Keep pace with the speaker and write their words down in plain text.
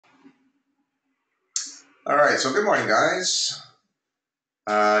All right, so good morning, guys.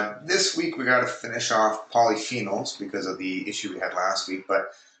 This week we got to finish off polyphenols because of the issue we had last week,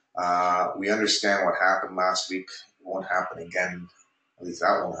 but we understand what happened last week. It won't happen again. At least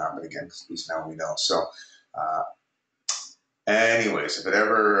that won't happen again, because at least now we know. So, uh, anyways, if it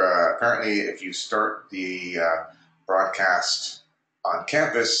ever, apparently, if you start the broadcast on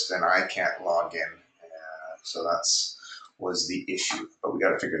campus, then I can't log in. So that's was the issue, but we got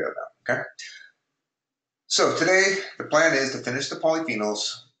to figure it out now. Okay. So today the plan is to finish the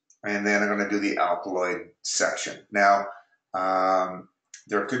polyphenols, and then I'm going to do the alkaloid section. Now,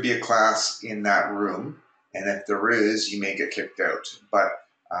 there could be a class in that room, and if there is, you may get kicked out. But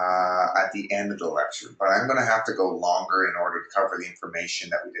at the end of the lecture, but I'm going to have to go longer in order to cover the information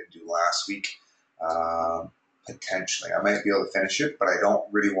that we didn't do last week. Potentially, I might be able to finish it, but I don't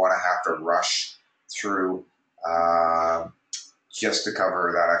really want to have to rush through just to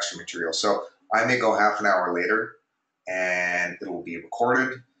cover that extra material. So I may go half an hour later, and it will be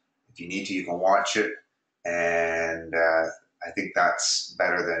recorded. If you need to, you can watch it. And I think that's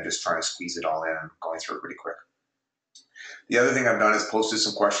better than just trying to squeeze it all in and going through it really quick. The other thing I've done is posted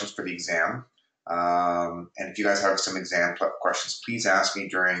some questions for the exam. And if you guys have some exam questions, please ask me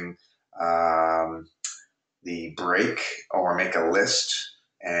during the break or make a list,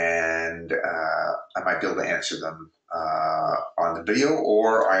 and I might be able to answer them on the video,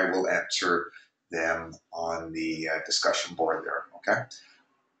 or I will answer them on the discussion board there. Okay.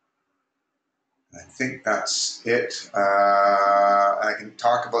 I think that's it. I can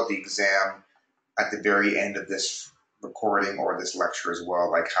talk about the exam at the very end of this recording or this lecture as well,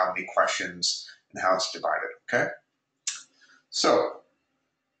 like how many questions and how it's divided. Okay. So,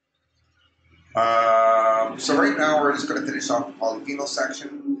 so right now we're just going to finish off the polyphenol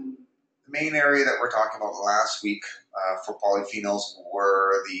section. The main area that we're talking about last week for polyphenols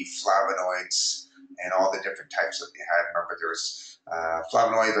were the flavonoids and all the different types that they had. Remember, there's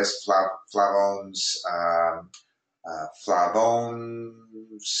flavonoids, flavones, flavones,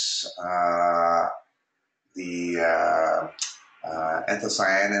 the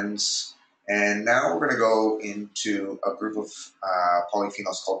anthocyanins, and now we're going to go into a group of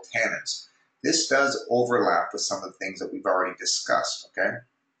polyphenols called tannins. This does overlap with some of the things that we've already discussed, okay?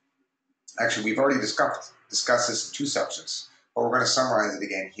 Actually, we've already discussed this in two sections, but we're going to summarize it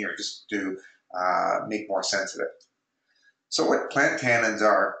again here just to make more sense of it. So what plant tannins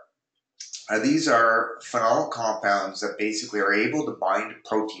are these are phenolic compounds that basically are able to bind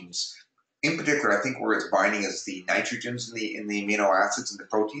proteins. In particular, I think where it's binding is the nitrogens in the amino acids in the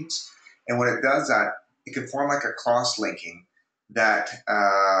proteins. And when it does that, it can form like a cross-linking that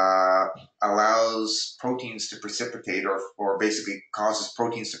allows proteins to precipitate, or basically causes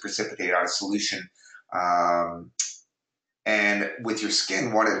proteins to precipitate out of solution. And with your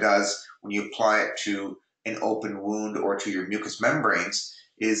skin, what it does when you apply it to an open wound or to your mucous membranes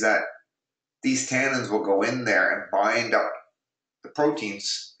is that these tannins will go in there and bind up the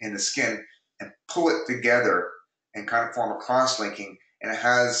proteins in the skin and pull it together and kind of form a cross-linking. And it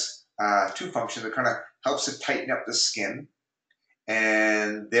has two functions. It kind of helps to tighten up the skin,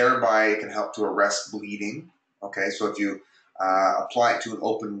 and thereby it can help to arrest bleeding. Okay, so if you apply it to an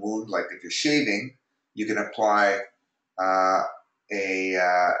open wound, like if you're shaving, you can apply an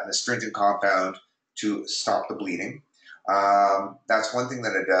astringent compound to stop the bleeding. That's one thing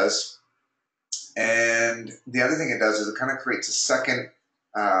that it does. And the other thing it does is it kind of creates a second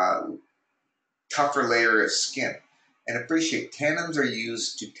tougher layer of skin. And appreciate, tannins are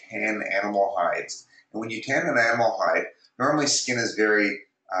used to tan animal hides. And when you tan an animal hide, normally skin is very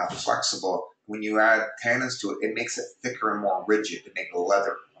flexible. When you add tannins to it, it makes it thicker and more rigid to make it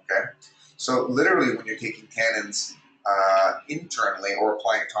leather. Okay, so literally, when you're taking tannins internally or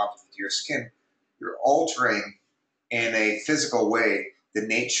applying top to your skin, you're altering in a physical way the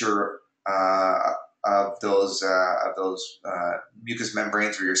nature of those mucous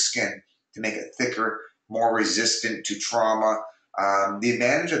membranes or your skin to make it thicker, more resistant to trauma. The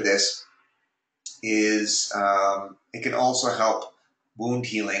advantage of this is it can also help wound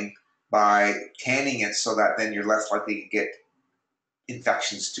healing by tanning it so that then you're less likely to get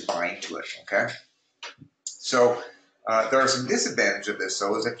infections to bind to it, okay? So there are some disadvantages of this,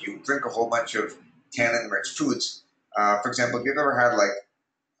 though, is if you drink a whole bunch of tannin-rich foods, for example, if you've ever had like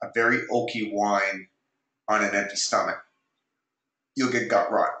a very oaky wine on an empty stomach, you'll get gut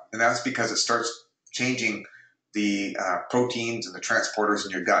rot. And that's because it starts changing the proteins and the transporters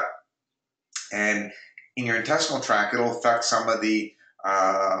in your gut. And in your intestinal tract, it'll affect some of the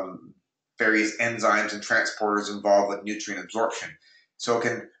various enzymes and transporters involved with nutrient absorption. So it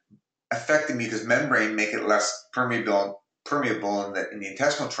can affect the mucous membrane, make it less permeable in the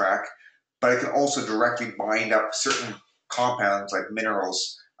intestinal tract, but it can also directly bind up certain compounds like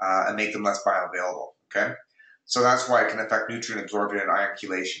minerals and make them less bioavailable, okay? So that's why it can affect nutrient absorption and ion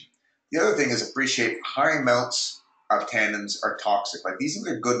chelation. The other thing is appreciate high amounts of tannins are toxic. Like these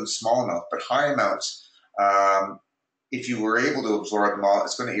are good in small amounts, but high amounts, if you were able to absorb them all,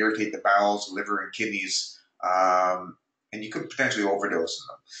 it's going to irritate the bowels, liver, and kidneys, and you could potentially overdose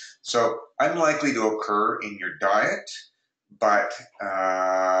on them. So unlikely to occur in your diet, but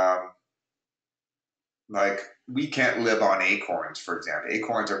like we can't live on acorns, for example.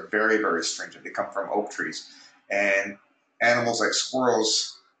 Acorns are very, very stringent. They come from oak trees. And animals like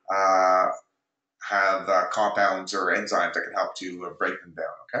squirrels have compounds or enzymes that can help to break them down,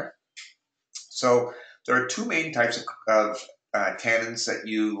 okay? So there are two main types of tannins that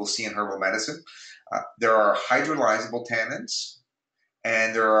you will see in herbal medicine. There are hydrolyzable tannins,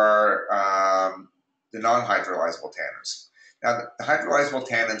 and there are the non-hydrolyzable tannins. Now, the hydrolyzable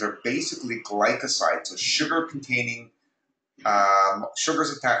tannins are basically glycosides, so sugar-containing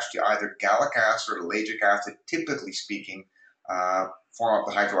sugars attached to either gallic acid or ellagic acid, typically speaking, form up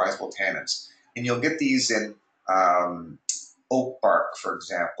the hydrolyzable tannins. And you'll get these in oak bark, for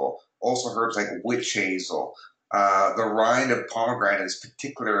example, also herbs like witch hazel. The rind of pomegranate is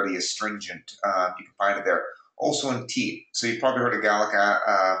particularly astringent. You can find it there. Also in tea. So you've probably heard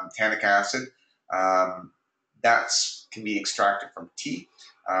of tannic acid. That can be extracted from tea.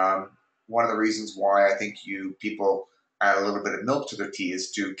 One of the reasons why I think people add a little bit of milk to their tea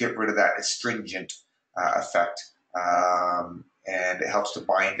is to get rid of that astringent effect. And it helps to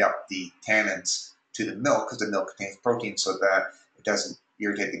bind up the tannins to the milk because the milk contains protein so that it doesn't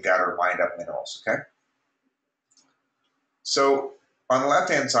irritate the gut or bind up minerals, okay? So on the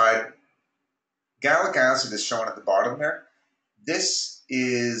left-hand side, gallic acid is shown at the bottom there. This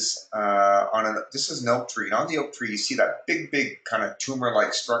is this is an oak tree. And on the oak tree, you see that big kind of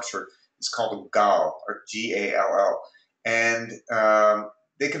tumor-like structure. It's called a gall, or G-A-L-L. And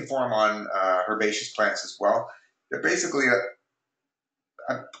they can form on herbaceous plants as well. They're basically a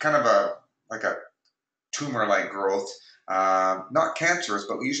kind of like a tumor-like growth. Not cancerous,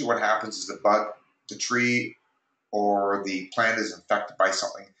 but usually what happens is the tree or the plant is infected by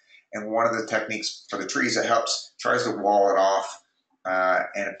something. And one of the techniques for the trees that helps tries to wall it off,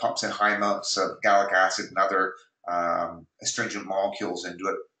 and it pumps in high amounts of gallic acid and other astringent molecules into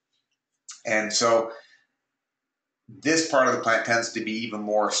it. And so this part of the plant tends to be even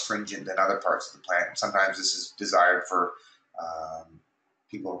more astringent than other parts of the plant. And sometimes this is desired for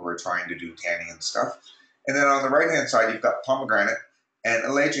people who are trying to do tanning and stuff. And then on the right-hand side, you've got pomegranate. And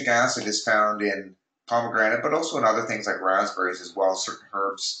ellagic acid is found in pomegranate, but also in other things like raspberries as well, certain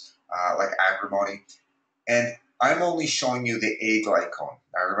herbs like agrimony. And I'm only showing you the A-glycone.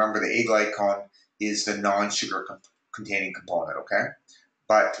 Now remember, the A-glycone is the non-sugar containing component, okay?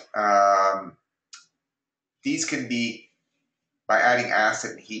 But these can be, by adding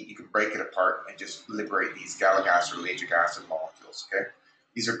acid and heat, you can break it apart and just liberate these gallic acid or ellagic acid molecules, okay?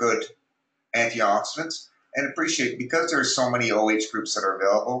 These are good antioxidants. And appreciate, because there's so many OH groups that are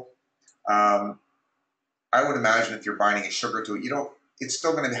available, I would imagine if you're binding a sugar to it, it's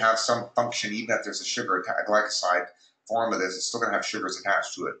still going to have some function, even if there's a sugar, a glycoside form of this, it's still going to have sugars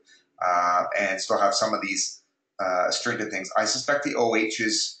attached to it, and still have some of these astringent things. I suspect the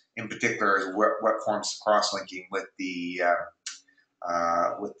OHs in particular is what forms cross-linking with the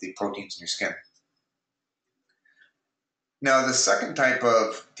proteins in your skin. Now, the second type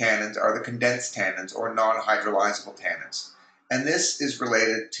of tannins are the condensed tannins or non-hydrolyzable tannins. And this is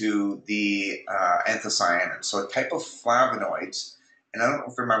related to the anthocyanins, so a type of flavonoids. And I don't know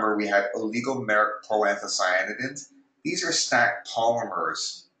if you remember, we had oligomeric proanthocyanidins. These are stacked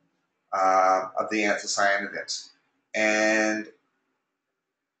polymers of the anthocyanidins. And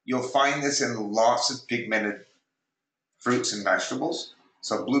you'll find this in lots of pigmented fruits and vegetables.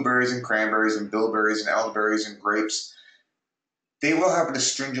 So blueberries and cranberries and bilberries and elderberries and grapes. They will have an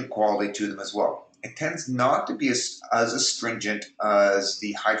astringent quality to them as well. It tends not to be as astringent as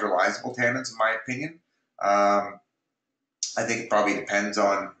the hydrolyzable tannins, in my opinion. I think it probably depends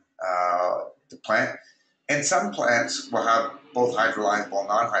on the plant. And some plants will have both hydrolyzable and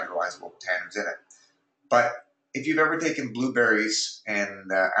non-hydrolyzable tannins in it. But if you've ever taken blueberries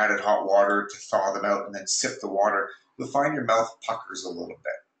and added hot water to thaw them out and then sip the water, you'll find your mouth puckers a little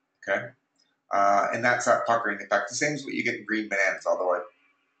bit, okay? And that's that puckering effect. The same as what you get in green bananas, although I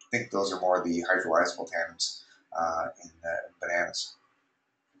think those are more the hydrolyzable tannins in bananas.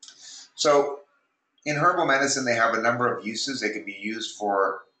 So in herbal medicine, they have a number of uses. They can be used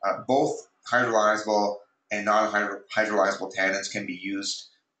for both hydrolyzable and non-hydrolyzable tannins can be used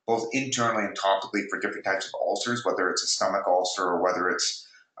both internally and topically for different types of ulcers, whether it's a stomach ulcer or whether it's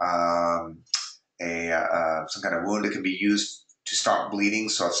some kind of wound. It can be used to stop bleeding.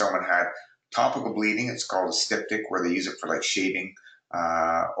 So if someone had topical bleeding, it's called a styptic, where they use it for like shaving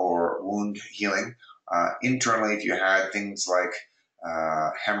or wound healing. Internally, if you had things like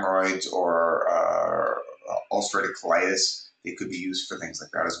hemorrhoids or ulcerative colitis, they could be used for things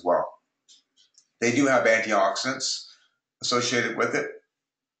like that as well. They do have antioxidants associated with it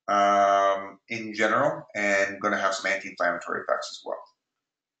in general, and going to have some anti-inflammatory effects as well.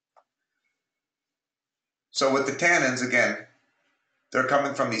 So with the tannins, again, they're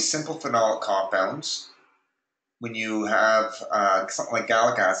coming from these simple phenolic compounds. When you have something like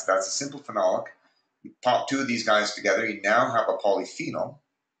gallic acid, that's a simple phenolic. You pop two of these guys together, you now have a polyphenol.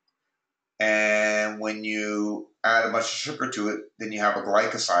 And when you add a bunch of sugar to it, then you have a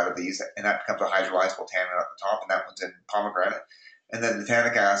glycoside of these, and that becomes a hydrolyzable tannin at the top, and that one's in pomegranate. And then the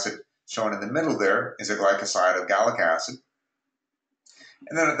tannic acid shown in the middle there is a glycoside of gallic acid.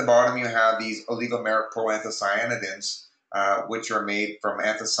 And then at the bottom you have these oligomeric proanthocyanidins, which are made from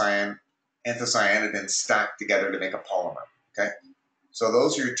anthocyanidins stacked together to make a polymer. Okay, so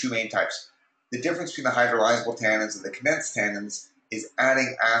those are your two main types. The difference between the hydrolyzable tannins and the condensed tannins is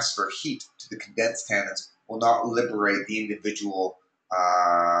adding acid or heat to the condensed tannins will not liberate the individual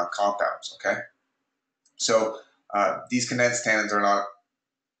compounds. Okay, so these condensed tannins are not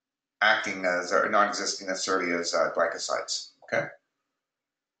acting as, or not existing necessarily as glycosides. Okay.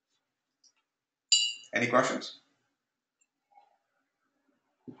 Any questions?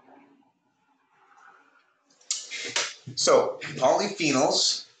 So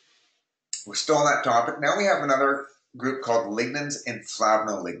polyphenols, we're still on that topic. Now we have another group called lignans and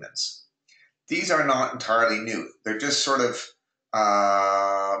flavonolignans. These are not entirely new. They're just sort of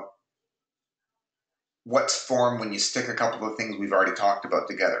what's formed when you stick a couple of things we've already talked about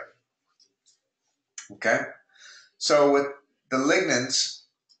together. Okay? So with the lignans,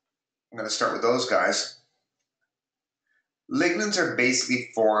 I'm going to start with those guys. Lignans are basically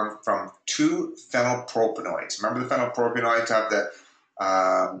formed from two phenylpropanoids. Remember the phenylpropanoids have the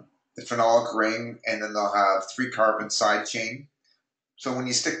phenolic ring, and then they'll have 3-carbon side chain. So when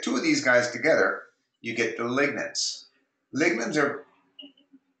you stick two of these guys together, you get the lignans. Lignans are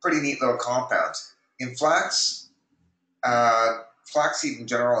pretty neat little compounds. In flax, flaxseed in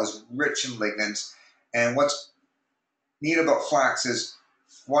general is rich in lignans, and what's neat about flax is,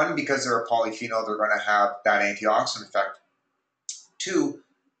 one, because they're a polyphenol, they're going to have that antioxidant effect. Two,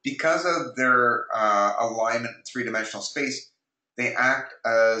 because of their alignment in three-dimensional space, they act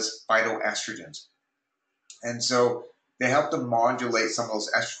as phytoestrogens. And so they help to modulate some of those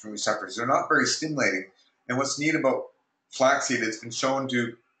estrogen receptors. They're not very stimulating. And what's neat about flaxseed, it's been shown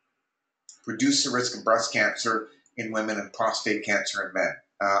to reduce the risk of breast cancer in women and prostate cancer in men.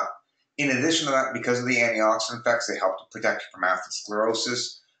 In addition to that, because of the antioxidant effects, they help to protect you from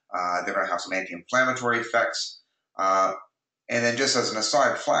atherosclerosis. They're going to have some anti-inflammatory effects. And then just as an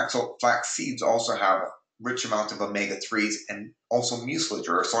aside, flax seeds also have rich amounts of omega-3s and also mucilage,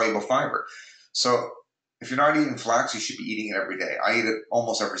 or soluble fiber. So if you're not eating flax, you should be eating it every day. I eat it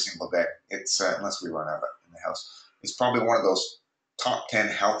almost every single day. It's unless we run out of it in the house. It's probably one of those top 10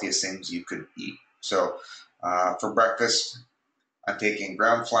 healthiest things you could eat. So for breakfast, I'm taking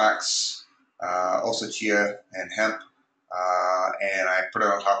ground flax, also chia and hemp, and I put it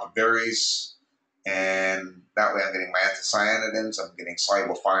on top of berries. And that way I'm getting my anthocyanidins, I'm getting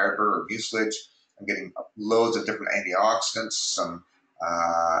soluble fiber or mucilage, I'm getting loads of different antioxidants, some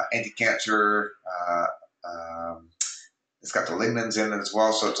anti-cancer, it's got the lignans in it as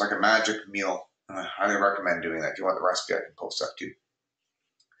well, so it's like a magic meal. I highly recommend doing that. If you want the recipe, I can post that too.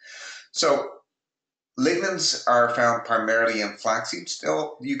 So lignans are found primarily in flaxseed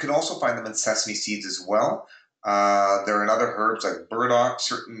still. You can also find them in sesame seeds as well. They're in other herbs like burdock,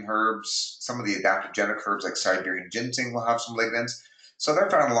 certain herbs, some of the adaptogenic herbs like Siberian ginseng will have some lignans. So they're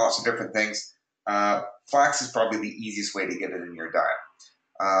found in lots of different things. Flax is probably the easiest way to get it in your diet.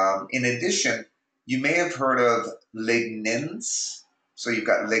 In addition, you may have heard of lignins. So you've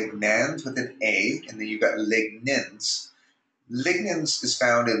got lignans with an A, and then you've got lignins. Lignins is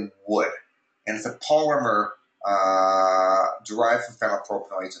found in wood, and it's a polymer derived from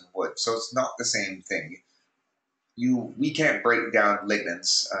phenylpropanoids in wood. So it's not the same thing. We can't break down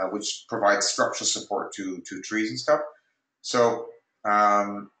lignans, which provides structural support to trees and stuff. So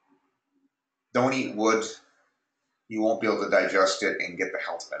don't eat wood. You won't be able to digest it and get the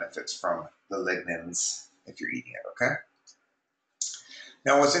health benefits from the lignans if you're eating it, okay?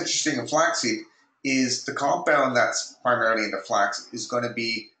 Now what's interesting in flaxseed is the compound that's primarily in the flax is going to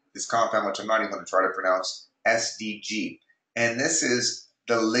be this compound, which I'm not even going to try to pronounce, SDG. And this is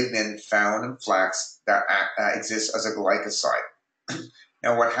the lignin found in flax that exists as a glycoside.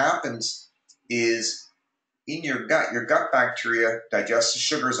 Now what happens is in your gut bacteria digests the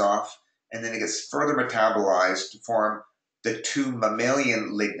sugars off, and then it gets further metabolized to form the two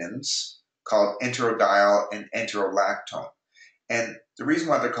mammalian lignans called enterodiol and enterolactone. And the reason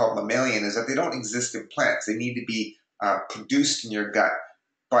why they're called mammalian is that they don't exist in plants. They need to be produced in your gut.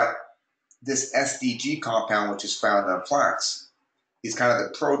 But this SDG compound, which is found in flax, is kind of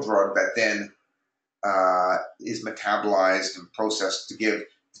the prodrug that then is metabolized and processed to give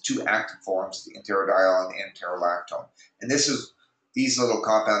the two active forms, the enterodiol and the enterolactone. And these little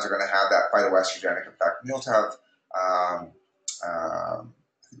compounds are going to have that phytoestrogenic effect. And they also have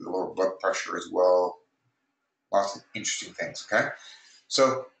lower blood pressure as well. Lots of interesting things, okay?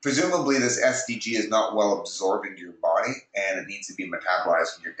 So presumably this SDG is not well absorbed into your body and it needs to be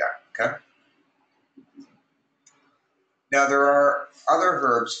metabolized in your gut, okay? Now there are other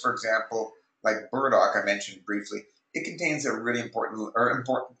herbs, for example, like burdock I mentioned briefly. It contains a really includes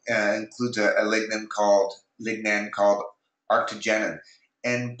a lignan called arctogenin.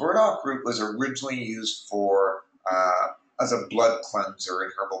 And burdock root was originally used for as a blood cleanser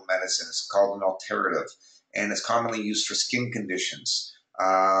in herbal medicine. It's called an alterative, and it's commonly used for skin conditions.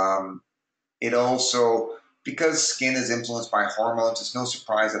 It also, because skin is influenced by hormones, it's no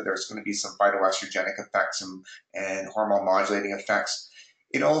surprise that there's going to be some phytoestrogenic effects and hormone modulating effects.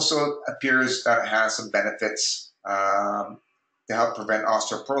 It also appears that it has some benefits to help prevent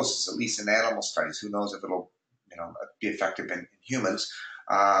osteoporosis, at least in animal studies. Who knows if it'll be effective in humans,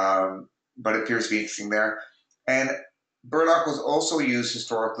 but it appears to be interesting there. And burdock was also used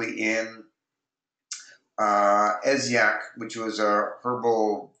historically in Ezyak, which was a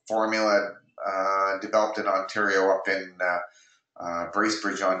herbal formula developed in Ontario, up in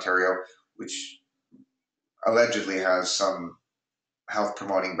Bracebridge, Ontario, which allegedly has some health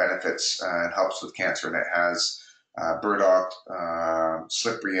promoting benefits and helps with cancer. And it has burdock,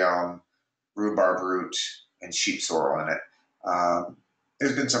 slippery elm, rhubarb root, and sheep sorrel in it.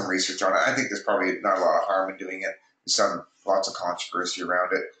 There's been some research on it. I think there's probably not a lot of harm in doing it. There's lots of controversy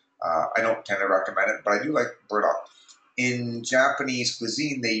around it. I don't tend to recommend it, but I do like burdock. In Japanese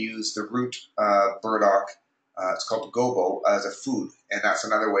cuisine, they use the root burdock, it's called gobo, as a food, and that's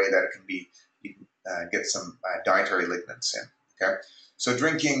another way that it can be, you can get some dietary lignans in. Okay, so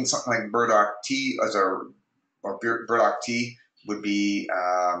drinking something like burdock tea burdock tea would be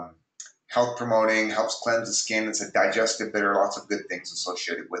health promoting, helps cleanse the skin. It's a digestive bitter, lots of good things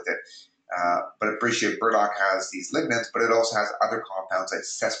associated with it. But appreciate burdock has these lignans, but it also has other compounds like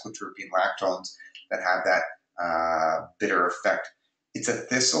sesquiterpene lactones that have that bitter effect. It's a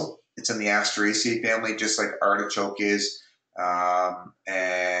thistle. It's in the Asteraceae family, just like artichoke is,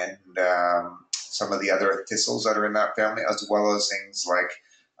 and some of the other thistles that are in that family, as well as things like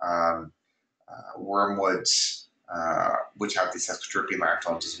wormwoods, which have these sesquiterpene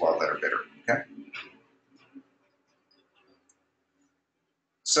lactones as well that are bitter. Okay,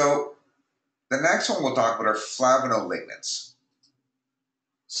 so the next one we'll talk about are flavonolignates.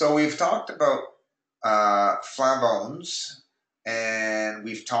 So we've talked about flavones and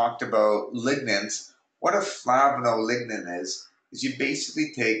we've talked about lignans. What a flavonolignan is you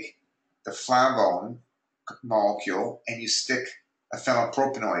basically take the flavone molecule and you stick a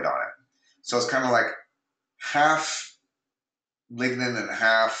phenylpropanoid on it. So it's kind of like half lignan and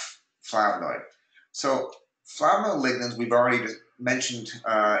half flavonoid. So flavonolignanes we've already mentioned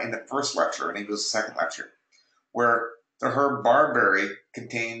in the first lecture, and it was the second lecture, where the herb barberry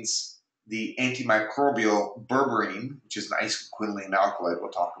contains the antimicrobial berberine, which is an isoquinoline alkaloid. We'll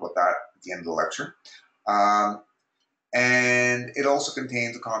talk about that at the end of the lecture. And it also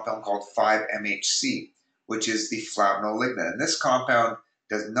contains a compound called 5-MHC, which is the flavonolignan. And this compound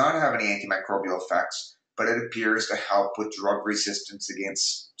does not have any antimicrobial effects, but it appears to help with drug resistance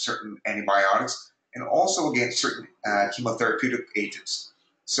against certain antibiotics and also against certain chemotherapeutic agents.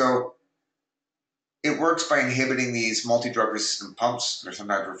 So it works by inhibiting these multi-drug resistant pumps. They're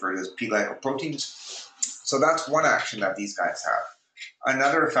sometimes referred to as P-glycoproteins. So that's one action that these guys have.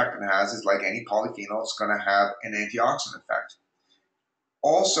 Another effect it has is, like any polyphenol, it's going to have an antioxidant effect.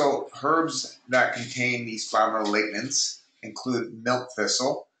 Also, herbs that contain these flavonolignates include milk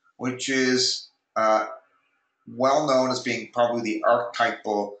thistle, which is well known as being probably the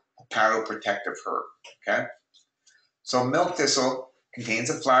archetypal hepatoprotective herb. Okay, so milk thistle contains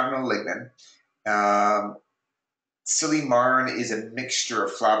a flavonolignan. Silymarin is a mixture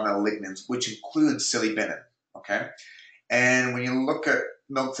of flavonolignans, which includes silibinin. Okay, and when you look at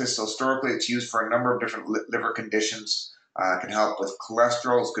milk thistle, historically it's used for a number of different liver conditions. It can help with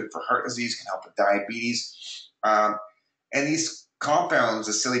cholesterol, it's good for heart disease, can help with diabetes. And these compounds,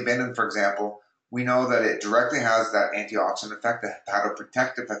 the silibinin, for example, we know that it directly has that antioxidant effect, the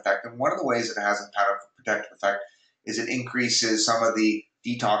hepatoprotective effect. And one of the ways it has a hepatoprotective effect is it increases some of the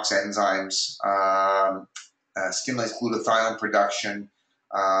detox enzymes, stimulates glutathione production,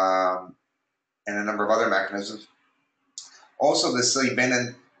 and a number of other mechanisms. Also, the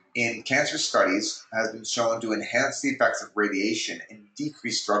silibinin in cancer studies has been shown to enhance the effects of radiation and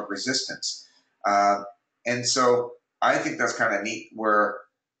decrease drug resistance. And so I think that's kind of neat, where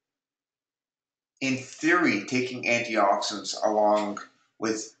in theory, taking antioxidants along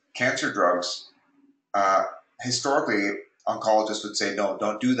with cancer drugs, historically, oncologists would say, no,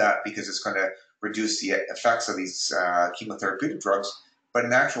 don't do that because it's going to reduce the effects of these chemotherapeutic drugs. But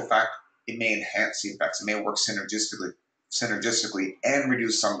in actual fact, it may enhance the effects. It may work synergistically and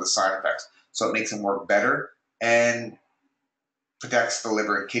reduce some of the side effects. So it makes them work better and protects the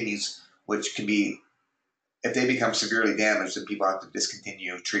liver and kidneys, which can be, if they become severely damaged, then people have to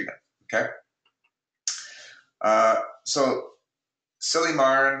discontinue treatment. Okay? So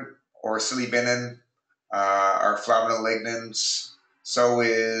silymarin or silibinin are flavonolignin. So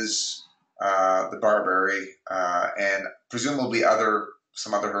is the barberry, and presumably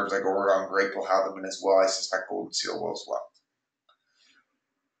some other herbs like Oregon grape will have them in as well. I suspect golden seal will as well.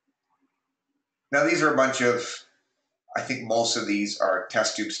 Now these are a bunch of, I think most of these are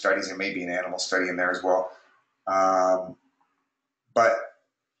test tube studies, and maybe an animal study in there as well. But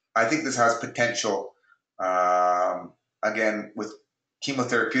I think this has potential. Again, with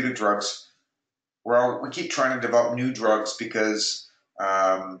chemotherapeutic drugs, we keep trying to develop new drugs because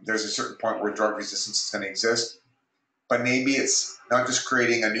there's a certain point where drug resistance is going to exist. But maybe it's not just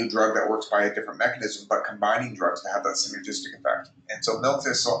creating a new drug that works by a different mechanism, but combining drugs to have that synergistic effect. And so milk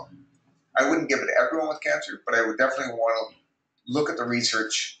thistle, I wouldn't give it to everyone with cancer, but I would definitely want to look at the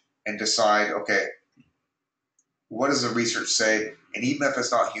research and decide, okay, what does the research say? And even if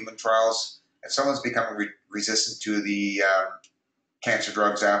it's not human trials, if someone's becoming resistant to the cancer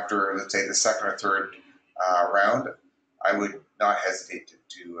drugs after, let's say, the second or third round, I would not hesitate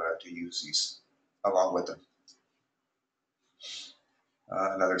to use these along with them.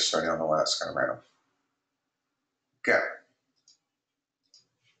 Another study on the last, kind of random. Okay.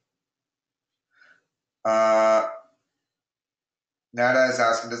 Nada is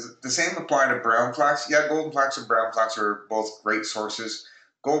asking, does the same apply to brown flax? Yeah, golden flax and brown flax are both great sources.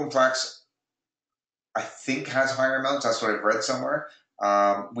 Golden flax, I think, has higher amounts. That's what I've read somewhere.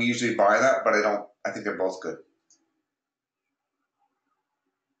 We usually buy that, but I think they're both good.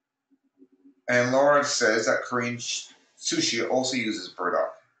 And Laura says that Korean sushi also uses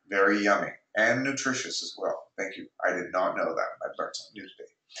burdock. Very yummy and nutritious as well. Thank you. I did not know that. I've learned something new today.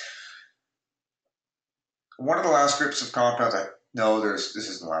 One of the last groups of compounds, this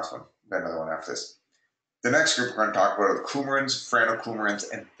isn't the last one. I've got another one after this. The next group we're going to talk about are the coumarins, phenocoumarins,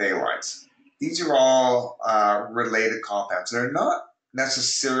 and phthalides. These are all related compounds. They're not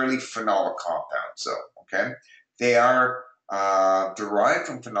necessarily phenolic compounds, though. Okay, they are derived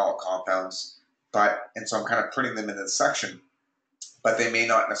from phenolic compounds, and so I'm kind of putting them in this section, but they may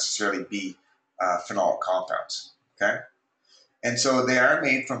not necessarily be phenolic compounds. Okay, and so they are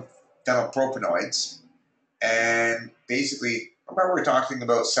made from phenylpropanoids, and basically, remember we're talking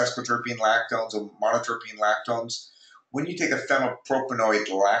about sesquiterpene lactones or monoterpene lactones. When you take a phenylpropanoid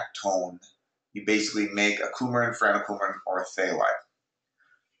lactone, you basically make a coumarin, phenocoumarin, or a phthalide.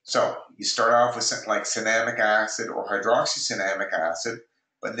 So you start off with something like cinnamic acid or hydroxycinnamic acid,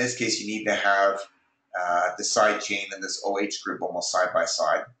 but in this case you need to have the side chain and this OH group almost side by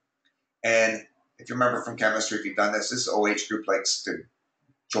side. And if you remember from chemistry, if you've done this OH group likes to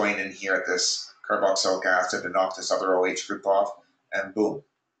join in here at this carboxylic acid to knock this other OH group off, and boom,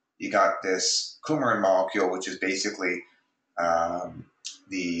 you got this coumarin molecule, which is basically a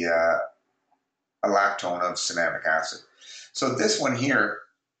lactone of cinnamic acid. So this one here,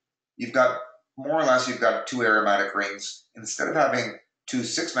 you've got two aromatic rings. Instead of having two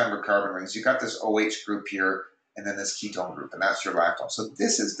 6-membered carbon rings, you've got this OH group here and then this ketone group, and that's your lactone. So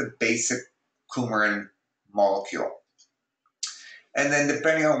this is the basic coumarin molecule. And then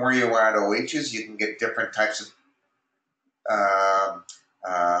depending on where you add OHs, you can get different types of,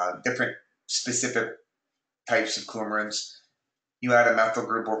 different specific types of coumarins. You add a methyl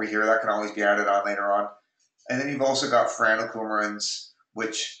group over here, that can always be added on later on. And then you've also got phenocoumarins,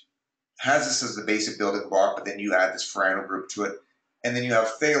 which has this as the basic building block, but then you add this phenol group to it. And then you have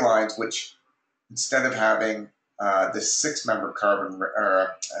phthalides, which instead of having this 6-membered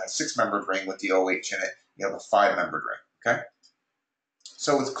six-membered ring with the OH in it, you have a 5-membered ring. Okay.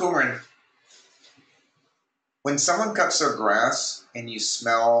 So with coumarin, when someone cuts their grass and you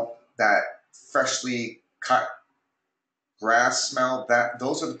smell that freshly cut grass smell,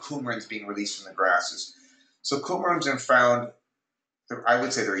 those are the coumarins being released from the grasses. So coumarins are found, I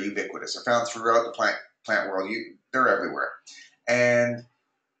would say they're ubiquitous. They're found throughout the plant world. They're everywhere. And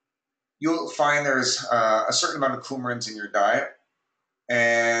you'll find there's a certain amount of coumarins in your diet.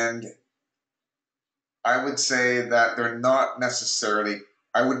 And I would say that they're not necessarily,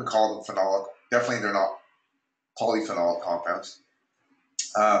 I wouldn't call them phenolic. Definitely they're not polyphenolic compounds.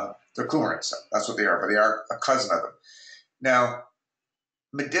 They're coumarins. That's what they are, but they are a cousin of them. Now,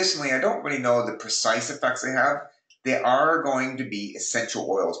 medicinally, I don't really know the precise effects they have. They are going to be essential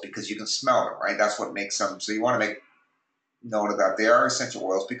oils because you can smell them, right? That's what makes them. So you want to make note of that. They are essential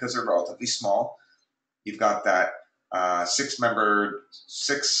oils because they're relatively small. You've got that 9.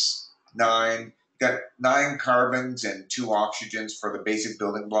 You've got 9 carbons and 2 oxygens for the basic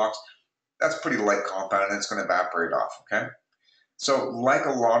building blocks. That's pretty light compound and it's going to evaporate off, okay? So like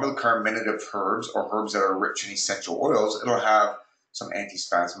a lot of the carminative herbs or herbs that are rich in essential oils, it'll have some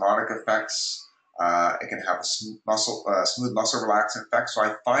antispasmodic effects. It can have a smooth muscle relaxant effect. So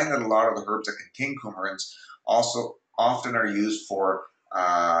I find that a lot of the herbs that contain coumarins also often are used for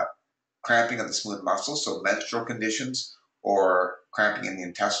cramping of the smooth muscles, so menstrual conditions or cramping in the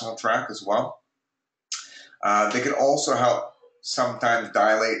intestinal tract as well. They can also help sometimes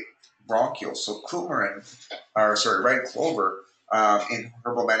dilate bronchioles. So red clover in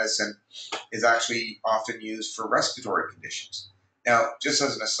herbal medicine is actually often used for respiratory conditions. Now, just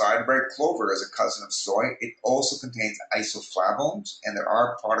as an aside, red clover is a cousin of soy. It also contains isoflavones, and there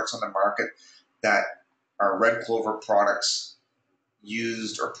are products on the market that are red clover products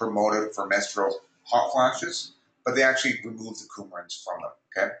used or promoted for menstrual hot flashes, but they actually remove the coumarins from them,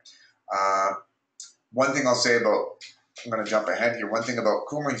 okay? One thing I'll say about, I'm going to jump ahead here, one thing about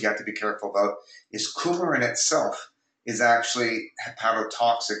coumarins you have to be careful about is coumarin itself is actually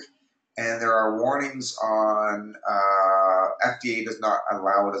hepatotoxic, and there are warnings on FDA does not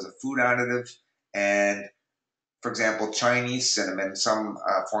allow it as a food additive, and for example, Chinese cinnamon, some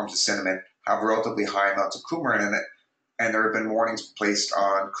forms of cinnamon have relatively high amounts of coumarin in it, and there have been warnings placed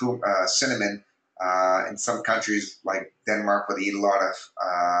on cinnamon in some countries like Denmark where they eat a lot of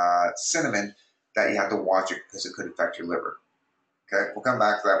cinnamon, that you have to watch it because it could affect your liver. Okay, we'll come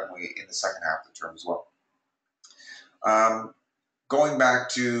back to that in the second half of the term as well. Going back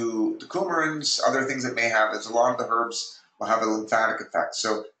to the coumarins, other things that may have is a lot of the herbs will have a lymphatic effect.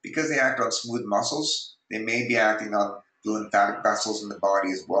 So because they act on smooth muscles, they may be acting on the lymphatic vessels in the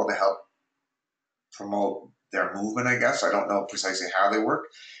body as well to help promote their movement, I guess. I don't know precisely how they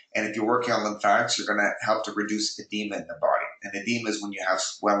work. And if you're working on lymphatics, you're going to help to reduce edema in the body. And edema is when you have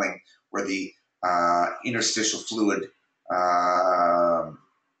swelling where the interstitial fluid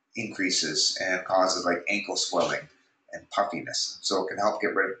increases and causes like ankle swelling and puffiness. So it can help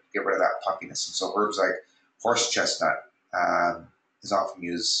get rid of that puffiness. And so herbs like horse chestnut is often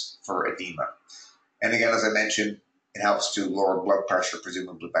used for edema. And again, as I mentioned, it helps to lower blood pressure,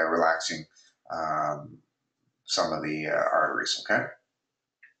 presumably by relaxing some of the arteries, okay?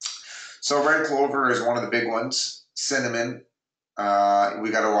 So red clover is one of the big ones. Cinnamon, we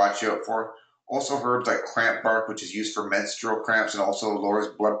got to watch out for. Also herbs like cramp bark, which is used for menstrual cramps and also lowers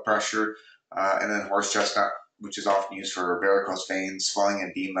blood pressure. And then horse chestnut, which is often used for varicose veins, swelling,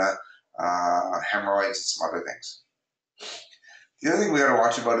 edema, hemorrhoids, and some other things. The other thing we got to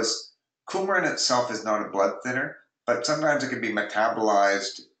watch about is coumarin itself is not a blood thinner, but sometimes it can be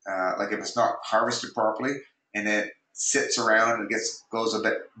metabolized, like if it's not harvested properly and it sits around and goes a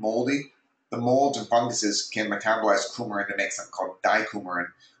bit moldy. The molds and funguses can metabolize coumarin to make something called dicoumarin,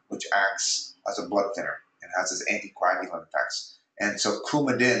 which acts as a blood thinner and has its anticoagulant effects. And so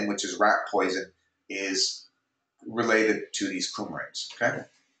coumadin, which is rat poison, is related to these coumarins, okay?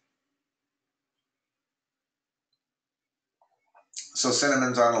 So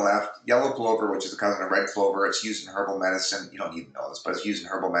cinnamon's on the left. Yellow clover, which is a cousin of red clover, it's used in herbal medicine. You don't need to know this, but it's used in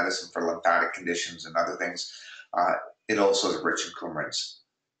herbal medicine for lymphatic conditions and other things. It also is rich in coumarins.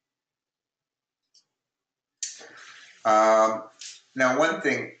 Now, one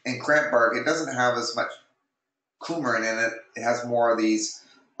thing, in cramp bark, it doesn't have as much coumarin in it. It has more of these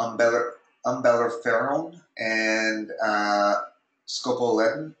umbelliferone and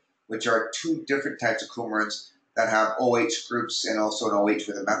scopoletin, which are 2 different types of coumarins that have OH groups and also an OH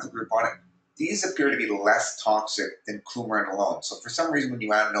with a methyl group on it. These appear to be less toxic than coumarin alone. So for some reason, when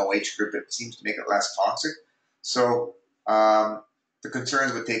you add an OH group, it seems to make it less toxic. So the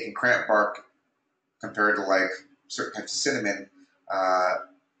concerns with taking cramp bark compared to like certain types of cinnamon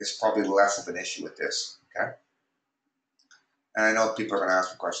is probably less of an issue with this, okay? And I know people are going to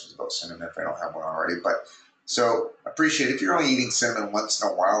ask me questions about cinnamon if I don't have one already, but so appreciate if you're only eating cinnamon once in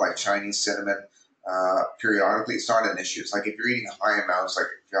a while, like Chinese cinnamon, periodically, it's not an issue. It's like if you're eating high amounts, like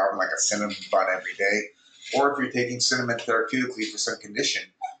if you're having like a cinnamon bun every day, or if you're taking cinnamon therapeutically for some condition,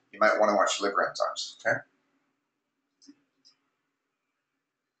 you might want to watch liver enzymes, okay?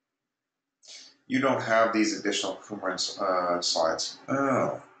 You don't have these additional coumarin slides.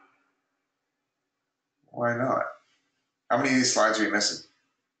 Oh, why not? How many of these slides are you missing?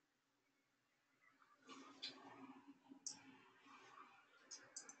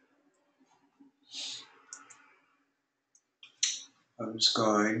 I'm just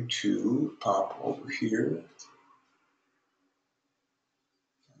going to pop over here.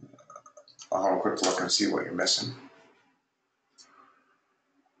 I'll have a quick look and see what you're missing.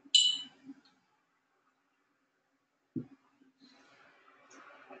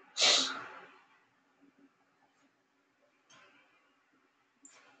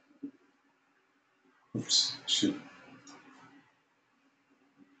 Oops, shoot.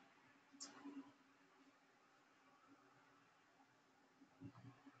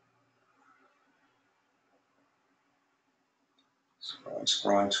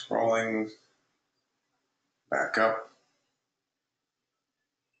 Scrolling. Back up.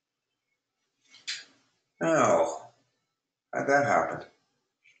 Oh, how'd that happen?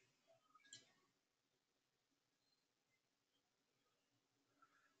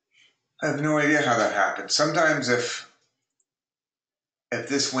 I have no idea how that happened. Sometimes if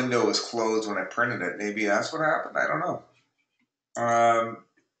this window was closed when I printed it, maybe that's what happened. I don't know.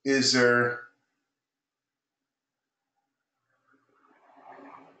 Is there...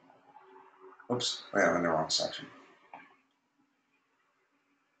 Oops, wait, I'm in the wrong section.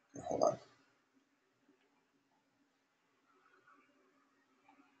 Okay, hold on.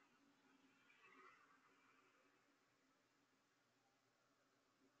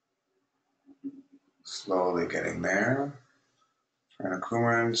 Slowly getting there.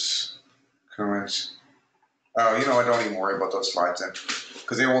 Coumarins. Oh, you know what? Don't even worry about those slides then,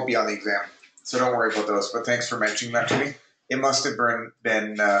 because they won't be on the exam. So don't worry about those. But thanks for mentioning that to me. It must have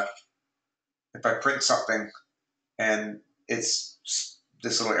been if I print something and it's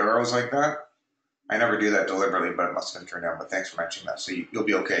this little arrows like that. I never do that deliberately, but it must have been turned down. But thanks for mentioning that. So you'll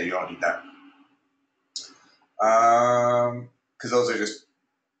be okay. You don't need that. Because those are just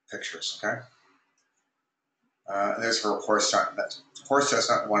pictures, okay? And there's for horse chestnut. Horse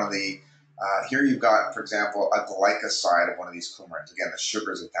chestnut, one of the, here you've got, for example, a glycoside of one of these coumarins. Again, the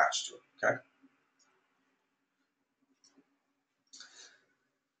sugar is attached to it, okay?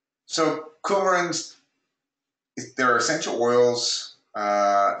 So coumarins, they're essential oils. They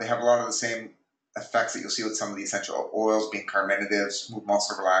have a lot of the same effects that you'll see with some of the essential oils, being carminatives, smooth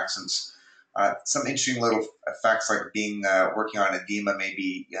muscle relaxants. Some interesting little effects like being working on edema may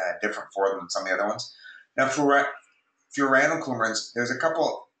be different for them than some of the other ones. Now, for furanocoumarins, there's a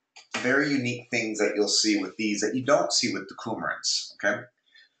couple very unique things that you'll see with these that you don't see with the coumarins. Okay,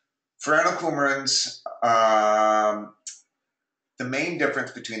 furanocoumarins, the main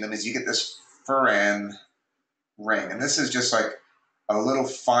difference between them is you get this furan ring, and this is just like a little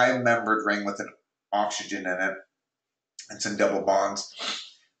 5-membered ring with an oxygen in it and some double bonds.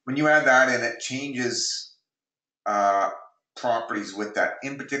 When you add that in, it changes properties with that.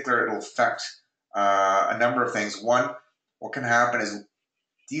 In particular, it'll affect a number of things. One, what can happen is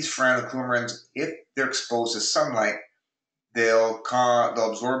these furanocoumarins, if they're exposed to sunlight, they'll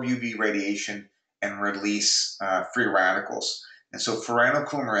absorb UV radiation and release free radicals. And so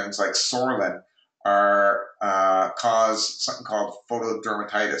furanocoumarins like sorlin cause something called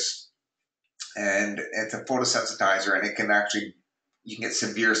photodermatitis. And it's a photosensitizer, and it can actually, you can get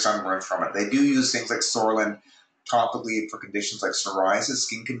severe sunburn from it. They do use things like sorlin topically for conditions like psoriasis,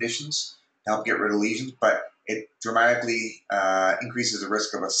 skin conditions, to help get rid of lesions, but it dramatically increases the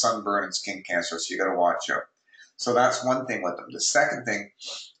risk of a sunburn and skin cancer, so you got to watch out. So that's one thing with them. The second thing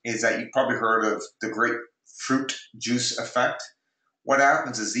is that you've probably heard of the grapefruit juice effect. What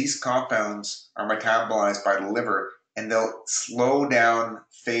happens is these compounds are metabolized by the liver, and they'll slow down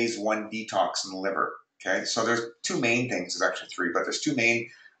phase 1 detox in the liver. Okay, so there's two main things. There's actually three, but there's two main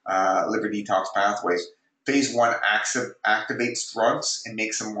liver detox pathways. Phase 1 activates drugs and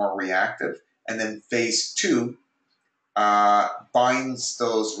makes them more reactive, and then phase 2 binds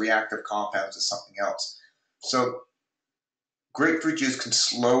those reactive compounds to something else. So grapefruit juice can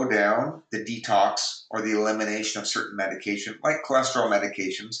slow down the detox or the elimination of certain medication, like cholesterol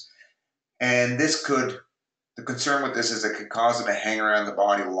medications, and this could, the concern with this is it could cause them to hang around the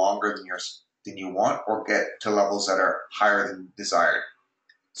body longer than you want, or get to levels that are higher than desired.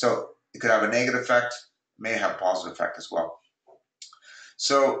 So it could have a negative effect, may have a positive effect as well.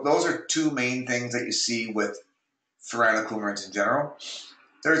 So those are two main things that you see with furanocoumarins in general.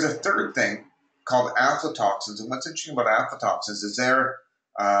 There's a third thing, called aflatoxins. And what's interesting about aflatoxins is they're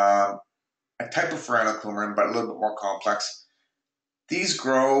a type of phenylcoumarin, but a little bit more complex. These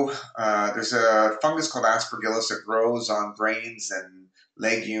grow, there's a fungus called aspergillus that grows on grains and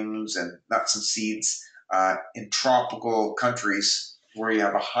legumes and nuts and seeds in tropical countries where you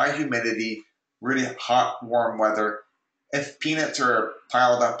have a high humidity, really hot, warm weather. If peanuts are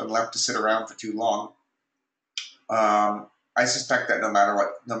piled up and left to sit around for too long, I suspect that no matter what,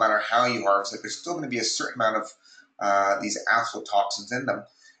 no matter how you harvest it, there's still going to be a certain amount of these aflatoxins in them.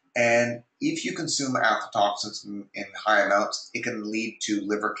 And if you consume aflatoxins in high amounts, it can lead to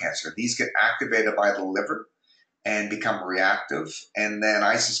liver cancer. These get activated by the liver and become reactive, and then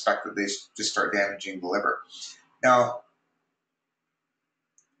I suspect that they just start damaging the liver. Now,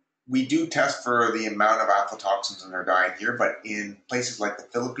 we do test for the amount of aflatoxins in our diet here, but in places like the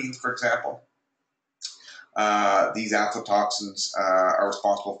Philippines, for example, these aflatoxins are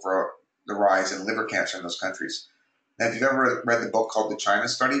responsible for the rise in liver cancer in those countries. Now, if you've ever read the book called The China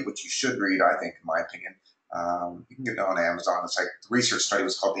Study, which you should read, I think, in my opinion, you can get it on Amazon. It's like the research study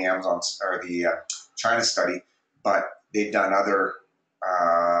was called the China Study, but they've done other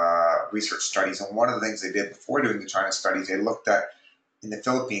research studies. And one of the things they did before doing the China studies, they looked at in the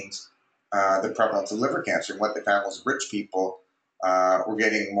Philippines the prevalence of liver cancer. And what they found was rich people were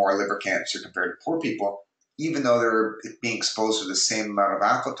getting more liver cancer compared to poor people, even though they're being exposed to the same amount of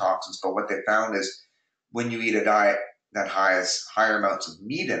aflatoxins. But what they found is when you eat a diet that has higher amounts of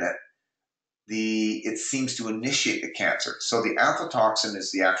meat in it, it seems to initiate the cancer. So the aflatoxin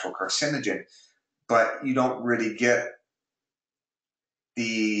is the actual carcinogen, but you don't really get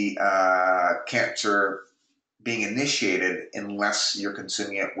the cancer being initiated unless you're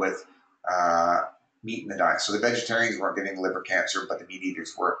consuming it with meat in the diet. So the vegetarians weren't getting liver cancer, but the meat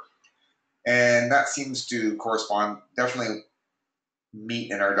eaters were. And that seems to correspond, definitely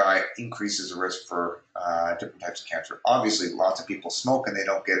meat in our diet increases the risk for different types of cancer. Obviously, lots of people smoke and they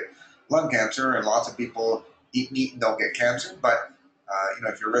don't get lung cancer, and lots of people eat meat and don't get cancer. But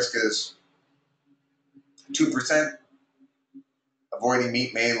if your risk is 2%, avoiding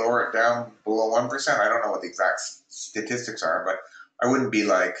meat may lower it down below 1%. I don't know what the exact statistics are, but I wouldn't be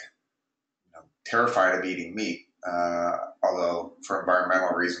like terrified of eating meat. Although for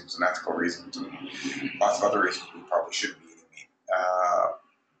environmental reasons and ethical reasons and lots of other reasons, we probably shouldn't be eating meat.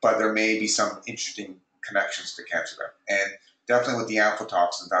 But there may be some interesting connections to cancer there. And definitely with the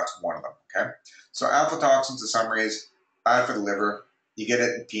aflatoxins, that's one of them, okay? So aflatoxins, the summary is bad for the liver. You get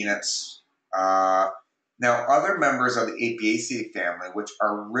it in peanuts. Now, other members of the Apiaceae family, which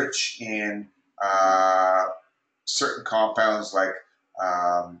are rich in certain compounds like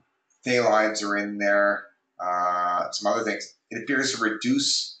phthalides are in there, some other things, it appears to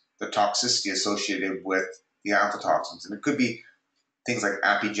reduce the toxicity associated with the aflatoxins. And it could be things like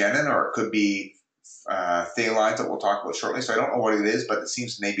apigenin, or it could be phthalides that we'll talk about shortly. So I don't know what it is, but it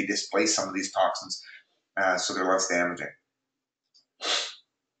seems to maybe displace some of these toxins so they're less damaging.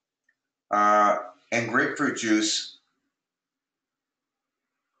 And grapefruit juice,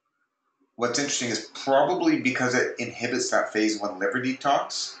 what's interesting is probably because it inhibits that phase 1 liver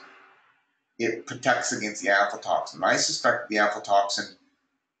detox, it protects against the aflatoxin. I suspect the aflatoxin,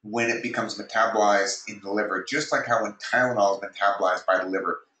 when it becomes metabolized in the liver, just like how when Tylenol is metabolized by the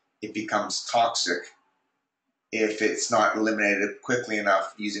liver, it becomes toxic if it's not eliminated quickly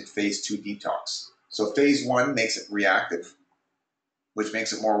enough using phase 2 detox. So phase 1 makes it reactive, which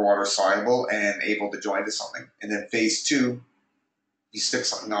makes it more water soluble and able to join to something. And then phase 2, you stick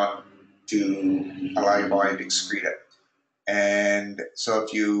something on to allow your body to excrete it. And so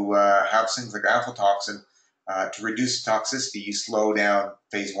if you have things like aflatoxin, to reduce the toxicity, you slow down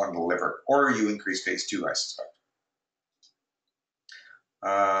phase 1 of the liver, or you increase phase 2, I suspect.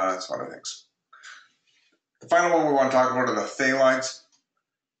 That's one of the things. The final one we want to talk about are the phthalides.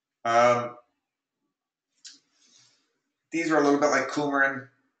 These are a little bit like coumarin.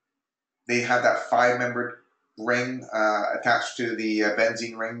 They have that 5-membered ring attached to the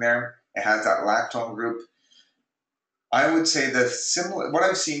benzene ring there. It has that lactone group. I would say what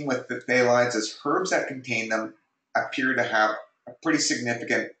I'm seeing with the phthalides is herbs that contain them appear to have a pretty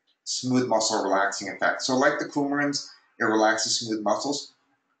significant smooth muscle relaxing effect. So like the coumarins, it relaxes smooth muscles.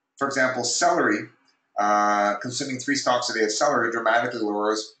 For example, celery, consuming 3 stalks a day of celery dramatically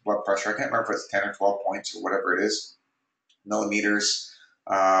lowers blood pressure. I can't remember if it's 10 or 12 points or whatever it is, millimeters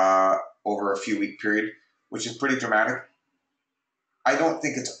over a few week period, which is pretty dramatic. I don't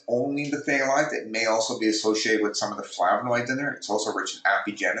think it's only the phthalides. It may also be associated with some of the flavonoids in there. It's also rich in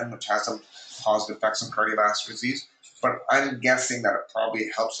apigenin, which has some positive effects on cardiovascular disease. But I'm guessing that it probably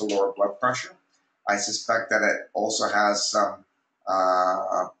helps to lower blood pressure. I suspect that it also has some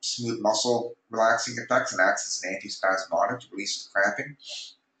smooth muscle relaxing effects and acts as an antispasmodic to release the cramping.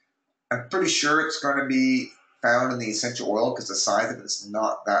 I'm pretty sure it's going to be found in the essential oil because the size of it is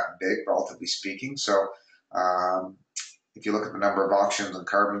not that big, relatively speaking. So if you look at the number of oxygens and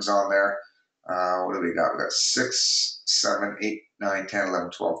carbons on there, what do we got? We got 6, 7, 8, 9, 10,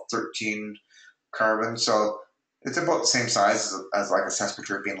 11, 12, 13 carbons. So it's about the same size as like a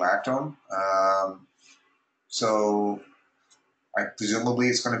sesquiterpene lactone. So presumably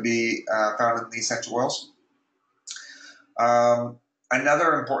it's going to be found in the essential oils.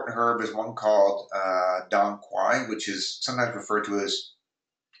 Another important herb is one called dong quai, which is sometimes referred to as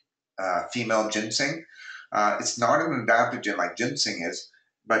female ginseng. It's not an adaptogen like ginseng is,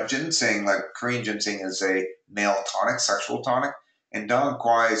 but ginseng, like Korean ginseng, is a male tonic, sexual tonic, and dong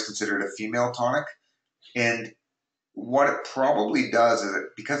quai is considered a female tonic. And what it probably does is,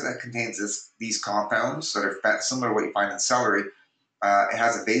 because it contains these compounds that are similar to what you find in celery, it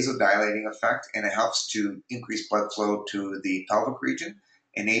has a vasodilating effect, and it helps to increase blood flow to the pelvic region.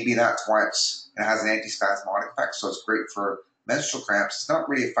 And maybe that's why it has an antispasmodic effect. So it's great for menstrual cramps. It's not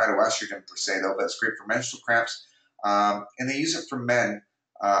really a phytoestrogen per se, though, but it's great for menstrual cramps. And they use it for men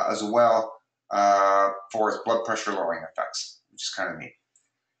as well for its blood pressure lowering effects, which is kind of neat.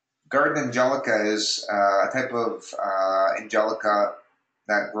 Garden angelica is a type of angelica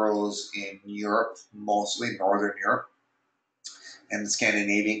that grows in Europe, mostly Northern Europe and the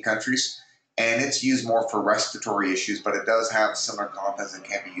Scandinavian countries. And it's used more for respiratory issues, but it does have similar compounds that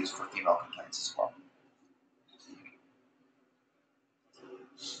can be used for female complaints as well.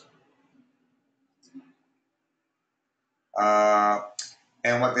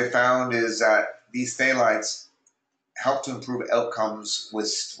 And what they found is that these phthalates help to improve outcomes with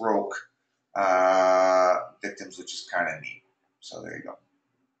stroke victims, which is kind of neat. So there you go.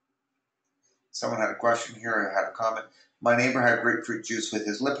 Someone had a question here, I had a comment. My neighbor had grapefruit juice with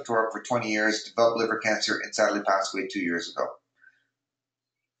his Lipitor for 20 years, developed liver cancer, and sadly passed away 2 years ago.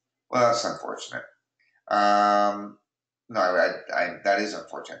 Well, that's unfortunate. No, that is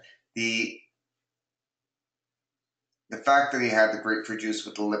unfortunate. The fact that he had the grapefruit juice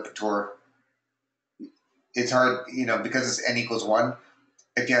with the Lipitor, it's hard, because it's N equals 1.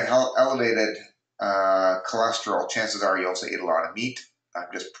 If you had elevated cholesterol, chances are you also ate a lot of meat.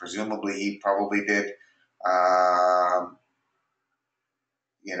 Just presumably he probably did.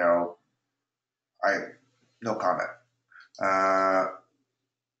 No comment.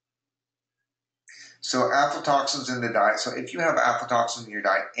 So aflatoxins in the diet. So if you have aflatoxins in your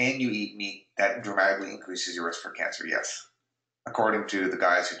diet and you eat meat, that dramatically increases your risk for cancer, yes. According to the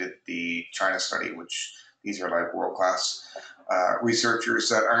guys who did the China study, which these are like world-class researchers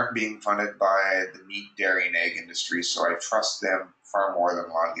that aren't being funded by the meat, dairy, and egg industry. So I trust them far more than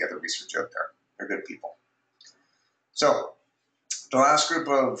a lot of the other research out there. They're good people. So the last group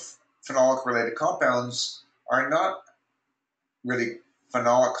of phenolic-related compounds are not really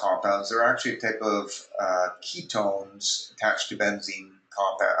phenolic compounds. They're actually a type of ketones attached to benzene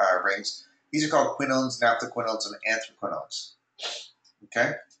rings. These are called quinones, naphthoquinones, and anthraquinones.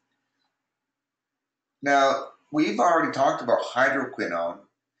 Okay? Now, we've already talked about hydroquinone.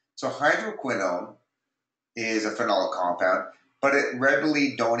 So hydroquinone is a phenolic compound, but it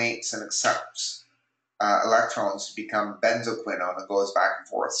readily donates and accepts electrons to become benzoquinone and goes back and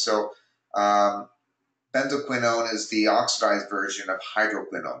forth. So benzoquinone is the oxidized version of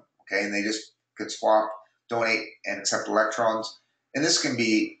hydroquinone, okay? And they just could swap, donate, and accept electrons. And this can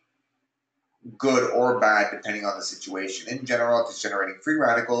be good or bad depending on the situation. In general, if it's generating free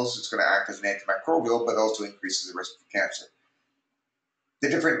radicals, it's going to act as an antimicrobial, but also increases the risk of cancer. The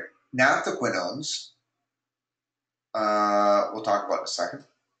different naphthoquinones, we'll talk about in a second.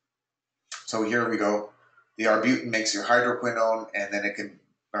 So here we go. The arbutin makes your hydroquinone, and then it can,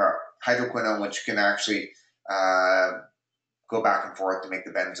 hydroquinone, which can actually go back and forth to make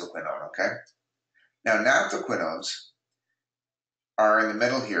the benzoquinone, okay? Now, naphthoquinones are in the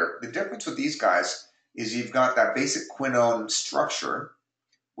middle here. The difference with these guys is you've got that basic quinone structure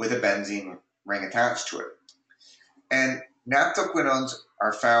with a benzene ring attached to it. And naphthoquinones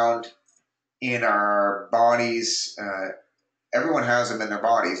are found in our bodies. Everyone has them in their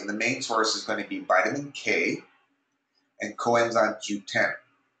bodies, and the main source is going to be vitamin K and coenzyme Q10.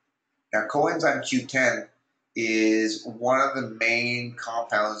 Now, coenzyme Q10 is one of the main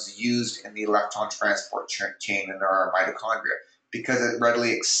compounds used in the electron transport chain in our mitochondria because it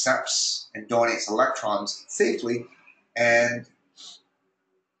readily accepts and donates electrons safely, and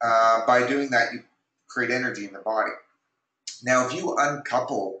by doing that, you create energy in the body. Now, if you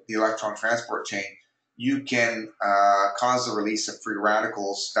uncouple the electron transport chain, you can cause the release of free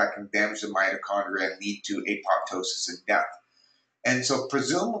radicals that can damage the mitochondria and lead to apoptosis and death. And so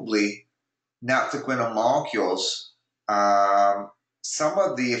presumably, naphthoquinone molecules, some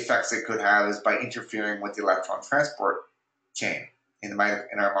of the effects they could have is by interfering with the electron transport chain in our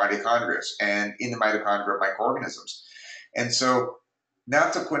mitochondria and in the mitochondria of microorganisms. And so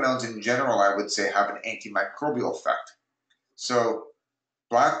naphthoquinones in general, I would say, have an antimicrobial effect. So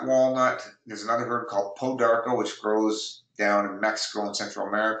black walnut, there's another herb called podarco, which grows down in Mexico and Central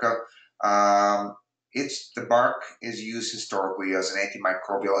America. The bark is used historically as an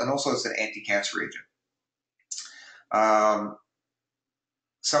antimicrobial and also as an anti-cancer agent.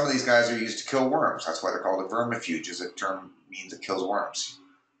 Some of these guys are used to kill worms. That's why they're called a vermifuge, as a term means it kills worms.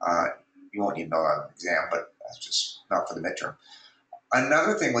 You won't need to know that on the exam, but that's just not for the midterm.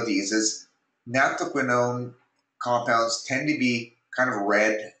 Another thing with these is naphthoquinone compounds tend to be kind of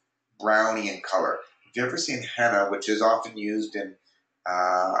red, browny in color. If you've ever seen henna, which is often used in,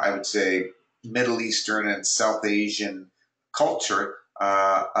 I would say, Middle Eastern and South Asian culture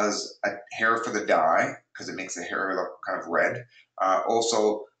as a hair for the dye, because it makes the hair look kind of red.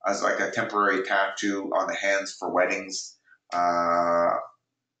 Also as like a temporary tattoo on the hands for weddings.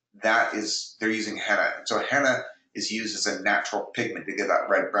 They're using henna. So henna is used as a natural pigment to get that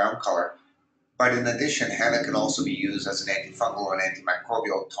red-brown color. But in addition, henna can also be used as an antifungal and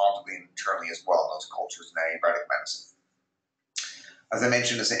antimicrobial topically and internally as well in those cultures in ayurvedic medicine. As I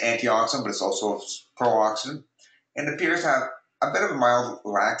mentioned, it's an antioxidant, but it's also a pro-oxidant, and it appears to have a bit of a mild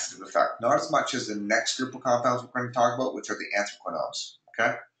laxative effect, not as much as the next group of compounds we're going to talk about, which are the anthraquinones.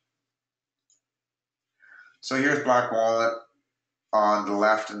 Okay? So here's black walnut on the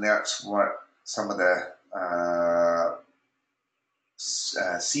left, and that's what some of the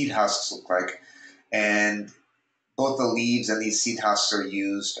seed husks look like. And both the leaves and these seed husks are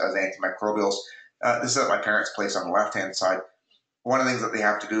used as antimicrobials. This is at my parents' place on the left-hand side. One of the things that they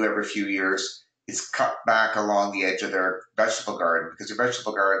have to do every few years is cut back along the edge of their vegetable garden, because their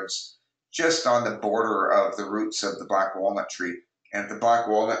vegetable garden's just on the border of the roots of the black walnut tree. And if the black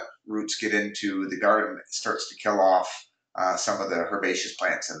walnut roots get into the garden, it starts to kill off some of the herbaceous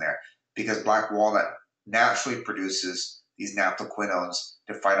plants in there, because black walnut naturally produces these naphthoquinones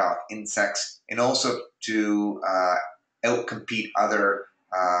to fight off insects and also to outcompete other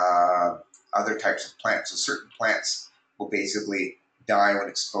types of plants. So certain plants will basically die when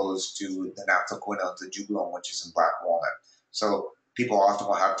exposed to the naphthoquinones, the juglone, which is in black walnut. So people often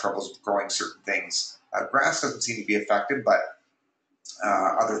will have troubles growing certain things. Grass doesn't seem to be affected, but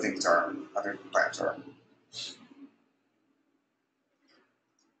other things are. Other plants are.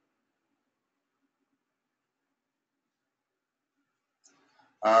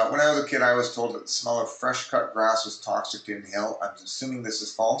 When I was a kid, I was told that the smell of fresh cut grass was toxic to inhale. I'm assuming this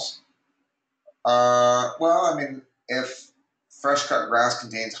is false. Well, I mean, if fresh cut grass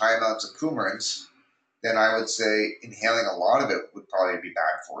contains high amounts of coumarins, then I would say inhaling a lot of it would probably be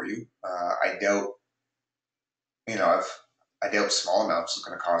bad for you. I doubt, I doubt small amounts is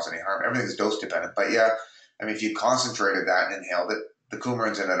going to cause any harm. Everything's dose dependent, but yeah, I mean, if you concentrated that and inhaled it, the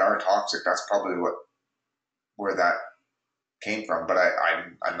coumarins in it are toxic. That's probably where that came from. But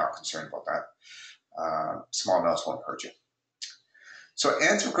I'm not concerned about that. Small amounts won't hurt you. So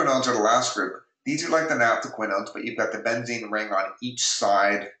anthraquinones are the last group. These are like the naphthoquinones, but you've got the benzene ring on each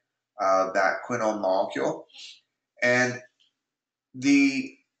side of that quinone molecule. And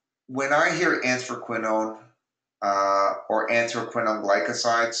when I hear anthraquinone or anthraquinone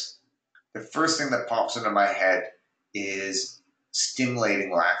glycosides, the first thing that pops into my head is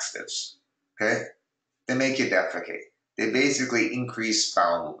stimulating laxatives. Okay, they make you defecate. They basically increase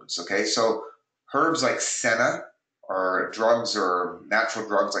bowel movements. Okay, so herbs like senna, or drugs or natural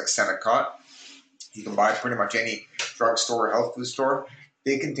drugs like Senecot, you can buy pretty much any drugstore or health food store.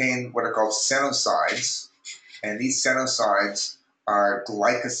 They contain what are called senosides, and these senosides are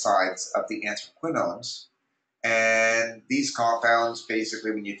glycosides of the anthraquinones. And these compounds,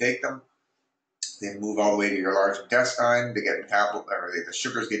 basically, when you take them, they move all the way to your large intestine. They get the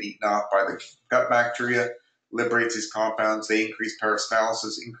sugars get eaten off by the gut bacteria, liberates these compounds. They increase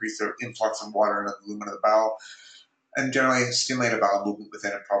peristalsis, increase the influx of water into the lumen of the bowel, and generally stimulate a bowel movement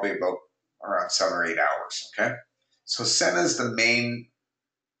within probably about around 7 or 8 hours. Okay, so senna is the main,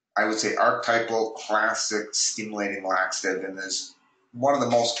 I would say, archetypal, classic stimulating laxative, and is one of the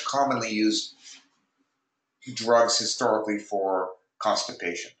most commonly used drugs historically for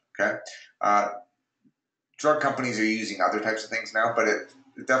constipation. Okay, drug companies are using other types of things now, but it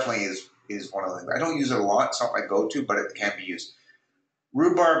definitely is one of the things. I don't use it a lot; it's not my go-to, but it can be used.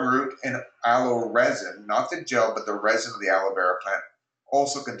 Rhubarb root and aloe resin, not the gel, but the resin of the aloe vera plant,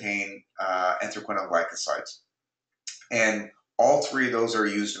 also contain anthraquinone glycosides. And all three of those are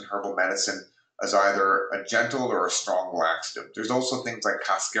used in herbal medicine as either a gentle or a strong laxative. There's also things like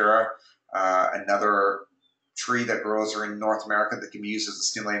cascara, another tree that grows in North America that can be used as a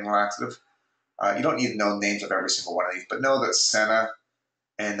stimulating laxative. You don't need to know names of every single one of these, but know that senna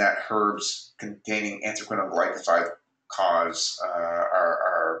and that herbs containing anthraquinone glycoside cause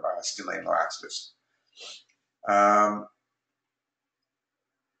are stimulating laxatives.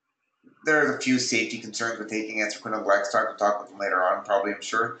 There's a few safety concerns with taking anthraquinone glycoside. We'll talk about them later on, probably, I'm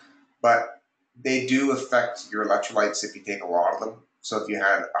sure. But they do affect your electrolytes if you take a lot of them. So if you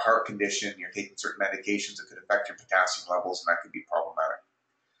had a heart condition, you're taking certain medications, it could affect your potassium levels, and that could be problematic.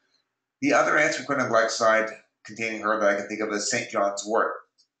 The other anthraquinone glycoside containing herb that I can think of is St. John's wort.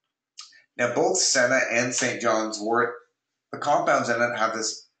 Now, both senna and St. John's wort, the compounds in it have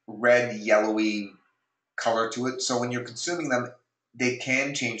this red, yellowy color to it. So when you're consuming them, they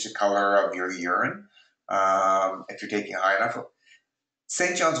can change the color of your urine if you're taking high enough.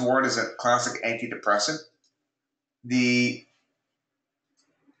 St. John's wort is a classic antidepressant. The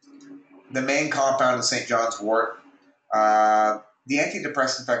main compound in St. John's wort, the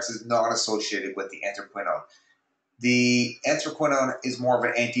antidepressant effects is not associated with the anthraquinone. The anthraquinone is more of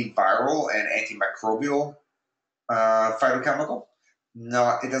an antiviral and antimicrobial phytochemical.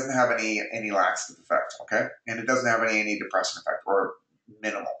 It doesn't have any laxative effect, okay? And it doesn't have any antidepressant effect, or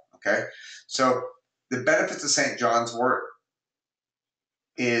minimal, okay? So the benefits of St. John's wort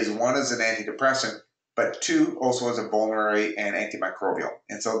is, one, is an antidepressant, but two, also as a vulnerary and antimicrobial.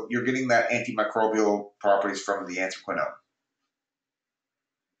 And so you're getting that antimicrobial properties from the anthraquinone.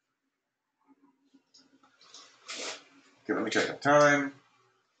 Okay, let me check the time.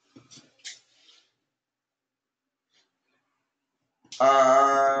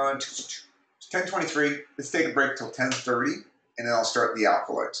 10:23. Let's take a break till 10:30, and then I'll start the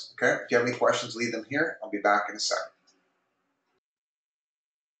alkaloids. Okay? If you have any questions, leave them here. I'll be back in a second.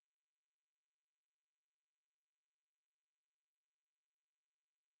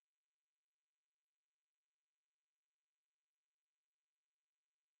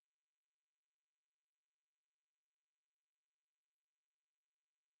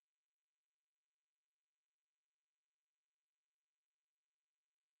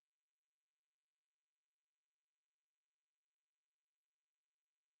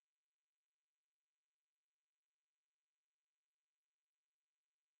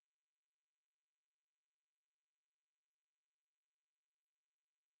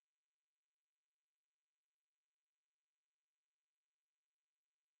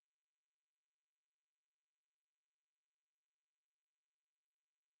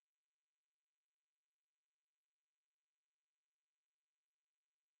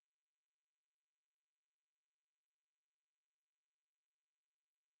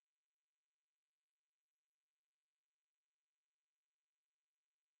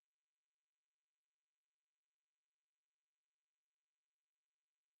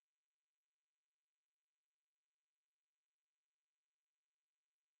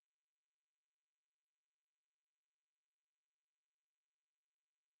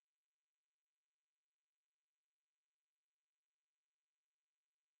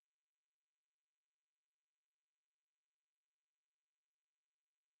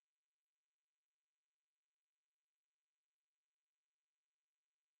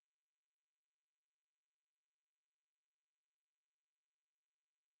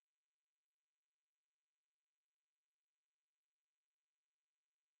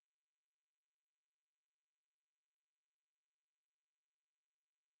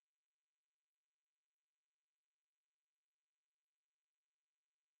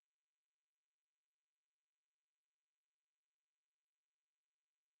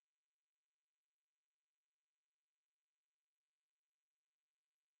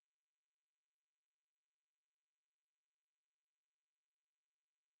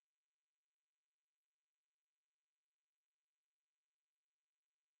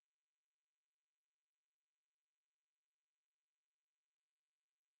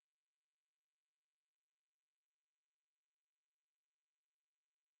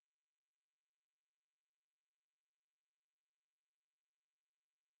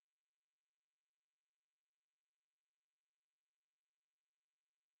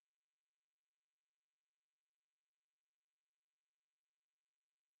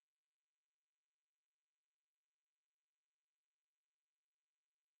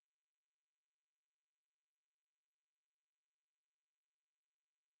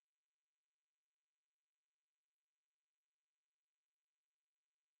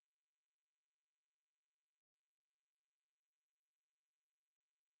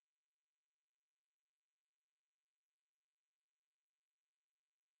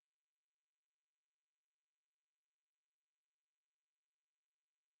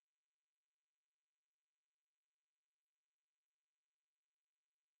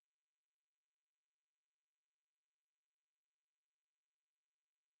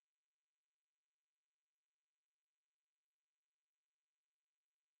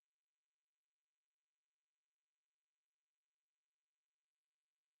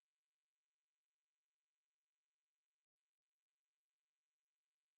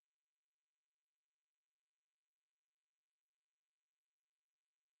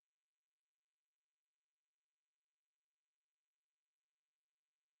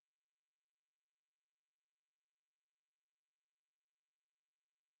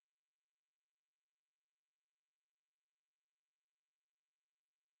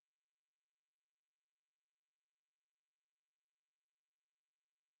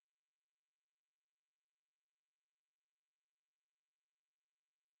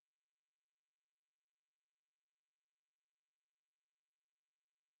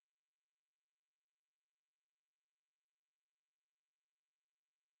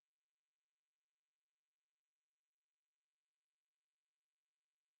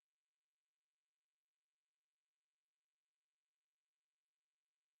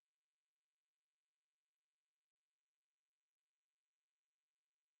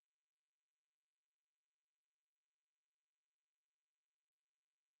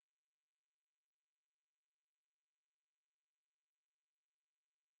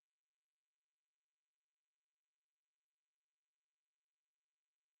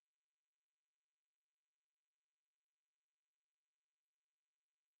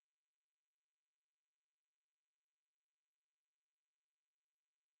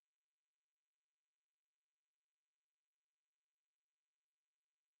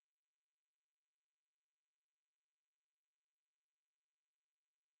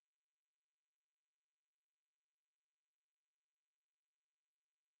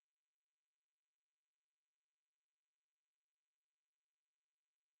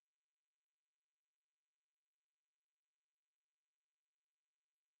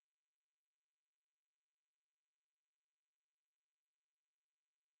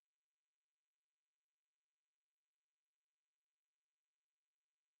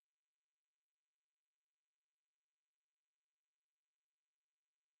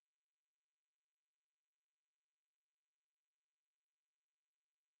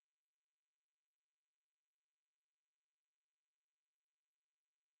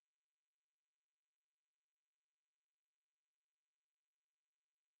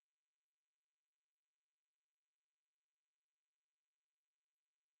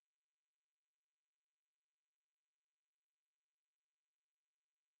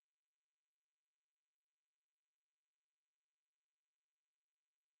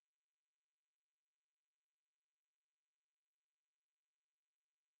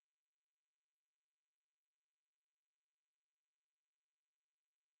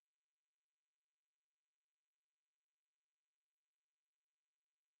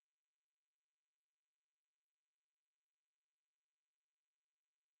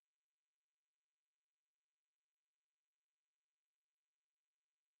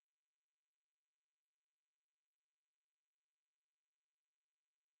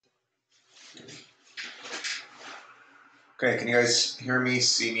 Okay, can you guys hear me,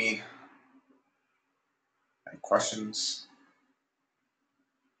 see me? Any questions?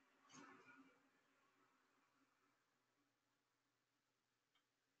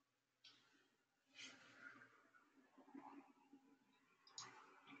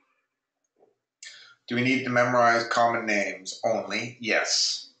 Do we need to memorize common names only?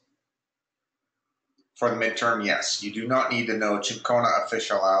 Yes. For the midterm, yes. You do not need to know Cinchona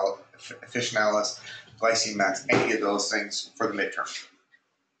officinalis, glycine max, any of those things for the midterm.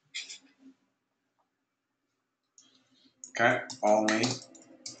 Okay, only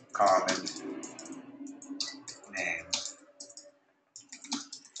common name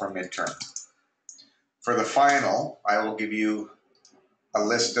for midterm. For the final, I will give you a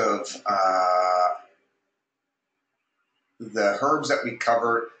list of the herbs that we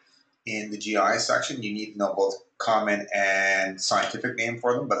covered in the GI section. You need to know both common and scientific name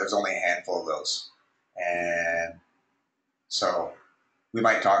for them, but there's only a handful of those. And so we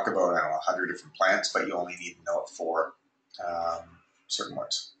might talk about, I don't know, 100 different plants, but you only need to know it for certain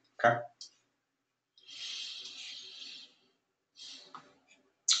ones. Okay?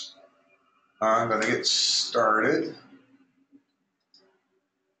 I'm going to get started.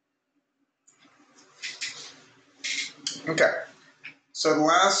 Okay. So the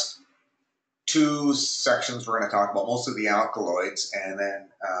last two sections we're going to talk about most of the alkaloids, and then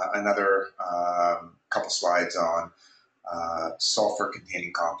another couple slides on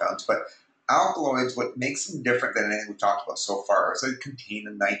sulfur-containing compounds. But alkaloids, what makes them different than anything we've talked about so far is they contain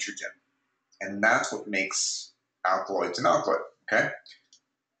a nitrogen. And that's what makes alkaloids an alkaloid, okay?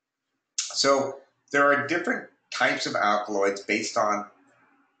 So there are different types of alkaloids based on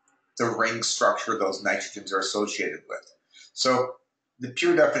the ring structure those nitrogens are associated with. So the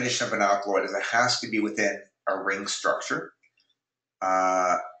pure definition of an alkaloid is it has to be within a ring structure.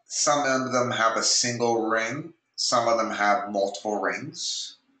 Some of them have a single ring. Some of them have multiple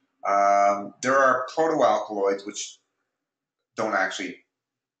rings. There are protoalkaloids which don't actually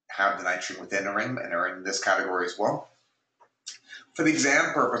have the nitrogen within a ring and are in this category as well. For the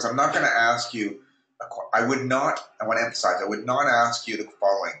exam purpose, I'm not going to ask you, I want to emphasize, I would not ask you the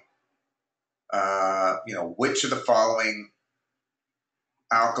following. Which of the following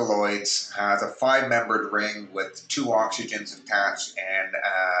alkaloids has a 5-membered ring with 2 oxygens attached and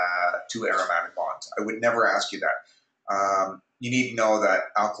 2 aromatic bonds? I would never ask you that. You need to know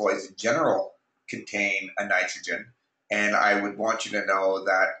that alkaloids in general contain a nitrogen, and I would want you to know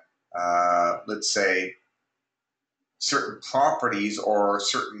that, let's say, certain properties or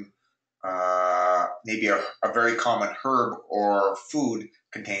certain, maybe a very common herb or food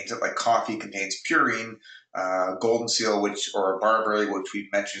contains it, like coffee contains purine, golden seal, or barberry, which we've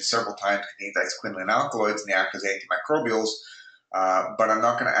mentioned several times, contains isoquinoline alkaloids and they act as antimicrobials. But I'm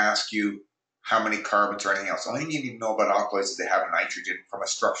not going to ask you how many carbons or anything else. The only thing you need to know about alkaloids is they have a nitrogen from a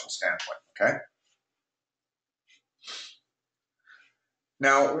structural standpoint, okay?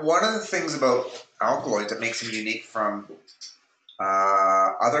 Now, one of the things about alkaloids that makes them unique from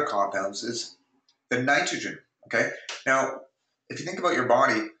other compounds is the nitrogen, okay? Now, if you think about your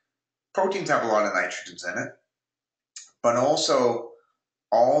body, proteins have a lot of nitrogens in it, but also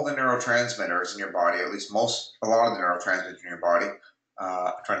all the neurotransmitters in your body, at least a lot of the neurotransmitters in your body,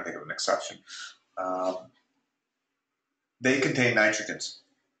 I'm trying to think of an exception, they contain nitrogens.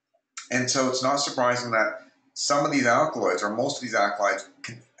 And so it's not surprising that some of these alkaloids, or most of these alkaloids,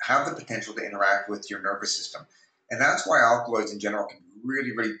 can have the potential to interact with your nervous system. And that's why alkaloids in general can be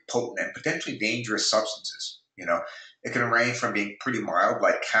really, really potent and potentially dangerous substances. It can range from being pretty mild,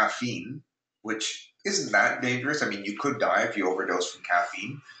 like caffeine, which isn't that dangerous. I mean, you could die if you overdose from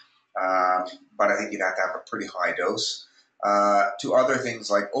caffeine, but I think you'd have to have a pretty high dose, to other things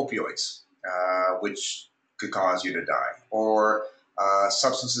like opioids, which could cause you to die, or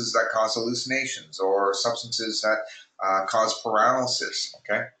substances that cause hallucinations, or substances that cause paralysis,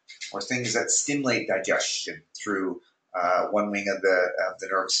 okay, or things that stimulate digestion through one wing of the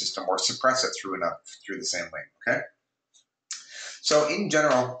nervous system, or suppress it through the same wing, okay? So in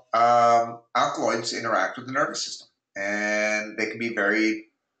general, alkaloids interact with the nervous system, and they can be very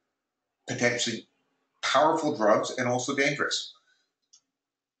potentially powerful drugs and also dangerous.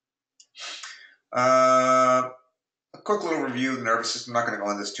 A quick little review of the nervous system. I'm not going to go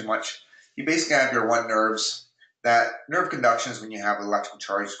into this too much. You basically have your 1 nerves. That nerve conduction is when you have electrical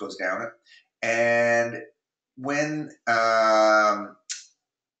charge goes down it. And when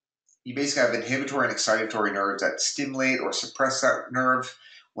you basically have inhibitory and excitatory nerves that stimulate or suppress that nerve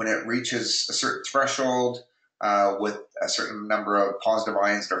when it reaches a certain threshold with a certain number of positive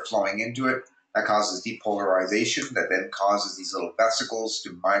ions that are flowing into it. That causes depolarization that then causes these little vesicles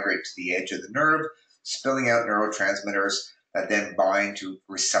to migrate to the edge of the nerve. spilling out neurotransmitters that then bind to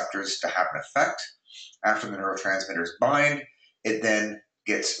receptors to have an effect. After the neurotransmitters bind, it then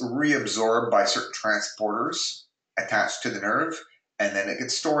gets reabsorbed by certain transporters attached to the nerve, and then it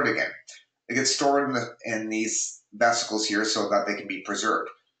gets stored again. It gets stored in these vesicles here so that they can be preserved.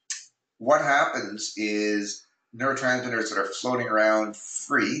 What happens is neurotransmitters that are floating around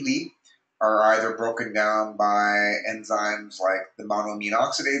freely are either broken down by enzymes like the monoamine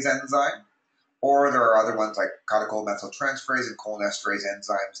oxidase enzyme, or there are other ones like catechol-methyltransferase and cholinesterase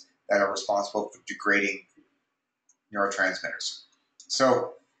enzymes that are responsible for degrading neurotransmitters.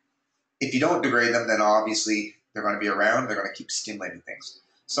 So if you don't degrade them, then obviously they're going to be around, they're going to keep stimulating things.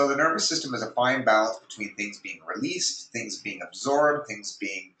 So the nervous system is a fine balance between things being released, things being absorbed, things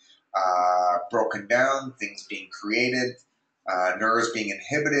being broken down, things being created, nerves being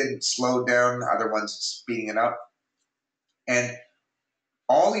inhibited, slowed down, other ones speeding it up. And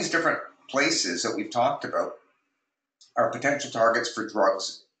all these different places that we've talked about are potential targets for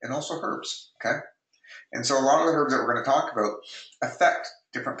drugs and also herbs, okay? And so a lot of the herbs that we're going to talk about affect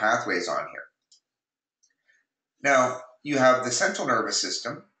different pathways on here. Now, you have the central nervous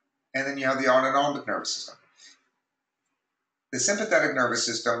system, and then you have the autonomic nervous system. The sympathetic nervous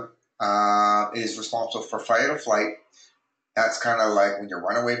system is responsible for fight or flight. That's kind of like when you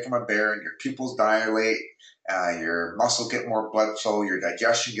run away from a bear and your pupils dilate, your muscles get more blood flow, your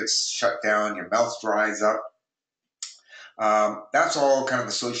digestion gets shut down, your mouth dries up. That's all kind of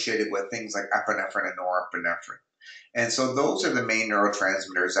associated with things like epinephrine and norepinephrine. And so those are the main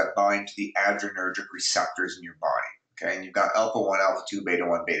neurotransmitters that bind to the adrenergic receptors in your body. Okay, and you've got alpha 1, alpha 2, beta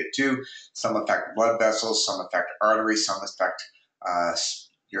 1, beta 2. Some affect blood vessels, some affect arteries, some affect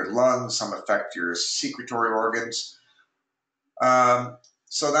your lungs, some affect your secretory organs.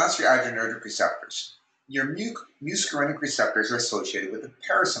 So that's your adrenergic receptors. Your muscarinic receptors are associated with the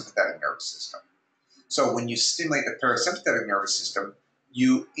parasympathetic nervous system. So when you stimulate the parasympathetic nervous system,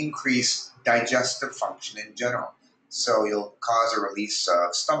 you increase digestive function in general. So you'll cause a release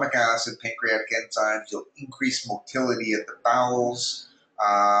of stomach acid, pancreatic enzymes, you'll increase motility at the bowels.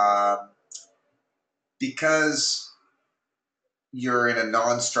 Because you're in a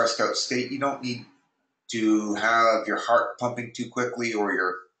non-stressed out state, you don't need to have your heart pumping too quickly or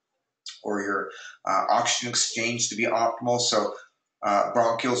your oxygen exchange to be optimal. So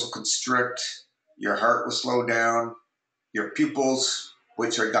bronchioles will constrict, your heart will slow down, your pupils,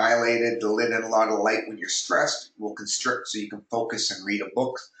 which are dilated, let in a lot of light when you're stressed, will constrict so you can focus and read a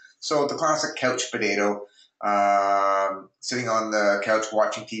book. So the classic couch potato, sitting on the couch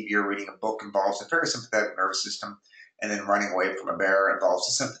watching TV or reading a book involves the parasympathetic nervous system, and then running away from a bear involves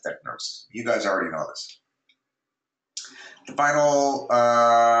the sympathetic nervous system. You guys already know this. The final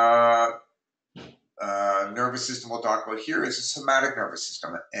nervous system we'll talk about here is the somatic nervous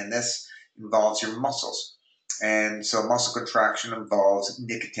system, and this involves your muscles. And so muscle contraction involves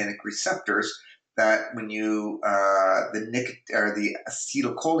nicotinic receptors that when you, the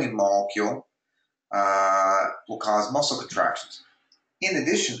acetylcholine molecule will cause muscle contractions. In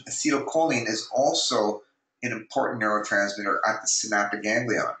addition, acetylcholine is also an important neurotransmitter at the synaptic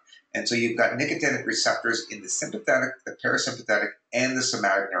ganglion. And so you've got nicotinic receptors in the sympathetic, the parasympathetic, and the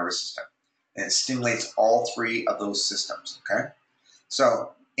somatic nervous system. And it stimulates all three of those systems, okay?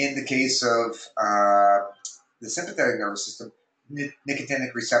 So in the case of the sympathetic nervous system,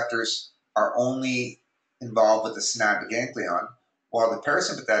 nicotinic receptors are only involved with the synaptic ganglion, while the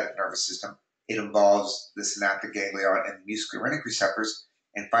parasympathetic nervous system, it involves the synaptic ganglion and the muscarinic receptors.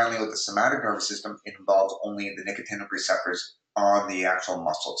 And finally, with the somatic nervous system, it involves only the nicotinic receptors on the actual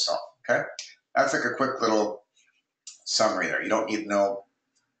muscle itself, okay? That's like a quick little summary there. You don't need to know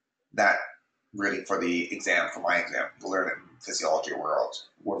that really for the exam, for my exam. You'll learn it in physiology or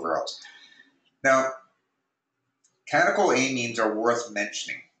wherever else. Now, catecholamines are worth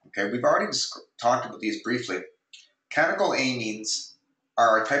mentioning. Okay, we've already talked about these briefly. Catecholamines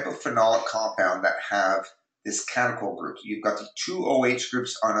are a type of phenolic compound that have this catechol group. You've got the two OH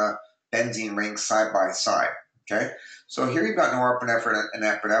groups on a benzene ring side by side. Okay, so here you've got norepinephrine and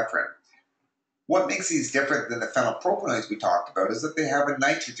epinephrine. What makes these different than the phenylpropanoids we talked about is that they have a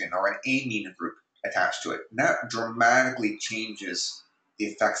nitrogen or an amine group attached to it. And that dramatically changes the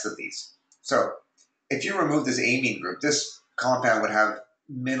effects of these. So if you remove this amine group, this compound would have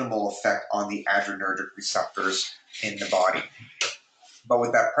minimal effect on the adrenergic receptors in the body. But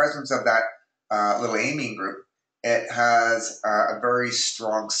with that presence of that little amine group, it has a very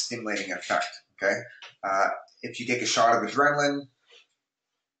strong stimulating effect, okay? If you take a shot of adrenaline,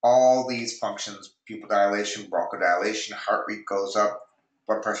 all these functions, pupil dilation, bronchodilation, heart rate goes up,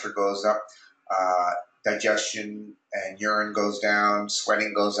 blood pressure goes up, digestion and urine goes down,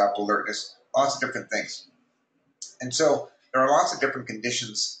 sweating goes up, alertness, lots of different things. And so there are lots of different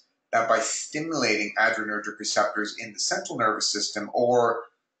conditions that by stimulating adrenergic receptors in the central nervous system or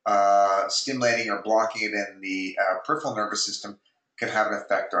stimulating or blocking it in the peripheral nervous system can have an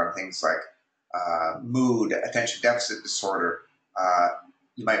effect on things like mood, attention deficit disorder.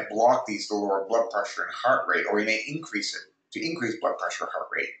 You might block these to lower blood pressure and heart rate, or you may increase it to increase blood pressure or heart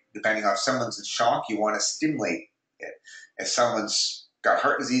rate. Depending on if someone's in shock, you want to stimulate it. If someone's got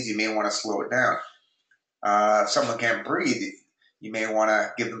heart disease, you may want to slow it down. If someone can't breathe, you may want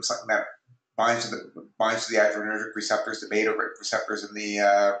to give them something that binds to the adrenergic receptors, the beta receptors in the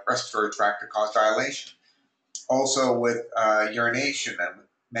respiratory tract to cause dilation. Also with urination, and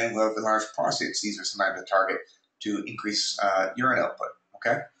men who have enlarged prostates, these are sometimes a target to increase urine output,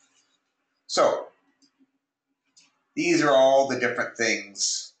 okay? So these are all the different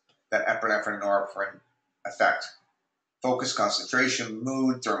things that epinephrine and norepinephrine affect. Focus, concentration,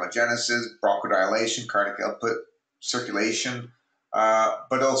 mood, thermogenesis, bronchodilation, cardiac output, circulation,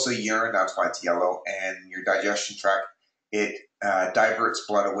 but also urine, that's why it's yellow, and your digestion tract. It diverts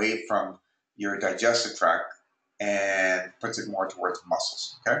blood away from your digestive tract and puts it more towards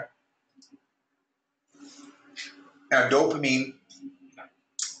muscles, okay? Now, dopamine,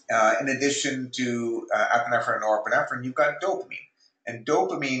 in addition to epinephrine and norepinephrine, you've got dopamine. And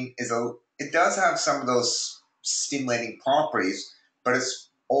dopamine it does have some of those stimulating properties, but it's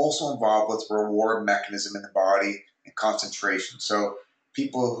also involved with reward mechanism in the body and concentration. So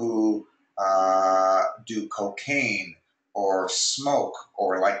people who do cocaine or smoke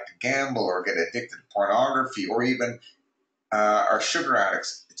or like to gamble or get addicted to pornography or even are sugar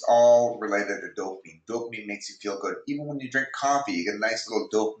addicts, it's all related to dopamine. Dopamine makes you feel good. Even when you drink coffee, you get a nice little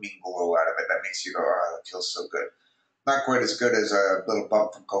dopamine glow out of it that makes you go, oh, that feels so good. Not quite as good as a little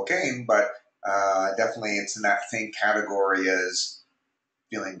bump from cocaine, but definitely it's in that same category as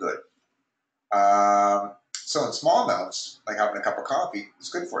feeling good. So in small amounts, like having a cup of coffee, it's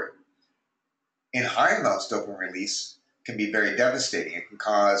good for you. In high amounts, dopamine release can be very devastating. It can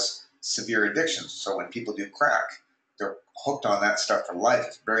cause severe addictions. So when people do crack, they're hooked on that stuff for life.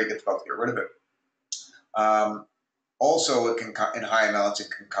 It's very difficult to get rid of it. Also, it can, in high amounts,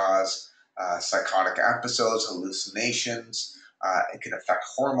 it can cause psychotic episodes, hallucinations. It can affect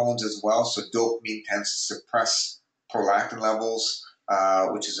hormones as well. So dopamine tends to suppress prolactin levels,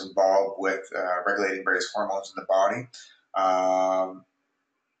 which is involved with regulating various hormones in the body.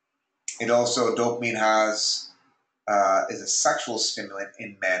 Dopamine is a sexual stimulant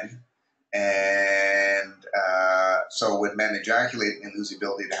in men. And so when men ejaculate and lose the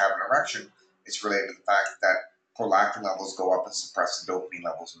ability to have an erection, it's related to the fact that prolactin levels go up and suppress the dopamine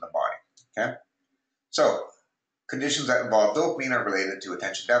levels in the body, okay? So conditions that involve dopamine are related to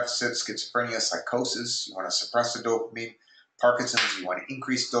attention deficit, schizophrenia, psychosis. You want to suppress the dopamine. Parkinson's, you want to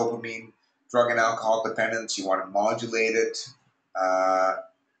increase dopamine. Drug and alcohol dependence, you want to modulate it.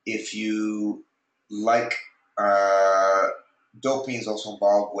 If you like, dopamine is also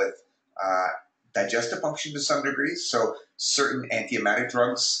involved with digestive function to some degree. So certain antiemetic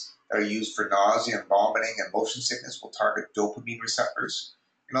drugs that are used for nausea and vomiting and motion sickness will target dopamine receptors,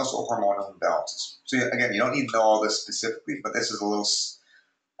 and also hormonal imbalances. So again, you don't need to know all this specifically, but this is a little,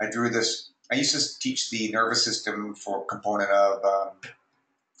 I drew this. I used to teach the nervous system for component of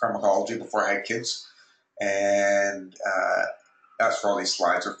pharmacology before I had kids, and that's where all these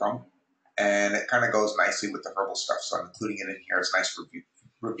slides are from. And it kind of goes nicely with the herbal stuff, so I'm including it in here as a nice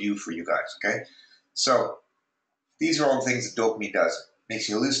review for you guys, okay? So these are all the things that dopamine does. Makes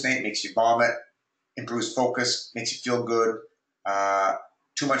you hallucinate, makes you vomit, improves focus, makes you feel good.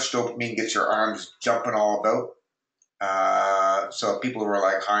 Too much dopamine gets your arms jumping all about. So people who are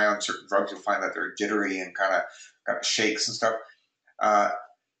like high on certain drugs, you'll find that they're jittery and kind of got shakes and stuff.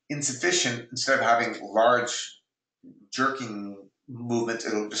 Insufficient, instead of having large jerking movements,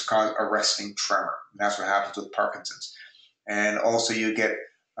 it'll just cause a resting tremor. And that's what happens with Parkinson's. And also you get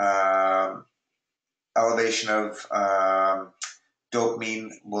elevation of dopamine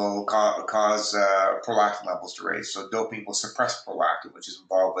will cause prolactin levels to raise. So dopamine will suppress prolactin, which is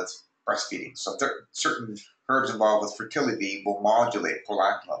involved with breastfeeding. So certain herbs involved with fertility will modulate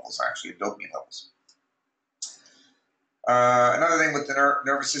prolactin levels, actually, and dopamine levels. Another thing with the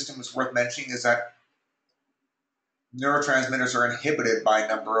nervous system that's worth mentioning is that neurotransmitters are inhibited by a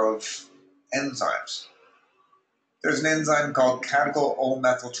number of enzymes. There's an enzyme called catechol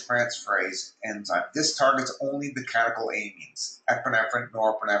O-methyltransferase enzyme. This targets only the catecholamines, epinephrine,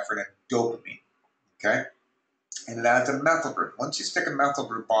 norepinephrine, and dopamine, okay? And it adds a methyl group. Once you stick a methyl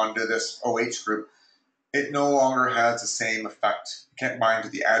group onto this OH group, it no longer has the same effect. It can't bind to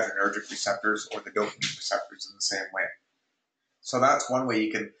the adrenergic receptors or the dopamine receptors in the same way. So that's one way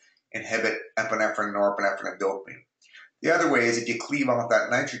you can inhibit epinephrine, norepinephrine, and dopamine. The other way is if you cleave off that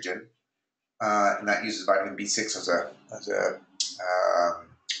nitrogen, and that uses vitamin B6 as a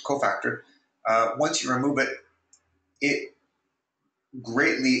cofactor. Once you remove it, it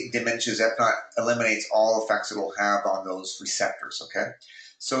greatly diminishes, if not eliminates, all effects it'll have on those receptors, okay?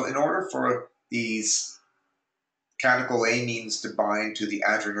 So in order for these catecholamines to bind to the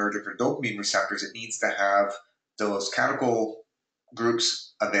adrenergic or dopamine receptors, it needs to have those catechol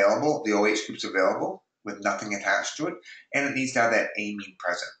groups available, the OH groups available, with nothing attached to it, and it needs to have that amine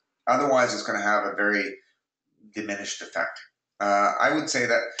present. Otherwise, it's going to have a very diminished effect. I would say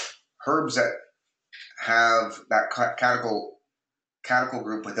that herbs that have that catechol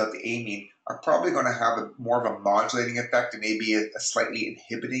group without the amine are probably going to have more of a modulating effect and maybe a slightly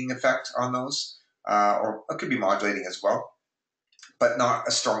inhibiting effect on those, or it could be modulating as well, but not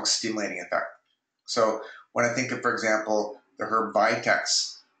a strong stimulating effect. So when I think of, for example, the herb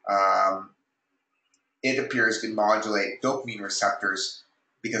Vitex, it appears to modulate dopamine receptors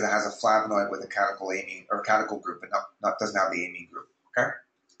because it has a flavonoid with a catecholamine or catechol group, but doesn't have the amine group. Okay.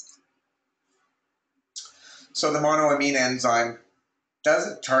 So the monoamine enzyme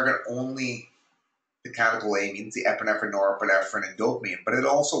doesn't target only the catecholamines, the epinephrine, norepinephrine, and dopamine, but it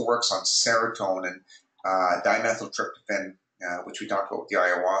also works on serotonin, dimethyltryptophan, which we talked about with the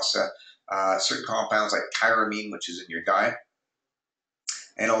ayahuasca, certain compounds like tyramine, which is in your diet,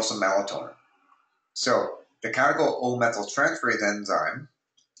 and also melatonin. So the catechol O-methyltransferase enzyme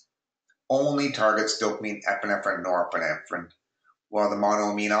only targets dopamine, epinephrine, norepinephrine, while the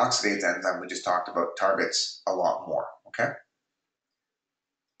monoamine oxidase enzyme we just talked about targets a lot more, okay?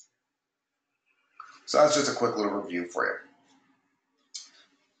 So that's just a quick little review for you.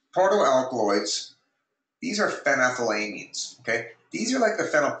 Protoalkaloids, these are phenethylamines, okay? These are like the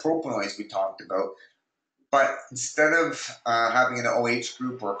phenylpropanoids we talked about, but instead of having an OH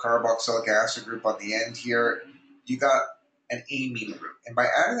group or a carboxylic acid group on the end here, you got an amine group. And by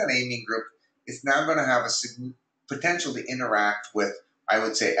adding an amine group, it's now going to have a potential to interact with, I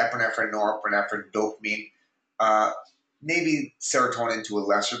would say, epinephrine, norepinephrine, dopamine, maybe serotonin to a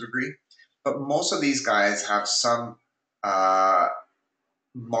lesser degree. But most of these guys have some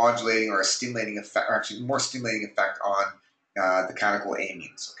modulating or a stimulating effect, or actually more stimulating effect on the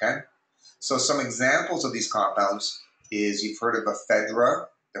catecholamines, okay? So some examples of these compounds is you've heard of ephedra,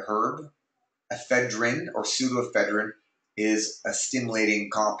 the herb. Ephedrine or pseudoephedrine is a stimulating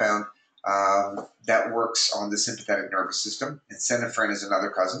compound that works on the sympathetic nervous system, and synephrine is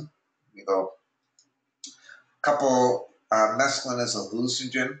another cousin. You go a couple. Mescaline is a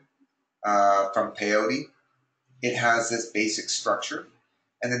hallucinogen from peyote. It has this basic structure,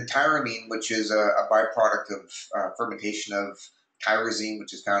 and then tyramine, which is a byproduct of fermentation of tyrosine,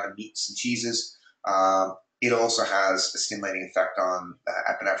 which is found in meats and cheeses. It also has a stimulating effect on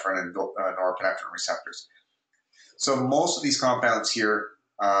epinephrine and norepinephrine receptors. So most of these compounds here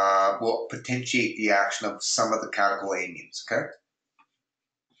will potentiate the action of some of the catecholamines, okay?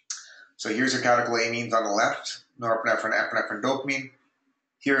 So here's your catecholamines on the left, norepinephrine, epinephrine, dopamine.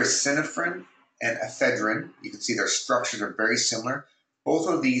 Here is synephrine and ephedrine. You can see their structures are very similar. Both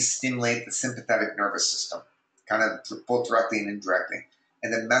of these stimulate the sympathetic nervous system, kind of both directly and indirectly.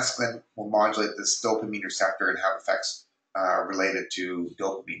 And then mescaline will modulate this dopamine receptor and have effects related to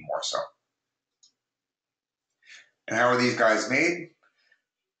dopamine more so. And how are these guys made?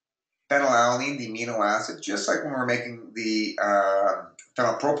 Phenylalanine, the amino acid, just like when we're making the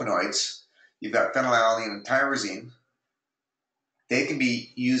phenylpropanoids, you've got phenylalanine and tyrosine. They can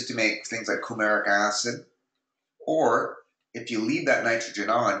be used to make things like coumaric acid, or if you leave that nitrogen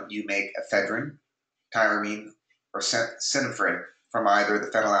on, you make ephedrine, tyramine, or synephrine from either the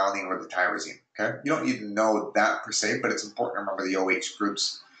phenylalanine or the tyrosine, okay? You don't need to know that per se, but it's important to remember the OH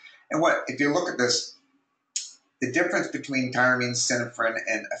groups. And if you look at this, the difference between tyramine, synephrine,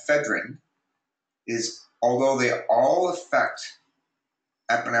 and ephedrine is, although they all affect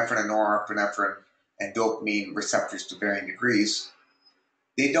epinephrine and norepinephrine and dopamine receptors to varying degrees,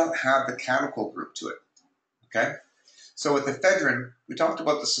 they don't have the catechol group to it, okay? So with ephedrine, we talked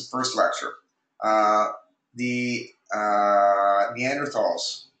about this in the first lecture. The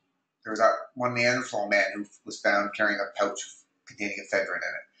Neanderthals, there was that one Neanderthal man who was found carrying a pouch containing ephedrine in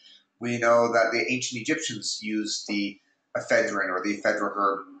it. We know that the ancient Egyptians used the ephedrine or the ephedra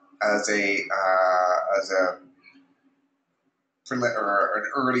herb as an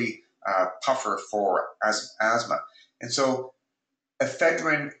early puffer for asthma. And so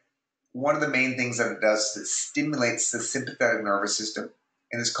ephedrine, one of the main things that it does is it stimulates the sympathetic nervous system,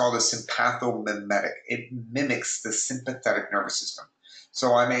 and it's called a sympathomimetic. It mimics the sympathetic nervous system.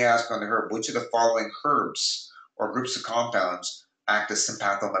 So I may ask on the herb, which of the following herbs or groups of compounds act as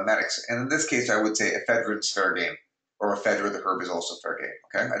sympathomimetics. And in this case, I would say ephedrine's fair game, or ephedra, the herb, is also fair game.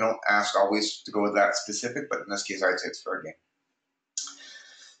 Okay, I don't ask always to go that specific, but in this case, I'd say it's fair game.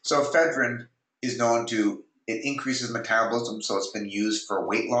 So ephedrine is known to, it increases metabolism, so it's been used for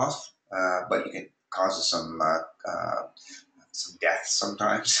weight loss, but you can cause some death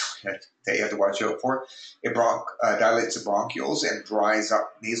sometimes that you have to watch out for. It dilates the bronchioles and dries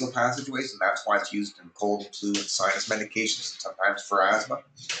up nasal passageways, and that's why it's used in cold, flu, and sinus medications, and sometimes for asthma.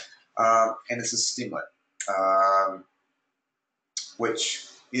 And it's a stimulant, which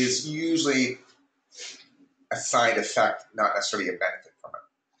is usually a side effect, not necessarily a benefit from it.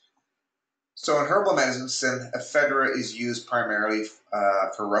 So in herbal medicine, ephedra is used primarily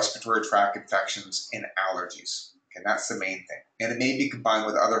for respiratory tract infections and allergies. Okay, that's the main thing. And it may be combined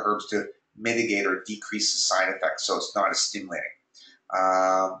with other herbs to mitigate or decrease the side effects, so it's not as stimulating.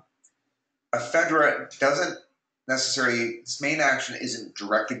 Ephedra doesn't necessarily, its main action isn't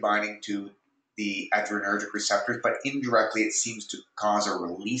directly binding to the adrenergic receptors, but indirectly it seems to cause a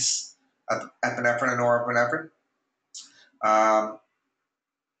release of epinephrine and norepinephrine.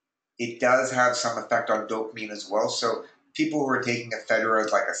 It does have some effect on dopamine as well. So people who are taking ephedra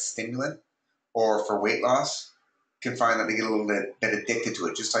as like a stimulant or for weight loss can find that they get a little bit addicted to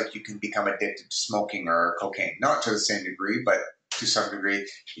it, just like you can become addicted to smoking or cocaine. Not to the same degree, but to some degree,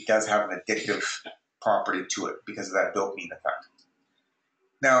 it does have an addictive property to it because of that dopamine effect.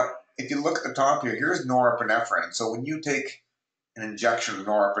 Now, if you look at the top here, here's norepinephrine. So when you take an injection of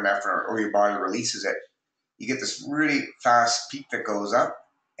norepinephrine or your body releases it, you get this really fast peak that goes up,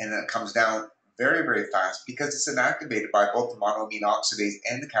 and then it comes down very, very fast because it's inactivated by both the monoamine oxidase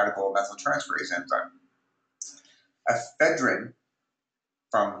and the catechol methyltransferase enzyme. Ephedrine,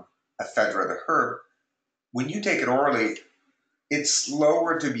 from ephedra, the herb, when you take it orally, it's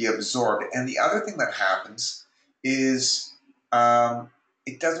slower to be absorbed. And the other thing that happens is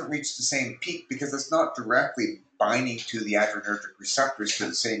it doesn't reach the same peak because it's not directly binding to the adrenergic receptors to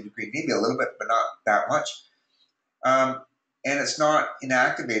the same degree, maybe a little bit, but not that much. And it's not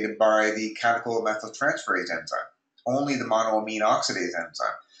inactivated by the catechol methyltransferase enzyme, only the monoamine oxidase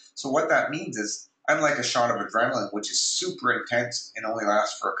enzyme. So what that means is, unlike a shot of adrenaline, which is super intense and only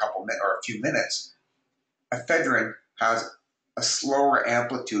lasts for a couple minutes or a few minutes, ephedrine has a slower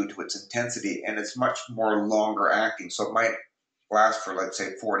amplitude to its intensity, and it's much more longer acting. So it might last for, let's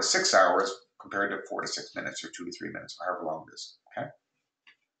say, 4 to 6 hours compared to 4 to 6 minutes or 2 to 3 minutes, however long it is. Okay.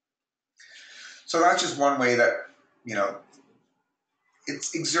 So that's just one way that,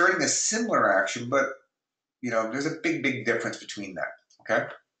 it's exerting a similar action, but, there's a big, big difference between that. Okay.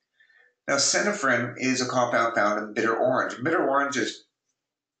 Now, synephrine is a compound found in bitter orange. Bitter orange is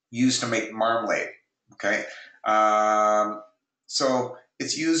used to make marmalade. Okay. So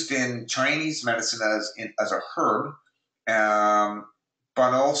it's used in Chinese medicine as a herb,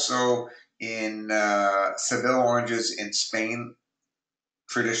 but also in Seville oranges in Spain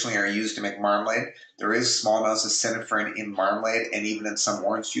traditionally are used to make marmalade. There is small amounts of synephrine in marmalade and even in some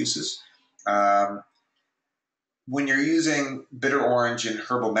orange juices. When you're using bitter orange in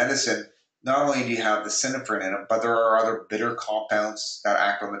herbal medicine, not only do you have the synephrine in it, but there are other bitter compounds that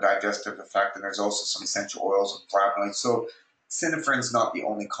act on the digestive effect, and there's also some essential oils and flavonoids. So synephrine is not the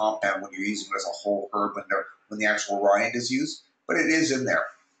only compound when you're using it as a whole herb when the actual rind is used, but it is in there.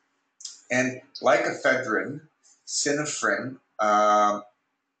 And like ephedrine, synephrine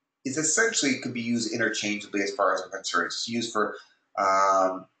is essentially could be used interchangeably as far as I'm concerned. It's used for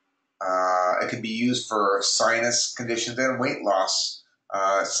it can be used for sinus conditions and weight loss.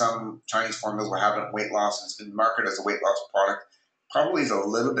 Some Chinese formulas will have weight loss, and it's been marketed as a weight loss product. Probably is a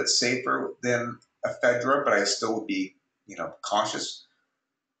little bit safer than ephedra, but I still would be, cautious.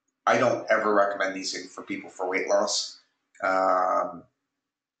 I don't ever recommend these things for people for weight loss.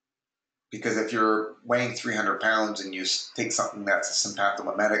 Because if you're weighing 300 pounds and you take something that's a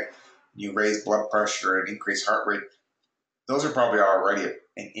sympathomimetic, you raise blood pressure and increase heart rate, those are probably already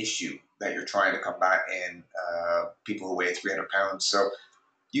an issue that you're trying to combat in people who weigh 300 pounds. So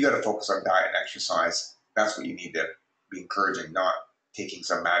you got to focus on diet and exercise. That's what you need to be encouraging, not taking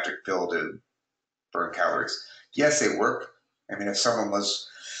some magic pill to burn calories. Yes, they work. I mean, if someone was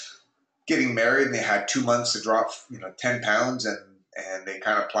getting married and they had 2 months to drop, 10 pounds and they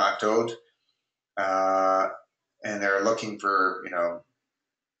kind of plateaued, and they're looking for,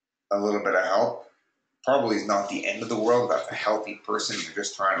 a little bit of help, probably is not the end of the world. That's a healthy person. You're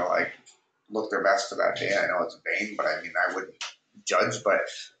just trying to look their best for that day. I know it's vain, but I mean, I wouldn't judge, but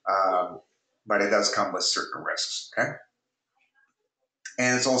it does come with certain risks. Okay.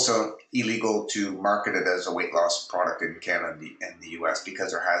 And it's also illegal to market it as a weight loss product in Canada and the US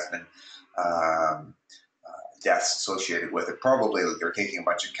because there has been deaths associated with it. Probably they're taking a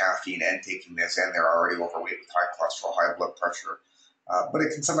bunch of caffeine and taking this, and they're already overweight with high cholesterol, high blood pressure. But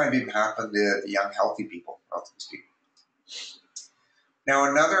it can sometimes even happen to young, healthy people, relatively speaking. Now,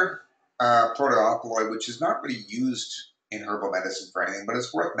 another protoalkaloid, which is not really used in herbal medicine for anything, but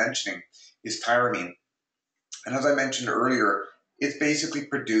it's worth mentioning, is tyramine. And as I mentioned earlier, it's basically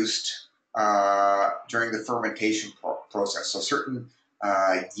produced during the fermentation process. So certain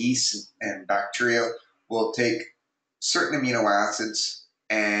yeasts and bacteria will take certain amino acids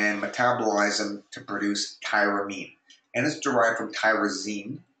and metabolize them to produce tyramine. And it's derived from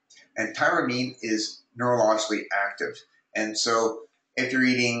tyrosine. And tyramine is neurologically active. And so if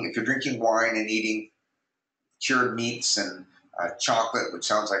you're drinking wine and eating cured meats and chocolate, which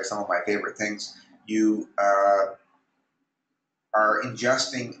sounds like some of my favorite things, you are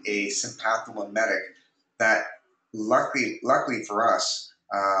ingesting a sympathomimetic that, luckily for us,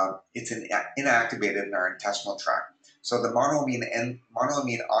 it's inactivated in our intestinal tract. So the monoamine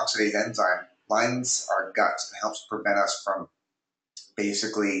oxidase enzyme lines our guts and helps prevent us from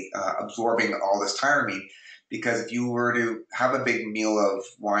basically absorbing all this tyramine. Because if you were to have a big meal of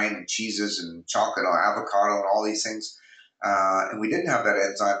wine and cheeses and chocolate and avocado and all these things, and we didn't have that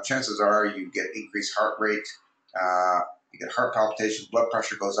enzyme, chances are you get increased heart rate, you get heart palpitations, blood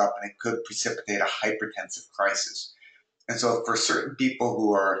pressure goes up, and it could precipitate a hypertensive crisis. And so for certain people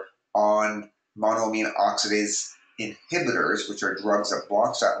who are on monoamine oxidase inhibitors, which are drugs that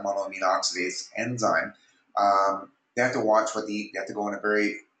blocks that monoamine oxidase enzyme, they have to watch what they eat. They have to go on a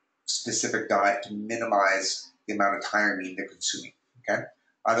very specific diet to minimize the amount of tyramine they're consuming. Okay,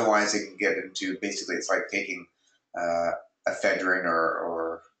 otherwise they can get into, basically it's like taking ephedrine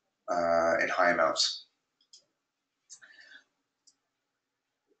or in high amounts.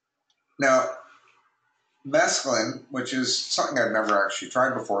 Now, mescaline, which is something I've never actually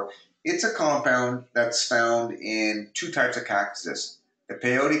tried before, it's a compound that's found in two types of cactuses. The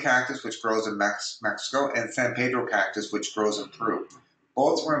peyote cactus, which grows in Mexico, and San Pedro cactus, which grows in Peru.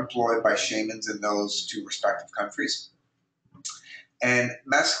 Both were employed by shamans in those two respective countries. And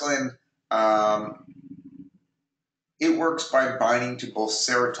mescaline, it works by binding to both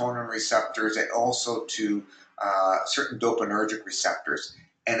serotonin receptors and also to certain dopaminergic receptors.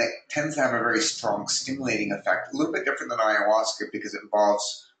 And it tends to have a very strong stimulating effect, a little bit different than ayahuasca because it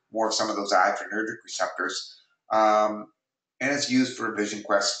involves more of some of those adrenergic receptors. And it's used for vision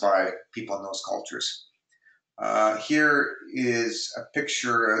quests by people in those cultures. Here is a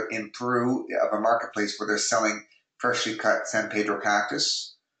picture in Peru of a marketplace where they're selling freshly cut San Pedro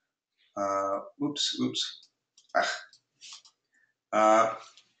cactus. And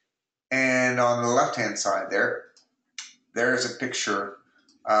on the left-hand side there's a picture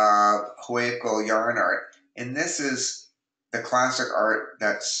of Hueco yarn art. And this is the classic art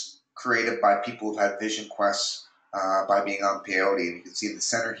that's created by people who've had vision quests by being on peyote. And you can see in the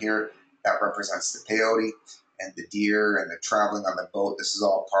center here, that represents the peyote and the deer and the traveling on the boat. This is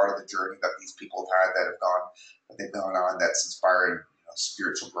all part of the journey that these people have had that they've gone on, that's inspired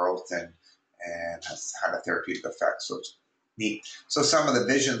spiritual growth and has had a therapeutic effect. So it's neat. So some of the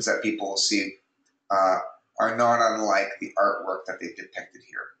visions that people will see are not unlike the artwork that they've depicted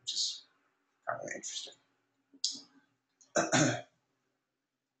here, which is kind of interesting.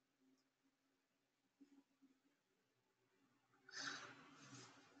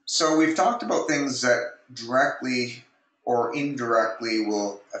 So we've talked about things that directly or indirectly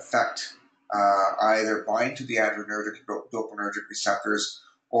will affect either bind to the adrenergic or dopaminergic receptors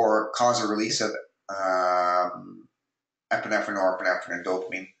or cause a release of epinephrine, norepinephrine, and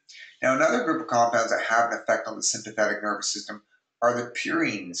dopamine. Now, another group of compounds that have an effect on the sympathetic nervous system are the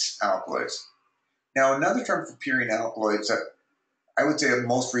purines alkaloids. Now, another term for purine alkaloids that I would say that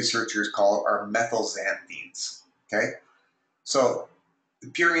most researchers call are methylxanthines. Okay, so the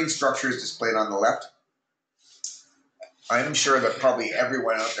purine structure is displayed on the left. I'm sure that probably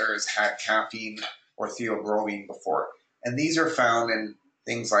everyone out there has had caffeine or theobromine before. And these are found in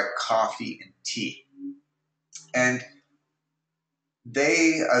things like coffee and tea. And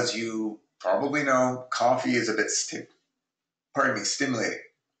they, as you probably know, coffee is a bit stimulating.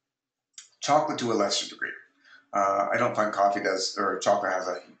 Chocolate to a lesser degree. I don't find chocolate has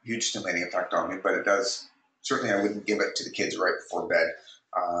a huge stimulating effect on me, but it does. Certainly I wouldn't give it to the kids right before bed.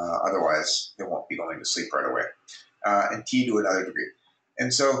 Otherwise, they won't be going to sleep right away. And tea to another degree.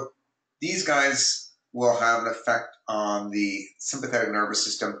 And so these guys will have an effect on the sympathetic nervous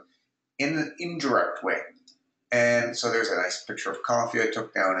system in an indirect way. And so there's a nice picture of coffee I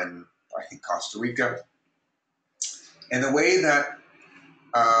took down in, I think, Costa Rica. And the way that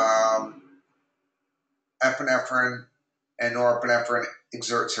epinephrine and norepinephrine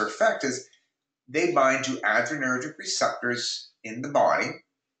exerts her effect is they bind to adrenergic receptors in the body.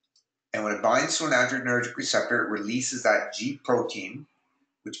 And when it binds to an adrenergic receptor, it releases that G protein,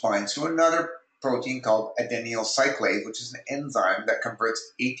 which binds to another protein called adenyl cyclase, which is an enzyme that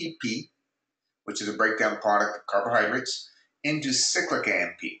converts ATP, which is a breakdown product of carbohydrates, into cyclic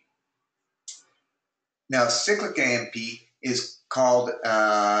AMP. Now, cyclic AMP is called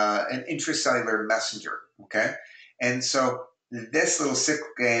an intracellular messenger, okay? And so this little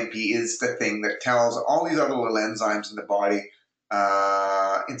cyclic AMP is the thing that tells all these other little enzymes in the body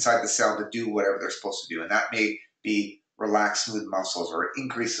inside the cell to do whatever they're supposed to do. And that may be relax smooth muscles or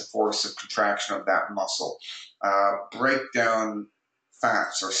increase the force of contraction of that muscle, break down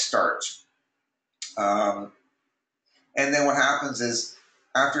fats or starch. And then what happens is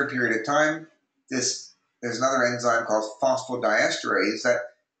after a period of time, there's another enzyme called phosphodiesterase that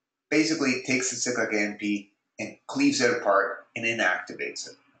basically takes the cyclic AMP and cleaves it apart and inactivates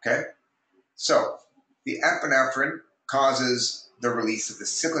it, okay? So the epinephrine causes the release of the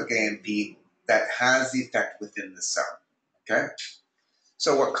cyclic AMP that has the effect within the cell, okay?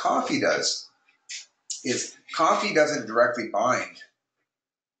 So what coffee does is coffee doesn't directly bind.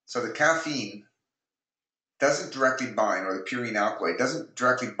 So the caffeine doesn't directly bind, or the purine alkaloid doesn't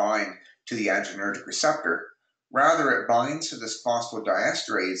directly bind to the adrenergic receptor. Rather, it binds to this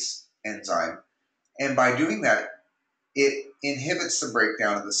phosphodiesterase enzyme, and by doing that, it inhibits the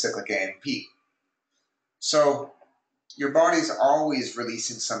breakdown of the cyclic AMP. So your body's always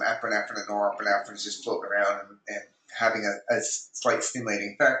releasing some epinephrine and norepinephrine is just floating around and having a slight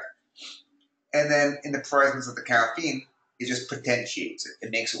stimulating effect. And then in the presence of the caffeine, it just potentiates it.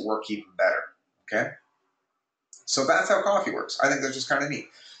 It makes it work even better, okay? So that's how coffee works. I think that's just kind of neat.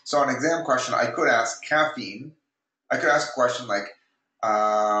 So on an exam question, I could ask caffeine. I could ask a question like,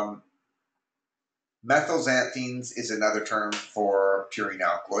 methylxanthines is another term for purine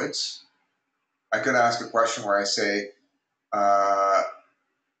alkaloids. I could ask a question where I say,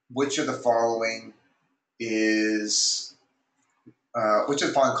 which of the following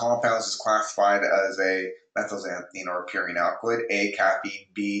compounds is classified as a methylxanthine or a purine alkaloid? A, caffeine,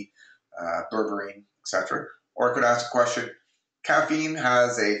 B, berberine, etc. Or I could ask a question, caffeine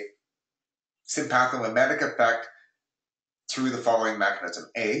has a sympathomimetic effect through the following mechanism.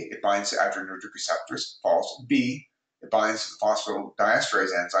 A, it binds to adrenergic receptors, false. B, it binds to the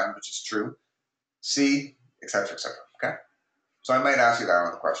phosphodiesterase enzyme, which is true. C, etc., etc., okay? So I might ask you that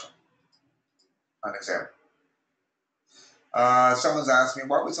on the question, on exam. Someone's asked me,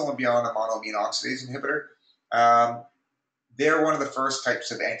 what would someone be on a monoamine oxidase inhibitor? They're one of the first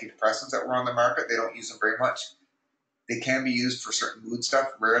types of antidepressants that were on the market. They don't use them very much. They can be used for certain mood stuff,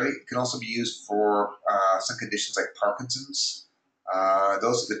 rarely. It can also be used for some conditions like Parkinson's.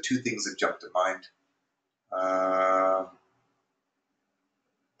 Those are the two things that jump to mind.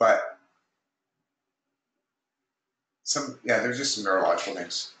 But there's just some neurological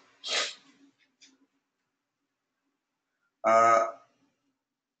things.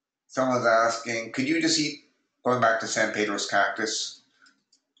 Someone's asking, could you just eat, going back to San Pedro's cactus,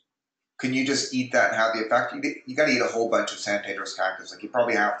 can you just eat that and have the effect? You got to eat a whole bunch of San Pedro's cactus. Like you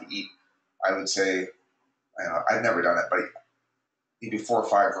probably have to eat, I would say, I've never done it, but maybe 4 or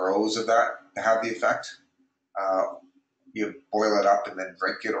 5 rows of that to have the effect. You boil it up and then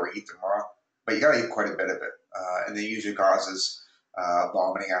drink it or eat them raw. But you got to eat quite a bit of it. And it usually causes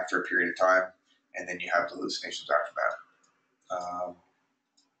vomiting after a period of time, and then you have hallucinations after that.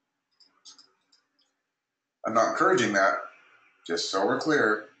 I'm not encouraging that, just so we're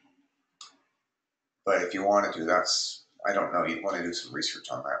clear. But if you want to do I don't know, you'd want to do some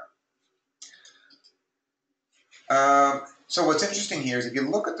research on that. So what's interesting here is if you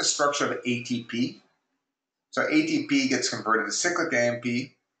look at the structure of ATP, so ATP gets converted to cyclic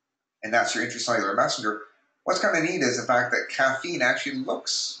AMP, and that's your intracellular messenger. What's kind of neat is the fact that caffeine actually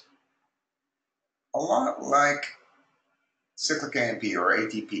looks a lot like cyclic AMP or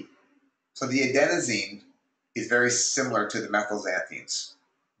ATP. So the adenosine is very similar to the methylxanthines,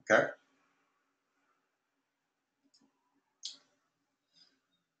 okay?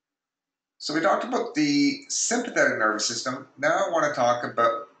 So we talked about the sympathetic nervous system. Now I want to talk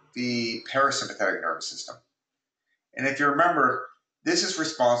about the parasympathetic nervous system. And if you remember, this is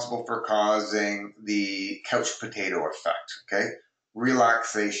responsible for causing the couch potato effect, okay?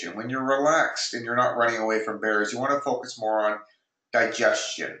 Relaxation. When you're relaxed and you're not running away from bears, you want to focus more on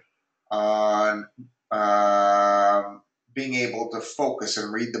digestion, on being able to focus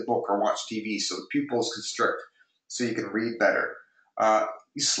and read the book or watch TV so the pupils constrict so you can read better.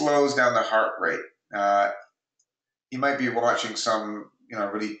 It slows down the heart rate. You might be watching some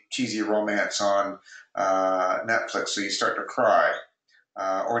really cheesy romance on Netflix, so you start to cry.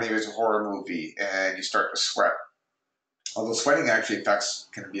 or maybe it's a horror movie and you start to sweat. Although sweating actually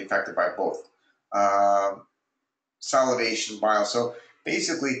can be affected by both salivation, bile. So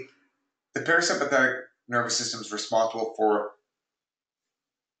basically, the parasympathetic nervous system is responsible for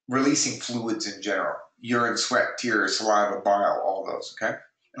releasing fluids in general: urine, sweat, tears, saliva, bile, all those. Okay,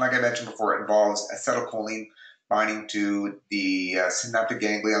 and like I mentioned before, it involves acetylcholine binding to the synaptic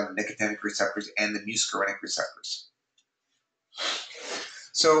ganglion, the nicotinic receptors, and the muscarinic receptors.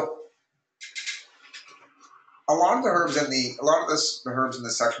 So a lot of the herbs in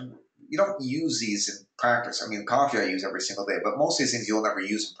this section, you don't use these in practice. I mean, coffee I use every single day, but most of these things you'll never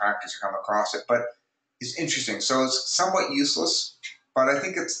use in practice or come across it. But it's interesting. So it's somewhat useless, but I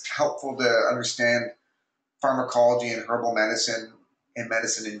think it's helpful to understand pharmacology and herbal medicine and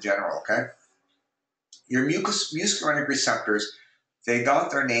medicine in general. Okay, your muscarinic receptors, they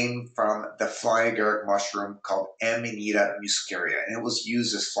got their name from the fly agaric mushroom called Amanita muscaria, and it was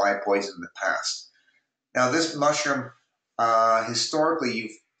used as fly poison in the past. Now, this mushroom, historically,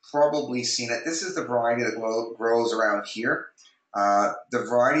 you've probably seen it. This is the variety that grows around here. The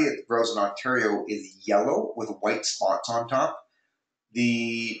variety that grows in Ontario is yellow with white spots on top.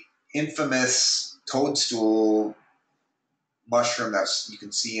 The infamous toadstool mushroom that you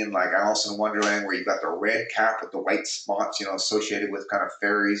can see in like Alice in Wonderland, where you've got the red cap with the white spots, associated with kind of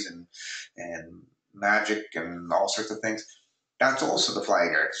fairies and magic and all sorts of things. That's also the fly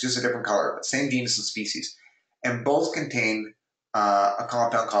agaric. It's just a different color, but same genus and species. And both contain a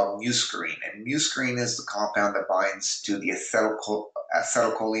compound called muscarine. And muscarine is the compound that binds to the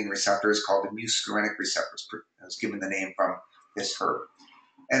acetylcholine receptors called the muscarinic receptors. It's given the name from this herb.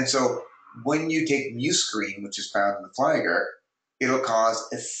 And so when you take muscarine, which is found in the fly agaric, it'll cause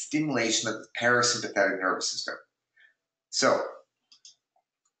a stimulation of the parasympathetic nervous system. So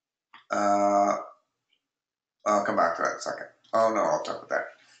I'll come back to that in a second. Oh no, I'll talk about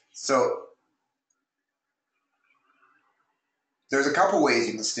that. So there's a couple ways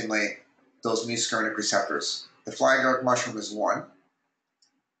you can stimulate those muscarinic receptors. The fly agaric mushroom is one.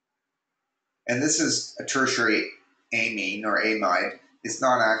 And this is a tertiary amine or amide. It's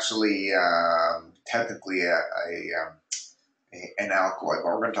not actually technically an alkaloid, but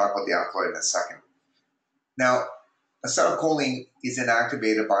we're going to talk about the alkaloid in a second. Now, acetylcholine is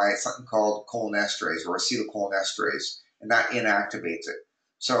inactivated by something called cholinesterase or acetylcholinesterase, and that inactivates it.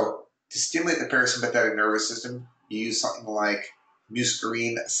 So to stimulate the parasympathetic nervous system, you use something like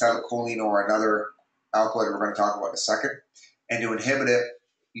muscarine, acetylcholine, or another alkaloid we're going to talk about in a second. And to inhibit it,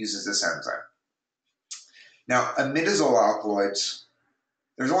 uses this enzyme. Now, imidazole alkaloids,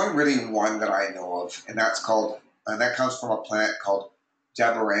 there's only really one that I know of, and that comes from a plant called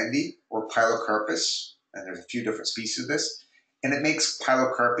jaborandi or pilocarpus, and there's a few different species of this, and it makes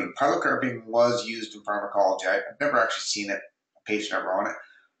pilocarpine. Pilocarpine was used in pharmacology. I've never actually seen it, a patient ever on it.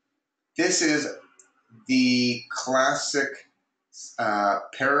 This is the classic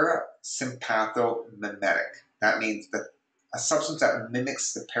parasympathomimetic. That means a substance that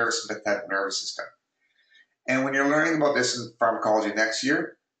mimics the parasympathetic nervous system. And when you're learning about this in pharmacology next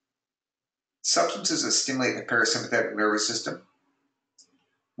year, substances that stimulate the parasympathetic nervous system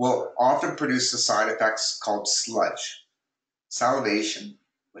will often produce the side effects called sludge, salivation,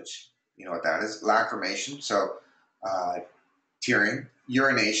 which you know what that is, lacrimation, so tearing,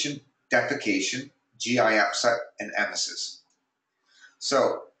 urination, defecation, GI upset, and emesis.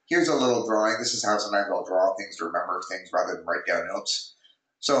 So here's a little drawing. This is how sometimes I'll draw things to remember things rather than write down notes.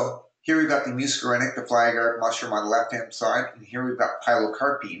 So here we've got the muscarinic, the fly agaric mushroom on the left-hand side, and here we've got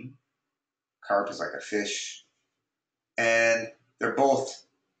pilocarpine. Carp is like a fish. And they're both,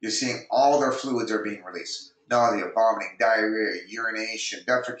 you're seeing all their fluids are being released. Nausea, vomiting, diarrhea, urination,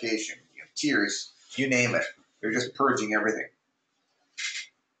 defecation, tears, you name it. They're just purging everything.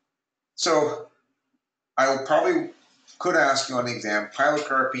 So I could ask you on the exam,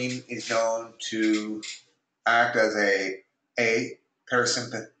 pilocarpine is known to act as a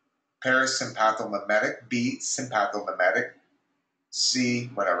parasympathomimetic, B, sympathomimetic,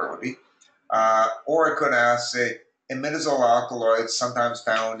 C, whatever it would be. Or I could ask, say, imidazole alkaloids, sometimes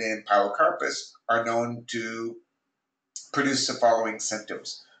found in pilocarpus, are known to produce the following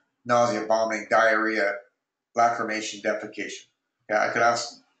symptoms: nausea, vomiting, diarrhea, lacrimation, defecation. Yeah, I could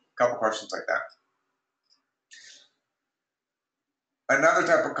ask a couple questions like that. Another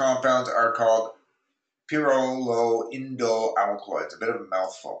type of compounds are called pyrroloindole alkaloids, a bit of a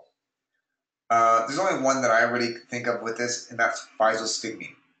mouthful. There's only one that I really think of with this, and that's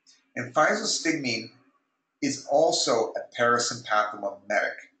physostigmine. And physostigmine is also a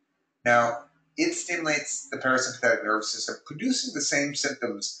parasympathomimetic. Now, it stimulates the parasympathetic nervous system, producing the same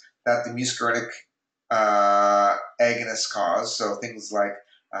symptoms that the muscarinic agonists cause, so things like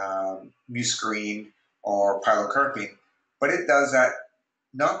muscarine or pilocarpine, but it does that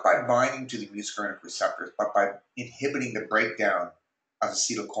not by binding to the muscarinic receptors, but by inhibiting the breakdown of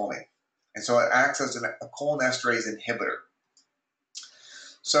acetylcholine. And so it acts as a cholinesterase inhibitor.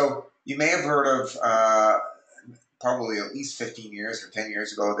 So you may have heard of, probably at least 15 years or 10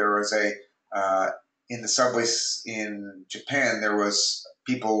 years ago, there was in the subways in Japan, there was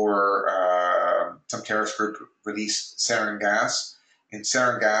some terrorist group released sarin gas. And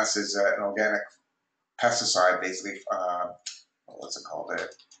sarin gas is an organic pesticide, basically, what's it called?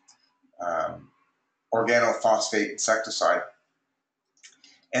 Organophosphate insecticide.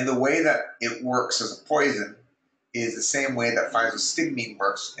 And the way that it works as a poison is the same way that physostigmine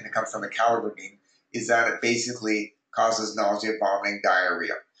works, and it comes from the caloridine, is that it basically causes nausea, vomiting,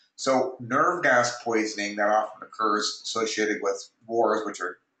 diarrhea. So nerve gas poisoning that often occurs associated with wars, which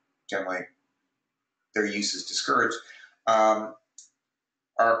are generally, their use is discouraged, are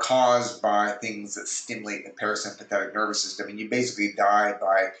caused by things that stimulate the parasympathetic nervous system. And you basically die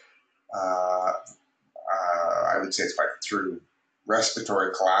by, I would say it's through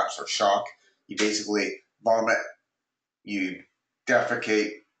respiratory collapse or shock. You basically vomit, you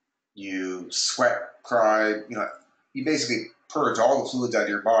defecate, you sweat, cry, you basically purge all the fluids out of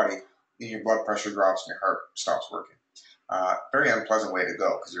your body, and your blood pressure drops and your heart stops working. Very unpleasant way to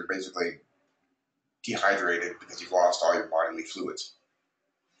go, because you're basically dehydrated because you've lost all your bodily fluids.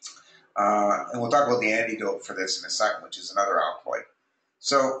 And we'll talk about the antidote for this in a second, which is another alkaloid.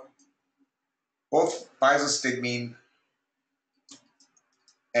 So both physostigmine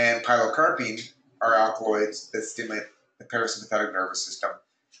and pilocarpine are alkaloids that stimulate the parasympathetic nervous system.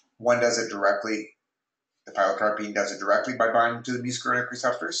 One does it directly, the pilocarpine does it directly by binding to the muscarinic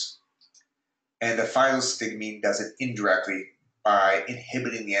receptors, and the physostigmine does it indirectly by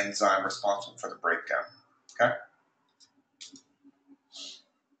inhibiting the enzyme responsible for the breakdown. Okay?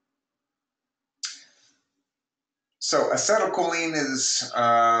 So acetylcholine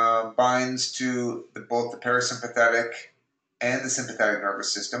binds to both the parasympathetic and the sympathetic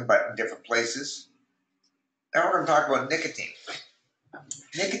nervous system, but in different places. Now we're going to talk about nicotine.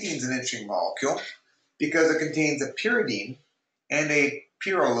 Nicotine is an interesting molecule because it contains a pyridine and a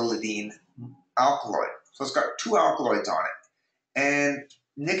pyrrolidine alkaloid. So it's got two alkaloids on it. And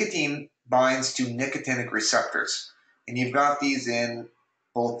nicotine binds to nicotinic receptors. And you've got these in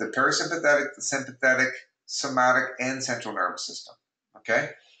both the parasympathetic, the sympathetic, somatic, and central nervous system. Okay?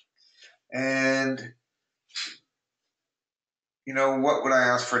 And, what would I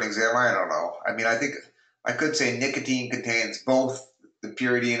ask for an example? I don't know. I mean, I think I could say nicotine contains both the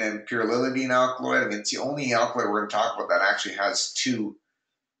pyridine and pyrrolidine alkaloid. I mean, it's the only alkaloid we're going to talk about that actually has two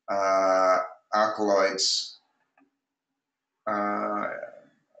alkaloids.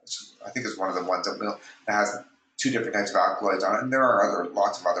 I think it's one of the ones that has two different types of alkaloids on it, and there are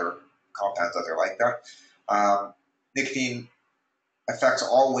lots of other compounds out there like that. Nicotine affects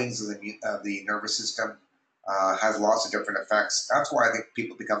all wings of the nervous system, has lots of different effects. That's why I think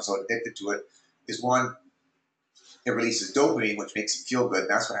people become so addicted to it, is one, it releases dopamine, which makes you feel good, and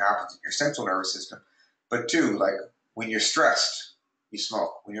that's what happens in your central nervous system. But two, like when you're stressed, you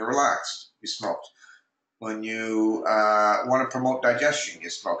smoke. When you're relaxed, you smoke. When you want to promote digestion,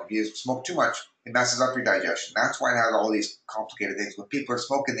 you smoke. If you smoke too much, it messes up your digestion. That's why it has all these complicated things. When people are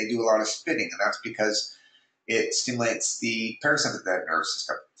smoking, they do a lot of spitting, and that's because it stimulates the parasympathetic nervous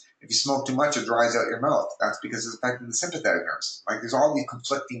system. If you smoke too much, it dries out your mouth. That's because it's affecting the sympathetic nervous system. Like, there's all these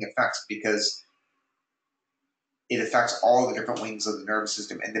conflicting effects because it affects all the different wings of the nervous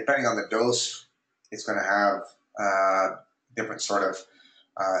system. And depending on the dose, it's going to have different sort of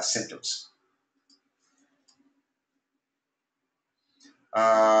symptoms.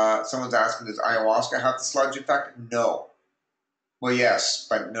 Someone's asking, does ayahuasca have the sludge effect? No. Well, yes,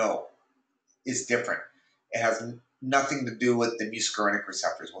 but no. It's different. It has nothing to do with the muscarinic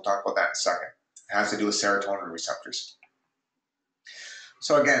receptors. We'll talk about that in a second. It has to do with serotonin receptors.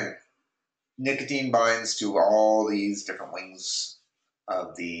 So again, nicotine binds to all these different wings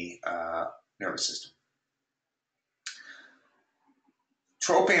of the nervous system.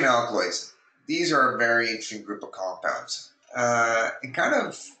 Tropane alkaloids. These are a very interesting group of compounds. And kind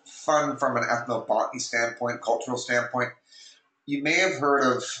of fun from an ethnobotany standpoint, cultural standpoint. You may have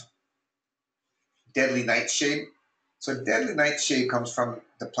heard of deadly nightshade. So deadly nightshade comes from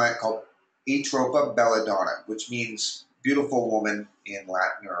the plant called Atropa belladonna, which means beautiful woman in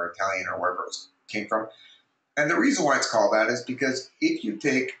Latin or Italian or wherever it came from. And the reason why it's called that is because if you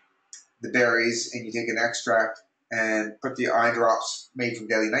take the berries and you take an extract and put the eye drops made from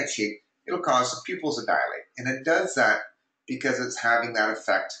deadly nightshade, it'll cause the pupils to dilate. And it does that because it's having that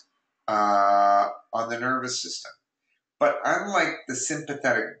effect on the nervous system. But unlike the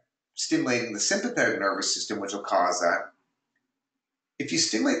stimulating the sympathetic nervous system, which will cause that, if you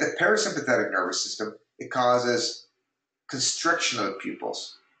stimulate the parasympathetic nervous system, it causes constriction of the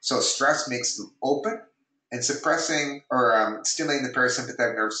pupils. So stress makes them open, and suppressing or stimulating the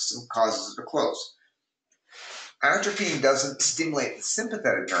parasympathetic nervous system causes it to close. Atropine doesn't stimulate the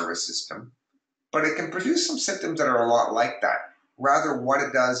sympathetic nervous system, but it can produce some symptoms that are a lot like that. Rather, what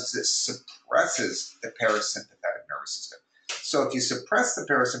it does is it suppresses the parasympathetic nervous system. So if you suppress the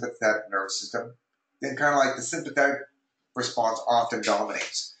parasympathetic nervous system, then kind of like the sympathetic response often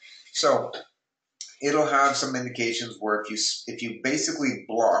dominates. So it'll have some indications where if you basically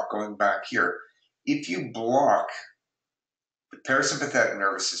block, going back here, if you block the parasympathetic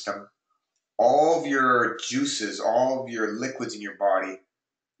nervous system, all of your juices, all of your liquids in your body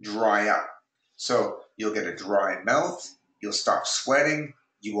dry up. So you'll get a dry mouth, you'll stop sweating,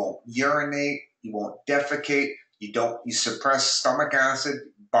 you won't urinate, you won't defecate, you suppress stomach acid,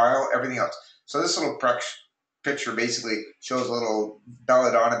 bile, everything else. So this little picture basically shows a little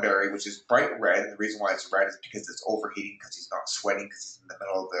belladonna berry, which is bright red. And the reason why it's red is because it's overheating, because he's not sweating, because he's in the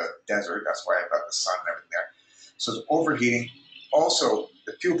middle of the desert. That's why I've got the sun and everything there. So it's overheating. Also,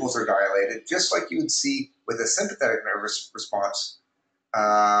 the pupils are dilated, just like you would see with a sympathetic nervous response.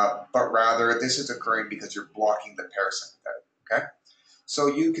 But rather, this is occurring because you're blocking the parasympathetic, okay? So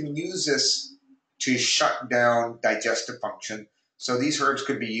you can use this to shut down digestive function. So these herbs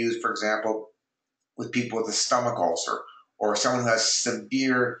could be used, for example, with people with a stomach ulcer, or someone who has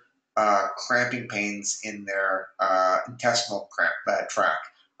severe cramping pains in their intestinal tract,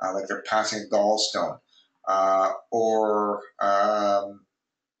 like they're passing a gallstone, or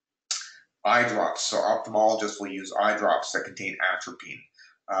eye drops. So ophthalmologists will use eye drops that contain atropine.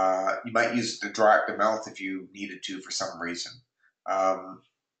 You might use it to dry up the mouth if you needed to for some reason.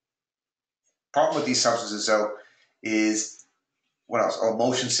 Problem with these substances, though, is what else? Oh,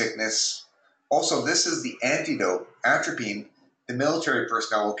 motion sickness. Also, this is the antidote. Atropine, the military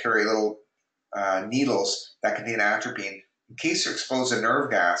personnel will carry little needles that contain atropine. In case you're exposed to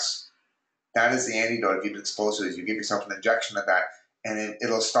nerve gas, that is the antidote. If you've been exposed to it, you give yourself an injection of that, and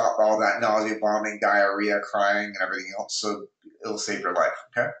it'll stop all that nausea, vomiting, diarrhea, crying, and everything else. So it'll save your life,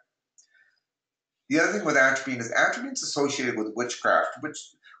 okay? The other thing with atropine is atropine's associated with witchcraft,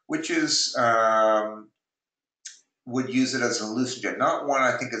 which is would use it as an hallucinogen. Not one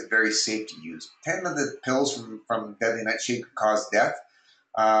I think is very safe to use. 10 of the pills from Deadly Nightshade could cause death.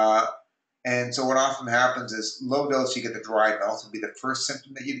 And so what often happens is low dose, you get the dry mouth would be the first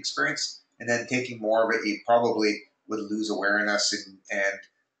symptom that you'd experience. And then taking more of it, you probably would lose awareness. And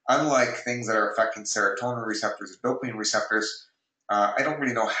unlike things that are affecting serotonin receptors or dopamine receptors, I don't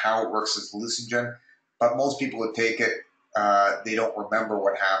really know how it works as hallucinogen, but most people would take it. They don't remember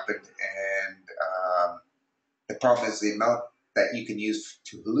what happened. And the problem is the amount that you can use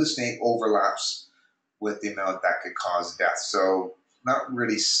to hallucinate overlaps with the amount that could cause death. So not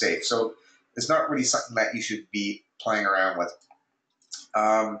really safe. So it's not really something that you should be playing around with.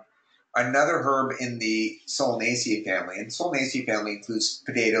 Another herb in the Solanaceae family, and the Solanaceae family includes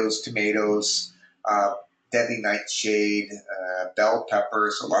potatoes, tomatoes, deadly nightshade, bell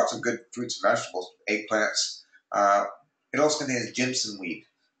pepper, so lots of good fruits and vegetables, eggplants. It also contains Jimson weed,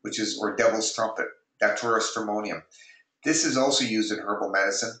 which is, or devil's trumpet, Datura stramonium. This is also used in herbal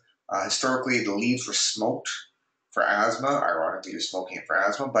medicine. Historically, the leaves were smoked for asthma. Ironically, you're smoking it for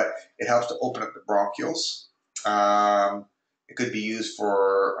asthma, but it helps to open up the bronchioles. It could be used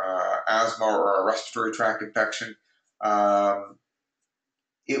for asthma or a respiratory tract infection.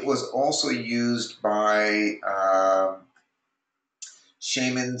 It was also used by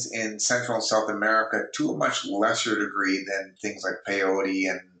shamans in Central and South America to a much lesser degree than things like peyote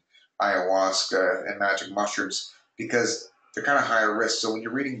and ayahuasca and magic mushrooms, because they're kind of higher risk. So when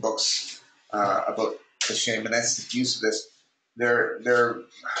you're reading books about the shamanistic use of this, they're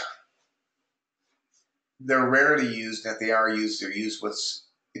rarely used. And if they are used, they're used with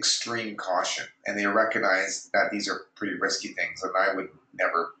extreme caution, and they recognize that these are pretty risky things, and I would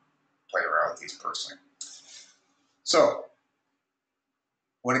never play around with these personally. So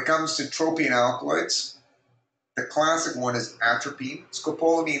when it comes to tropy and alkaloids, the classic one is atropine.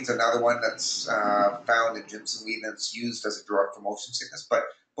 Scopolamine is another one that's found in Jimson weed that's used as a drug for motion sickness, but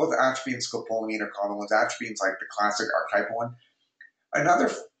both atropine and scopolamine are common ones. Atropine is like the classic archetypal one. Another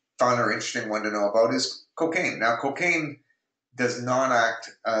fun or interesting one to know about is cocaine. Now, cocaine does not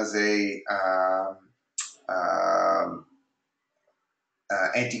act as a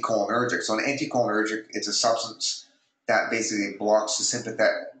anticholinergic. So an anticholinergic is a substance that basically blocks the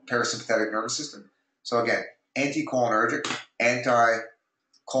parasympathetic nervous system. So again, anticholinergic, anticholinergic.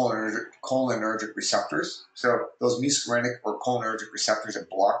 cholinergic receptors. So those muscarinic or cholinergic receptors, it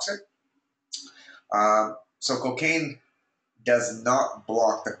blocks it. So cocaine does not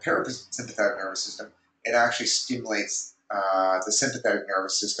block the parasympathetic nervous system. It actually stimulates the sympathetic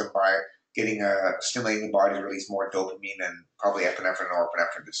nervous system by stimulating the body to release more dopamine and probably epinephrine and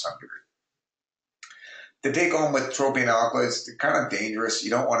norepinephrine to some degree. The take home with tropane alkaloids, they're kind of dangerous.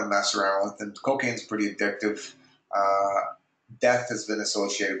 You don't want to mess around with them. Cocaine's pretty addictive. Death has been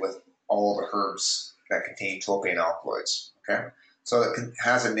associated with all the herbs that contain tropane alkaloids. Okay, so it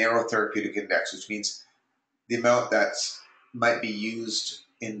has a narrow therapeutic index, which means the amount that might be used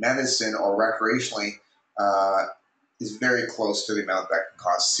in medicine or recreationally is very close to the amount that can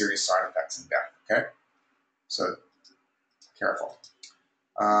cause serious side effects and death. Okay, so careful.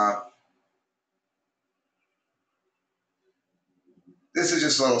 This is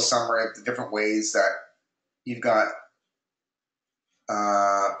just a little summary of the different ways that you've got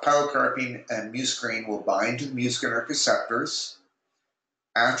pilocarpine and muscarine will bind to the muscarinic receptors.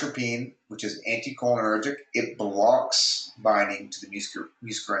 Atropine, which is anticholinergic, it blocks binding to the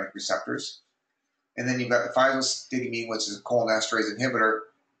muscarinic receptors. And then you've got the physostigmine, which is a cholinesterase inhibitor,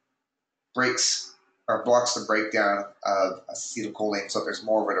 blocks the breakdown of acetylcholine, so there's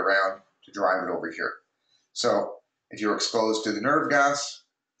more of it around to drive it over here. So if you're exposed to the nerve gas,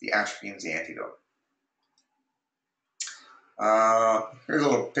 the atropine is the antidote. Here's a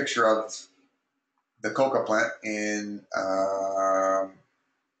little picture of the coca plant in, I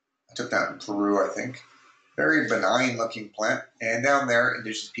took that in Peru, I think. Very benign looking plant. And down there,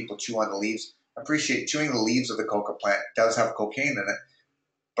 indigenous people chew on the leaves. Appreciate chewing the leaves of the coca plant. It does have cocaine in it,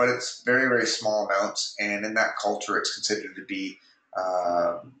 but it's very, very small amounts. And in that culture, it's considered to be,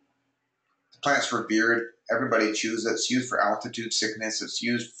 the plant's revered. Everybody chews it. It's used for altitude sickness. It's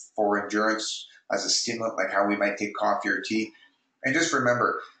used for endurance as a stimulant, like how we might take coffee or tea. And just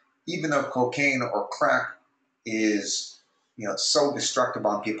remember, even though cocaine or crack is, so destructive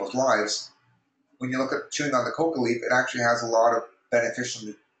on people's lives, when you look at chewing on the coca leaf, it actually has a lot of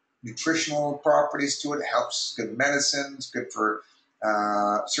beneficial nutritional properties to it. It helps, good medicine, it's good for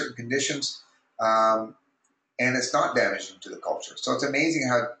certain conditions, and it's not damaging to the culture. So it's amazing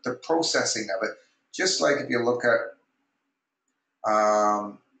how the processing of it, just like if you look at,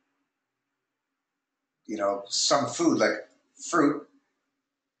 some food, like fruit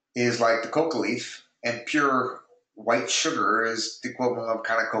is like the coca leaf, and pure white sugar is the equivalent of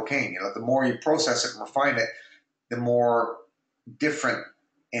kind of cocaine. The more you process it and refine it, the more different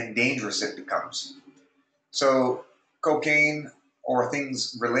and dangerous it becomes. So cocaine or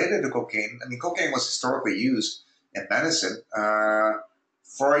things related to cocaine, cocaine was historically used in medicine.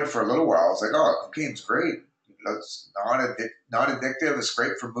 Freud, for a little while, was like, oh, cocaine's great. It's not addictive. It's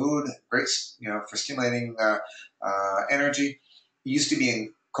great for mood, great, for stimulating energy. It used to be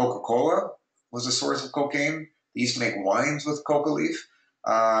in Coca-Cola was a source of cocaine. They used to make wines with coca leaf.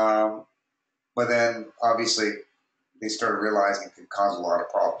 But then, obviously, they started realizing it could cause a lot of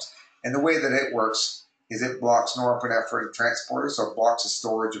problems. And the way that it works is it blocks norepinephrine transporters, so it blocks the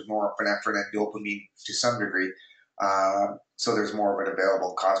storage of norepinephrine and dopamine to some degree. So there's more of it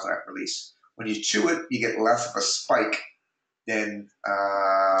available, causing that release. When you chew it, you get less of a spike than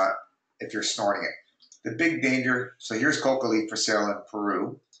if you're snorting it. The big danger, so here's coca leaf for sale in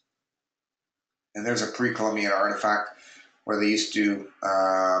Peru. And there's a pre-Columbian artifact where they used to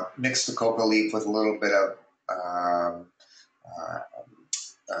mix the coca leaf with a little bit of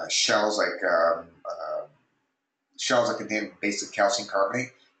shells, shells that contain basic calcium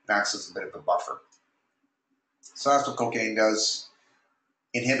carbonate, and acts as a bit of a buffer. So that's what cocaine does.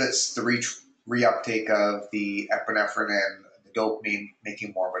 Inhibits the reuptake of the epinephrine and the dopamine,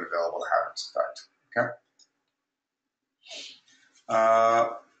 making more of it available to have its effect. Okay.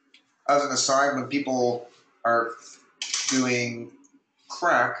 As an aside, when people are doing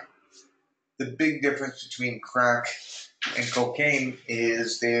crack, the big difference between crack and cocaine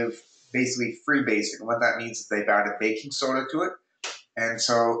is they've basically freebased it. And what that means is they've added baking soda to it. And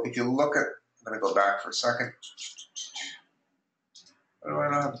so if you look at, I'm going to go back for a second. Do I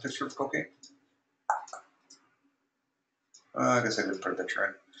not have a picture of cocaine? I guess I didn't put a picture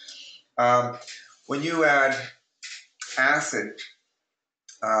in. When you add acid,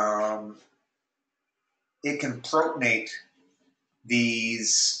 it can protonate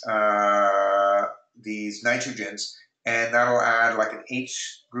these nitrogens, and that'll add like an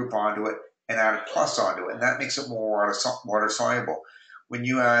H group onto it and add a plus onto it, and that makes it more water soluble. When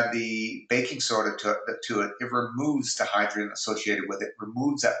you add the baking soda to it, it removes the hydrogen associated with it,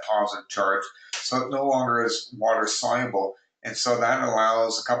 removes that positive charge, so it no longer is water soluble. And so that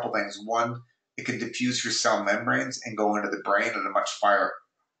allows a couple things. One, it can diffuse your cell membranes and go into the brain at a much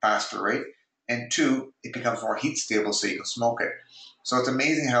faster rate, and 2, it becomes more heat stable so you can smoke it. So it's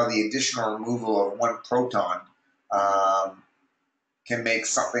amazing how the addition or removal of one proton can make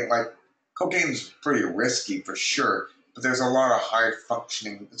something like cocaine's pretty risky for sure, but there's a lot of high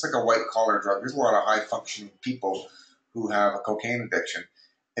functioning, it's like a white collar drug. There's a lot of high functioning people who have a cocaine addiction.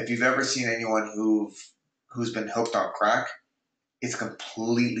 If you've ever seen anyone who's been hooked on crack, it's a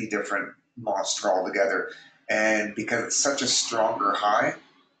completely different monster altogether. And because it's such a stronger high,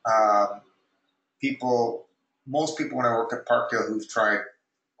 um, most people when I work at Parkdale who've tried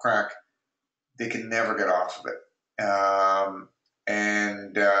crack, they can never get off of it.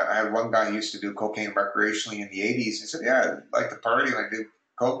 And I had one guy who used to do cocaine recreationally in the 80s. He said, yeah, I like to party and I do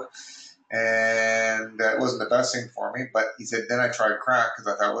coke. And it wasn't the best thing for me. But he said, then I tried crack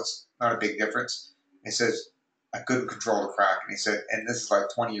because I thought it was not a big difference. He says, I couldn't control the crack. And he said, and this is like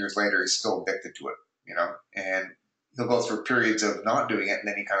 20 years later, he's still addicted to it, you know. And he'll go through periods of not doing it, and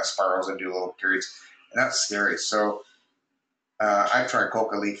then he kind of spirals into little periods. And that's scary. So I've tried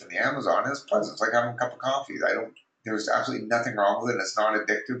coca leaf in the Amazon. It's pleasant. It's like having a cup of coffee. There's absolutely nothing wrong with it. It's not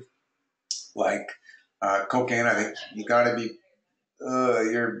addictive. Like cocaine, I think you got to be,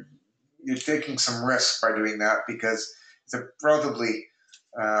 you're taking some risk by doing that because it's a relatively,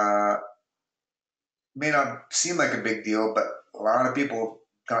 may not seem like a big deal, but a lot of people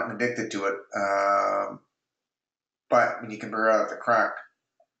have gotten addicted to it. But when you compare it to crack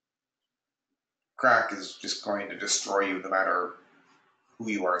is just going to destroy you no matter who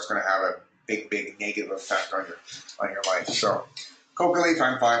you are. It's going to have a big negative effect on your life. So coca leaf,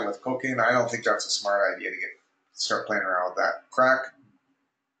 I'm fine with. Cocaine, I don't think that's a smart idea to start playing around with that. Crack,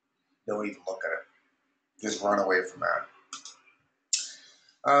 don't even look at it. Just run away from that.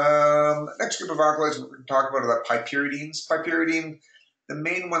 Next group of alkaloids we're going to talk about are the piperidines. Piperidine, the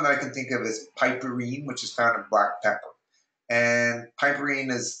main one that I can think of is piperine, which is found in black pepper. And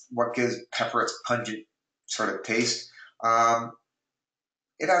piperine is what gives pepper its pungent sort of taste.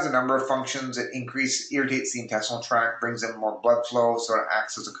 It has a number of functions. It irritates the intestinal tract, brings in more blood flow, so it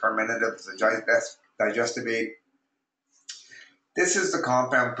acts as a carminative, as a digestive aid. This is the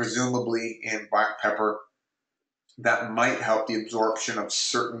compound, presumably in black pepper, that might help the absorption of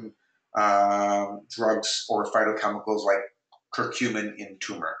certain drugs or phytochemicals like curcumin in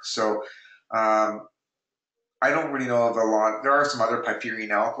turmeric. So I don't really know of a lot. There are some other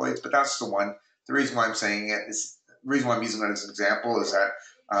piperine alkaloids, but that's the one. The reason why I'm saying it is, the reason why I'm using it as an example is that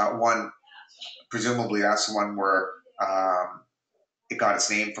one, presumably that's the one where it got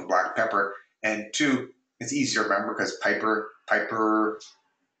its name from black pepper, and 2, it's easy to remember because pepper,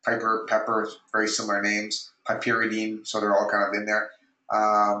 very similar names. Piperidine, so they're all kind of in there.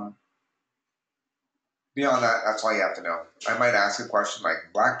 Beyond that, that's all you have to know. I might ask a question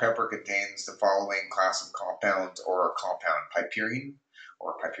like, black pepper contains the following class of compounds or a compound, piperine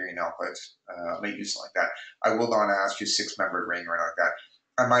or piperine alkaloids. I might use something like that. I will not ask you 6-membered ring or anything like that.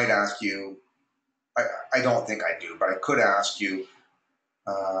 I might ask you, I don't think I do, but I could ask you,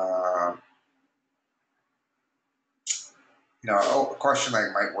 a question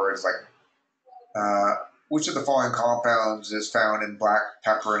like my words like, which of the following compounds is found in black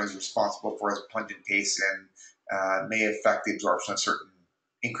pepper and is responsible for its pungent taste and may affect the absorption of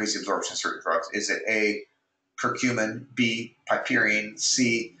increase the absorption of certain drugs? Is it A, curcumin, B, piperine,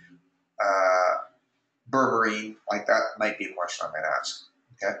 C, berberine? Like that might be a question I might ask.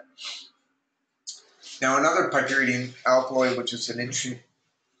 Okay. Now another piperidine alkaloid, which is an interesting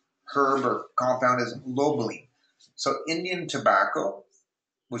herb or compound, is lobeline. So Indian tobacco,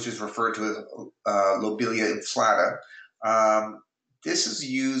 which is referred to as Lobelia inflata. This is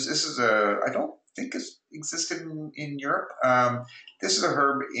I don't think it's existed in Europe. This is a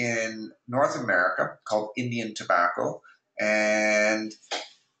herb in North America called Indian tobacco, and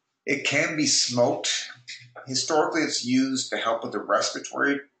it can be smoked. Historically, it's used to help with the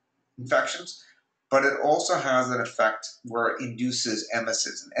respiratory infections, but it also has an effect where it induces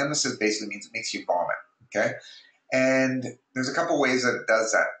emesis. And emesis basically means it makes you vomit, okay? And there's a couple ways that it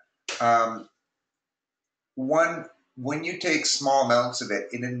does that. One, when you take small amounts of it,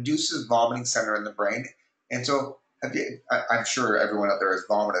 it induces vomiting center in the brain. And so I'm sure everyone out there has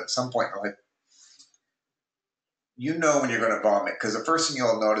vomited at some point in life. You know when you're going to vomit, because the first thing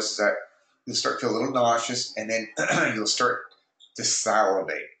you'll notice is that you'll start to feel a little nauseous, and then you'll start to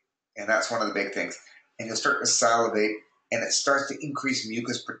salivate. And that's one of the big things. And you'll start to salivate, and it starts to increase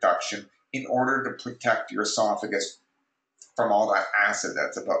mucus production in order to protect your esophagus from all that acid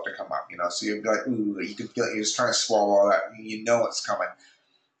that's about to come up, So you'll be like, ooh, you can feel it. You're just trying to swallow all that. You know it's coming.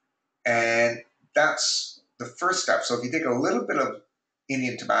 And that's the first step. So if you take a little bit of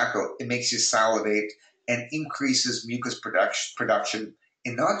Indian tobacco, it makes you salivate and increases mucus production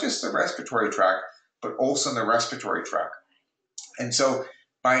in not just the respiratory tract, but also in the respiratory tract. And so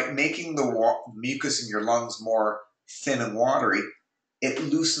by making the mucus in your lungs more thin and watery, it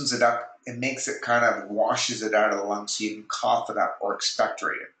loosens it up and makes it kind of washes it out of the lungs so you can cough it up or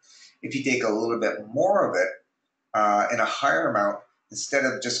expectorate it. If you take a little bit more of it in a higher amount, instead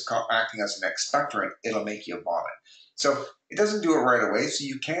of just acting as an expectorant, it'll make you vomit. So it doesn't do it right away. So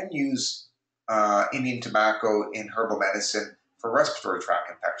you can use Indian tobacco in herbal medicine for respiratory tract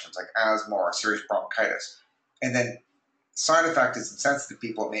infections like asthma or serious bronchitis. And then side effect is in sensitive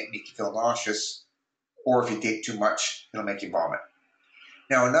people, it may make you feel nauseous, or if you take too much, it'll make you vomit.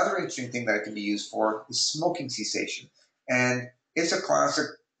 Now, another interesting thing that it can be used for is smoking cessation. And it's a classic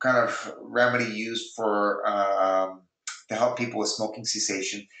kind of remedy used for to help people with smoking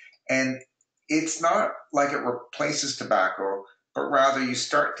cessation. And it's not like it replaces tobacco, but rather you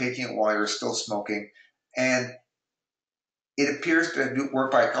start taking it while you're still smoking. And it appears to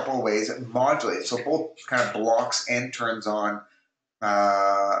work by a couple of ways. It modulates, so both kind of blocks and turns on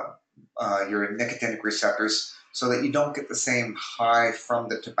your nicotinic receptors so that you don't get the same high from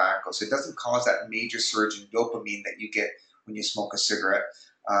the tobacco. So it doesn't cause that major surge in dopamine that you get when you smoke a cigarette.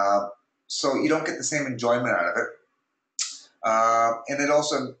 So you don't get the same enjoyment out of it. And it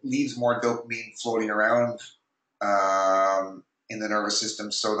also leaves more dopamine floating around in the nervous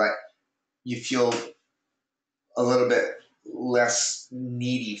system so that you feel a little bit less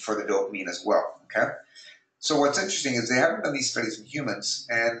needy for the dopamine as well, okay? So what's interesting is they haven't done these studies in humans,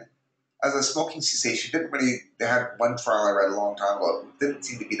 and as a smoking cessation, they had one trial I read a long time ago, it didn't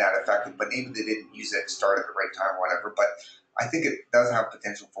seem to be that effective, but maybe they didn't use it, start at the right time or whatever, but I think it does have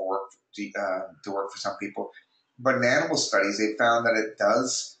potential for work to work for some people. But in animal studies, they found that it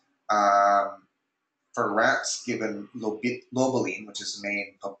does, for rats given lobeline, which is the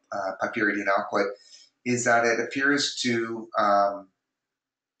main pyridine alkaloid, is that it appears to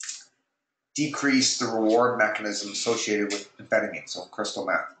decrease the reward mechanism associated with amphetamine, so crystal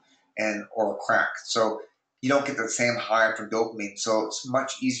meth, or crack. So you don't get the same high from dopamine. So it's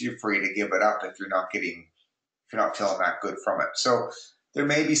much easier for you to give it up if you're not feeling that good from it. So there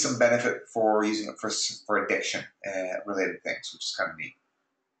may be some benefit for using it for addiction related things, which is kind of neat.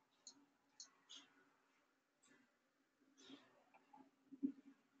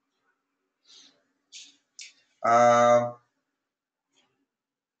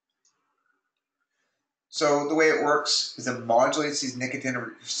 So the way it works is it modulates these nicotine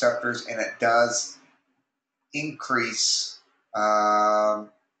receptors, and it does increase or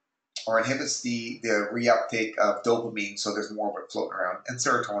inhibits the reuptake of dopamine, so there's more of it floating around, and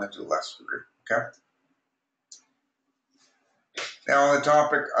serotonin to a lesser degree. Okay. Now, on the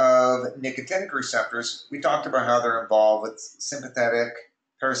topic of nicotinic receptors, we talked about how they're involved with sympathetic,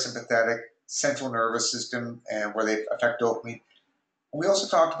 parasympathetic, central nervous system, and where they affect dopamine. And we also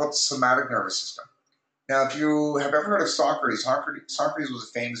talked about the somatic nervous system. Now, if you have ever heard of Socrates, Socrates was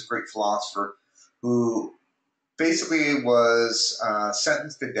a famous Greek philosopher who basically was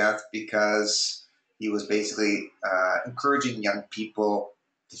sentenced to death because he was basically encouraging young people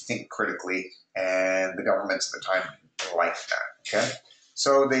to think critically, and the governments at the time liked that, okay?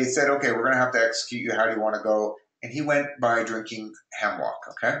 So they said, okay, we're going to have to execute you. How do you want to go? And he went by drinking hemlock,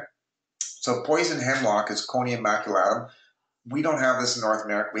 okay? So poison hemlock is Conium maculatum. We don't have this in North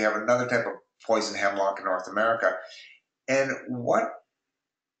America. We have another type of poison hemlock in North America. And what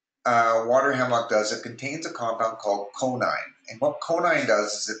water hemlock does, it contains a compound called conine. And what conine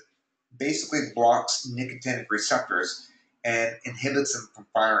does is it basically blocks nicotinic receptors and inhibits them from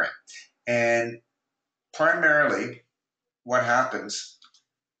firing. And primarily what happens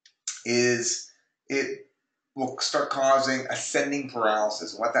is it will start causing ascending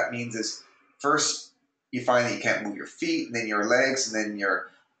paralysis. And what that means is first you find that you can't move your feet, and then your legs, and then your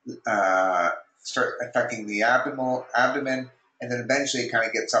start affecting the abdomen, and then eventually it kind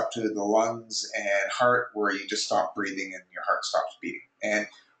of gets up to the lungs and heart, where you just stop breathing and your heart stops beating. And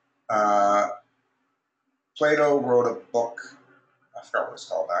Plato wrote a book, I forgot what it's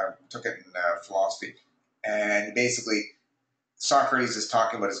called, I took it in philosophy, and basically Socrates is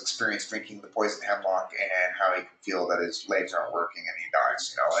talking about his experience drinking the poison hemlock and how he can feel that his legs aren't working and he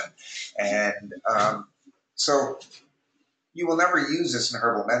dies, so you will never use this in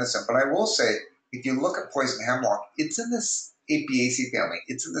herbal medicine, but I will say, if you look at poison hemlock, it's in this Apiaceae family.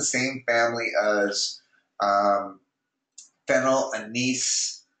 It's in the same family as fennel,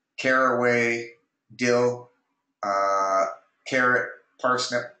 anise, caraway, dill, carrot,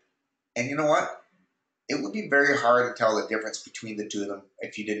 parsnip. And you know what? It would be very hard to tell the difference between the two of them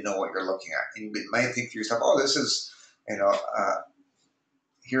if you didn't know what you're looking at. And you might think to yourself, oh, this is,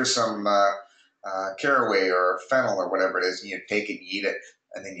 here's some caraway or fennel or whatever it is, and you take it, you eat it,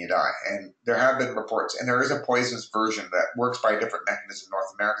 and then you die. And there have been reports, and there is a poisonous version that works by a different mechanism in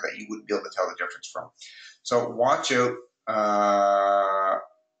North America that you wouldn't be able to tell the difference from. So watch out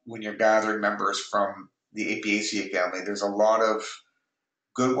when you're gathering members from the Apiaceae family. There's a lot of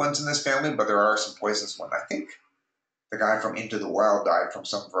good ones in this family, but there are some poisonous ones. I think the guy from Into the Wild died from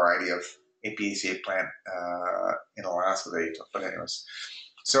some variety of Apiaceae plant in Alaska that he took. But anyways,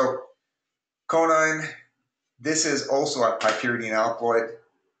 so conine, this is also a piperidine alkaloid.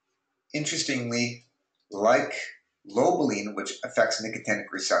 Interestingly, like lobeline, which affects nicotinic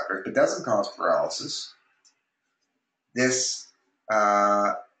receptors but doesn't cause paralysis, this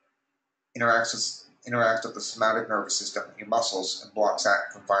interacts with the somatic nervous system, your muscles, and blocks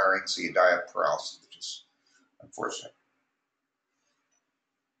that from firing, so you die of paralysis, which is unfortunate.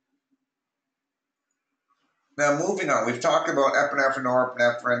 Now, moving on, we've talked about epinephrine,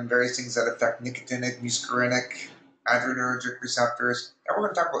 norepinephrine, various things that affect nicotinic, muscarinic, adrenergic receptors. Now we're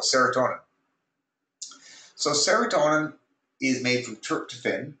going to talk about serotonin. So serotonin is made from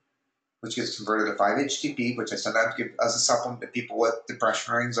tryptophan, which gets converted to 5-HTP, which I sometimes give as a supplement to people with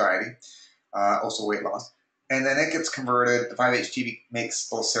depression or anxiety, also weight loss. And then it gets converted, the 5-HTP makes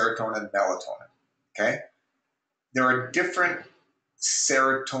both serotonin and melatonin, okay? There are different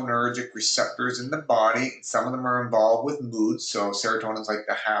serotonergic receptors in the body. Some of them are involved with mood, so serotonin is like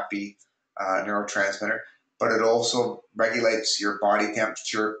the happy neurotransmitter, but it also regulates your body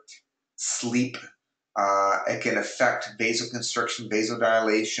temperature, sleep. It can affect vasoconstriction,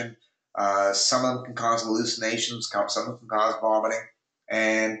 vasodilation. Some of them can cause hallucinations, some of them can cause vomiting,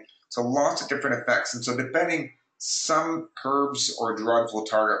 and so lots of different effects. And so depending, some herbs or drugs will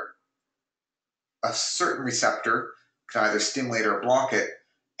target a certain receptor, can either stimulate or block it,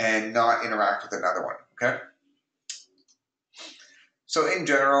 and not interact with another one, okay? So in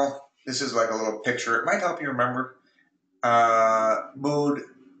general, this is like a little picture. It might help you remember mood,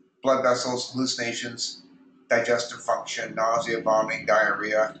 blood vessels, hallucinations, digestive function, nausea, vomiting,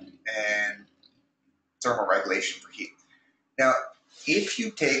 diarrhea, and thermoregulation for heat. Now, if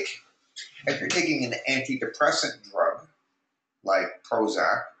you're taking an antidepressant drug like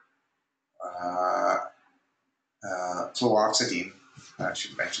Prozac, fluoxetine, I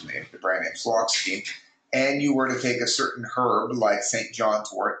should mention the brand name, fluoxetine, and you were to take a certain herb like St.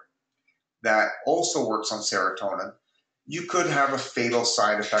 John's wort that also works on serotonin, you could have a fatal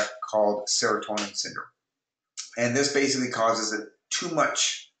side effect called serotonin syndrome. And this basically causes too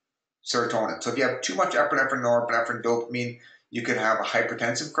much serotonin. So if you have too much epinephrine, norepinephrine, dopamine, you could have a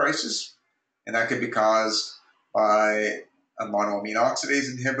hypertensive crisis, and that could be caused by a monoamine oxidase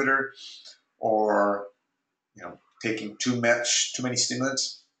inhibitor, or taking too many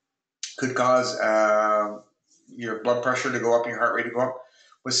stimulants could cause your blood pressure to go up and your heart rate to go up.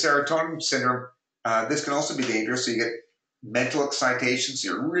 With serotonin syndrome, this can also be dangerous. So you get mental excitation, so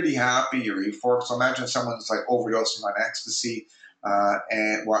you're really happy, you're euphoric. So imagine someone's like overdosing on ecstasy,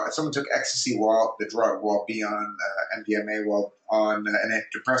 and if someone took ecstasy while be on MDMA, while on an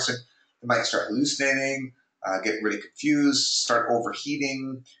antidepressant, they might start hallucinating, get really confused, start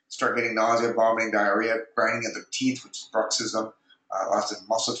overheating, start getting nausea, vomiting, diarrhea, grinding of their teeth, which is bruxism, lots of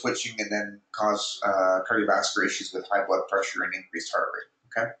muscle twitching, and then cause cardiovascular issues with high blood pressure and increased heart rate,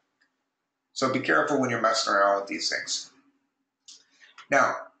 okay? So be careful when you're messing around with these things.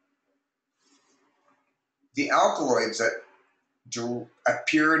 Now, the alkaloids that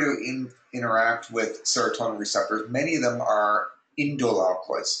appear to interact with serotonin receptors, many of them are indole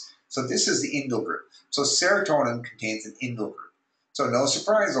alkaloids. So this is the indole group. So serotonin contains an indole group. So no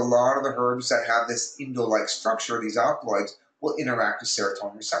surprise, a lot of the herbs that have this indole-like structure, these alkaloids, will interact with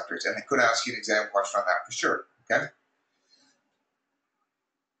serotonin receptors. And I could ask you an exam question on that for sure, okay?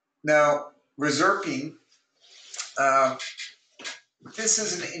 Now, reserpine, this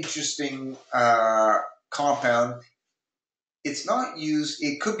is an interesting compound. It's not used,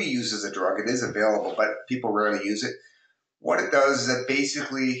 it could be used as a drug, it is available, but people rarely use it. What it does is it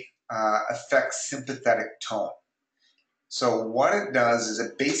basically affects sympathetic tone. So what it does is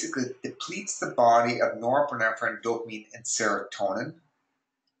it basically depletes the body of norepinephrine, dopamine, and serotonin.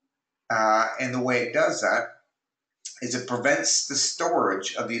 And the way it does that is it prevents the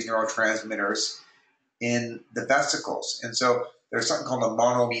storage of these neurotransmitters in the vesicles. And so there's something called a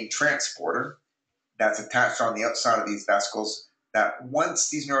monoamine transporter that's attached on the outside of these vesicles that once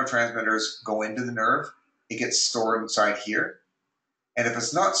these neurotransmitters go into the nerve, it gets stored inside here. And if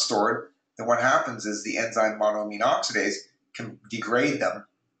it's not stored, then what happens is the enzyme monoamine oxidase can degrade them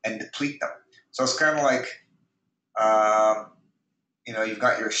and deplete them. So it's kind of like, you've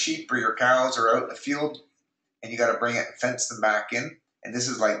got your sheep or your cows are out in the field and you got to bring it and fence them back in. And this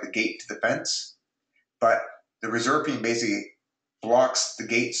is like the gate to the fence. but the reserpine basically blocks the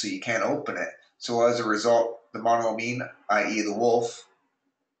gate so you can't open it. So as a result, the monoamine, i.e. the wolf,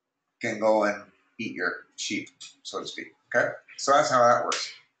 can go and eat your sheep, so to speak. Okay? So that's how that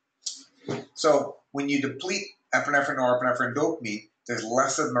works. So when you deplete epinephrine, norepinephrine, dopamine, there's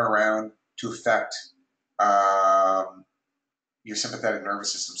less of them around to affect your sympathetic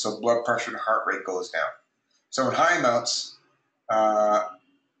nervous system. So blood pressure and heart rate goes down. So in high amounts, I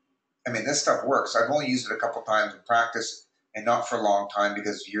mean, this stuff works. I've only used it a couple times in practice and not for a long time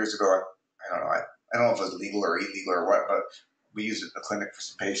because years ago, I don't know, I don't know if it was legal or illegal or what, but we used it in the clinic for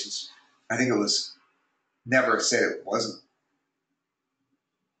some patients. I think it was never said it wasn't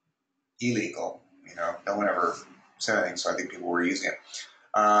illegal. You know, no one ever said anything, so I think people were using it.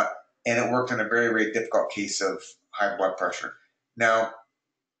 And it worked in a very, very difficult case of high blood pressure. Now,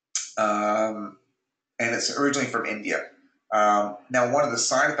 and it's originally from India. Now, one of the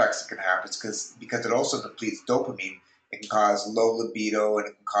side effects that can happen is because it also depletes dopamine, it can cause low libido and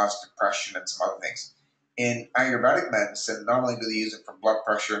it can cause depression and some other things. In Ayurvedic medicine, not only do they use it for blood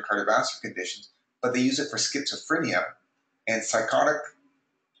pressure and cardiovascular conditions, but they use it for schizophrenia and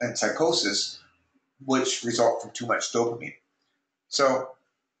psychosis, which result from too much dopamine. So,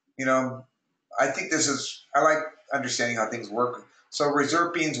 you know, I think I like understanding how things work. So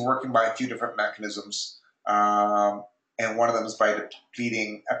reserpine is working by a few different mechanisms. And one of them is by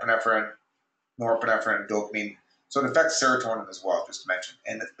depleting epinephrine, norepinephrine, and dopamine. So it affects serotonin as well, just to mention.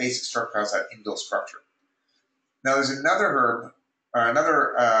 And the basic structure has that indole structure. Now there's another herb, or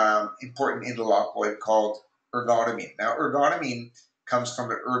another important indole alkaloid called ergotamine. Now ergotamine comes from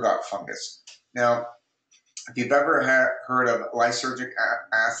the ergot fungus. Now, if you've ever heard of lysergic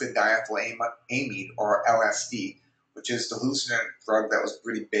acid diethylamide, or LSD, which is the hallucinant drug that was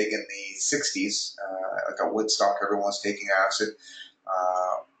pretty big in the 60s, like at Woodstock, everyone was taking acid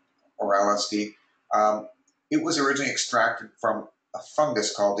or LSD. It was originally extracted from a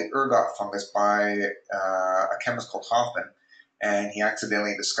fungus called the ergot fungus by a chemist called Hoffman, and he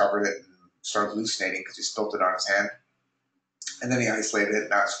accidentally discovered it and started hallucinating because he spilt it on his hand. And then he isolated it,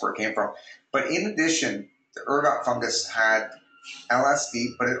 and that's where it came from. But in addition, the ergot fungus had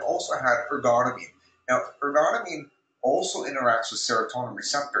LSD, but it also had ergotamine. Now, ergotamine also interacts with serotonin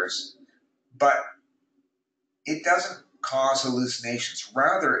receptors, but it doesn't cause hallucinations.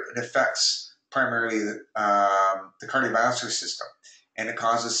 Rather, it affects primarily the cardiovascular system, and it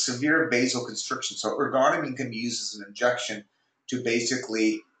causes severe vasoconstriction. So ergotamine can be used as an injection to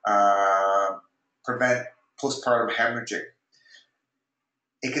basically prevent postpartum hemorrhaging.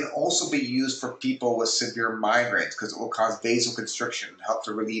 It can also be used for people with severe migraines because it will cause vasoconstriction and help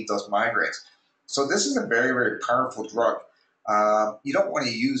to relieve those migraines. So this is a very, very powerful drug. You don't want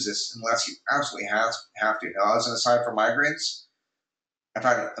to use this unless you absolutely have to. Now, as an aside for migraines, I've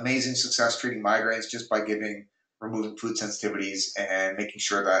had amazing success treating migraines just by removing food sensitivities and making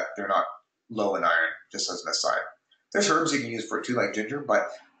sure that they're not low in iron, just as an aside. There's herbs you can use for it too, like ginger, but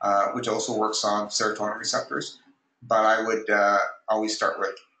which also works on serotonin receptors. But I would always start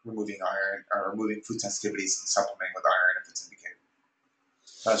with removing iron or removing food sensitivities and supplementing with iron if it's indicated.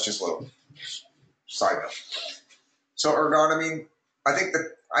 That's just a little side note. So ergotamine, I think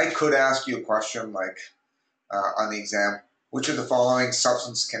that I could ask you a question like on the exam, which of the following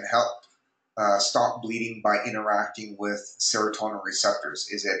substances can help stop bleeding by interacting with serotonin receptors?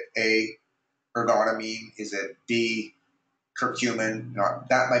 Is it A, ergotamine? Is it B, curcumin? No,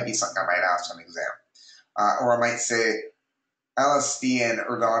 that might be something I might ask on the exam. Or I might say LSD and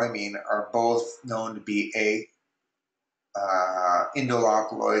ergotamine are both known to be A, indole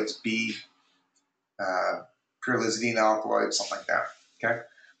alkaloids, B, pyrazidine alkaloids, something like that. Okay,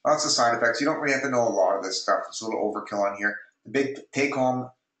 lots of side effects. You don't really have to know a lot of this stuff. It's a little overkill on here. The big take home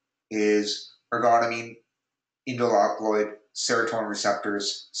is ergotamine, indole alkaloid, serotonin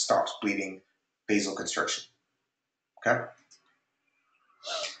receptors, stops bleeding, vasoconstriction. Okay.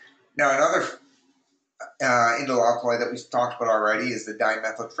 Now another indole alkaloid that we've talked about already is the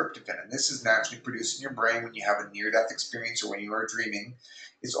dimethyltryptophan, and this is naturally produced in your brain when you have a near-death experience or when you are dreaming.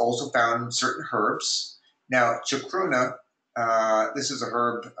 It's also found in certain herbs. Now, chacruna, this is a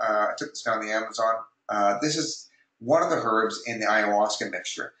herb, I took this down the Amazon. This is one of the herbs in the ayahuasca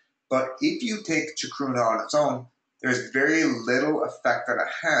mixture. But if you take chacruna on its own, there's very little effect that it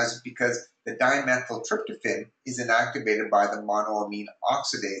has because the dimethyltryptophan is inactivated by the monoamine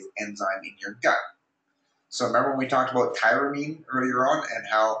oxidase enzyme in your gut. So remember when we talked about tyramine earlier on and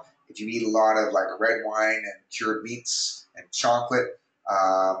how if you eat a lot of like red wine and cured meats and chocolate,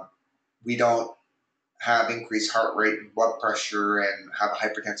 we don't have increased heart rate and blood pressure and have a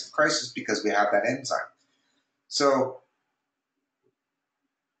hypertensive crisis because we have that enzyme. So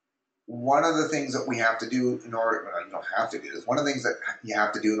one of the things that we have to do in order, well, you don't have to do this, one of the things that you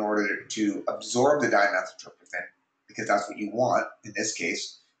have to do in order to absorb the dimethyltryptophan, because that's what you want in this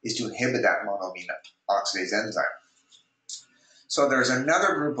case, is to inhibit that monoamine oxidase enzyme. So there's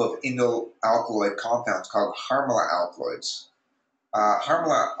another group of indole-alkaloid compounds called harmala alkaloids.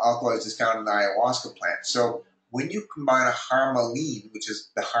 Harmala alkaloids is found in the ayahuasca plant. So when you combine a harmaline, which is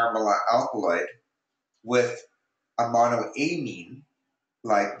the harmala alkaloid, with a monoamine,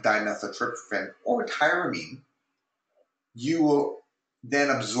 like dimethyltryptophan or tyramine, you will then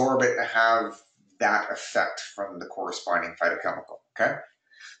absorb it and have that effect from the corresponding phytochemical, okay?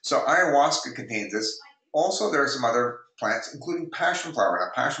 So ayahuasca contains this. Also, there are some other plants, including passion flower.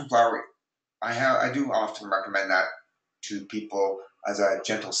 Now, passion flower, I do often recommend that to people as a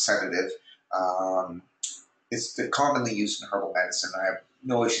gentle sedative. It's commonly used in herbal medicine. I have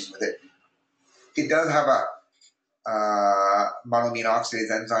no issues with it. It does have a monoamine oxidase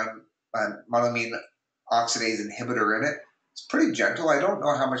enzyme, monoamine oxidase inhibitor in it. It's pretty gentle. I don't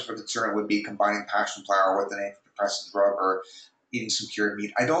know how much of a concern it would be combining passion flower with an antidepressant drug or eating some cured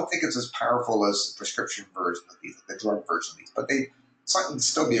meat. I don't think it's as powerful as the prescription version of these, the drug version of these, but something to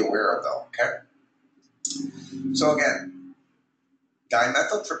still be aware of though, okay? So again,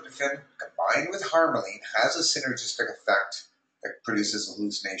 dimethyltryptophan combined with harmaline has a synergistic effect that produces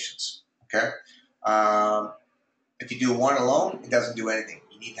hallucinations, okay? If you do one alone, it doesn't do anything.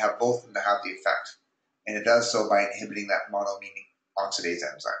 You need to have both of them to have the effect. And it does so by inhibiting that monoamine oxidase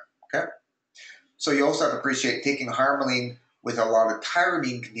enzyme, okay? So you also have to appreciate taking harmaline with a lot of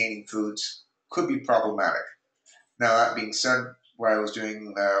tyramine-containing foods could be problematic. Now, that being said, where I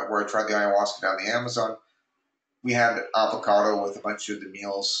tried the ayahuasca down the Amazon, we had avocado with a bunch of the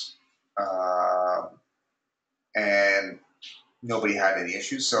meals, and nobody had any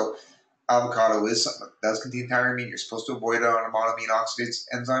issues. So avocado is something that does contain tyramine. You're supposed to avoid it on a monoamine oxidase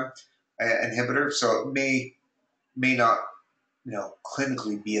enzyme inhibitor, so it may not,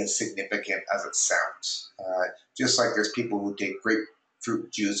 clinically be as significant as it sounds. Just like there's people who take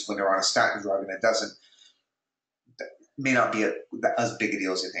grapefruit juice when they're on a statin drug, and it may not be as big a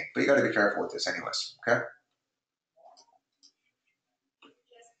deal as you think. But you got to be careful with this, anyways. Okay.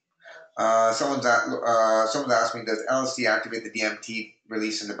 Someone's asked me, does LSD activate the DMT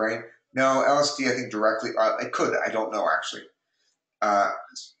release in the brain? No, LSD, I think directly, it could, I don't know actually.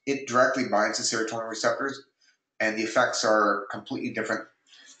 It directly binds to serotonin receptors, and the effects are completely different.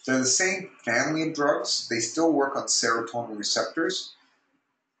 They're the same family of drugs. They still work on serotonin receptors,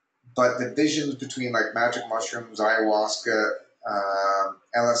 but the divisions between like magic mushrooms, ayahuasca,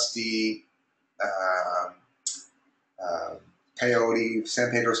 LSD, peyote,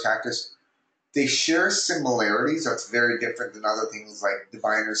 San Pedro's cactus, they share similarities that's very different than other things like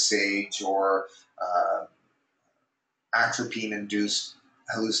diviner sage or atropine-induced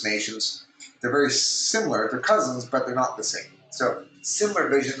hallucinations. They're very similar. They're cousins, but they're not the same. So similar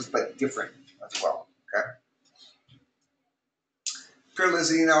visions, but different as well. Okay. Pure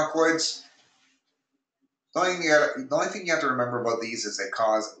lysine alkaloids. The only thing you have to remember about these is they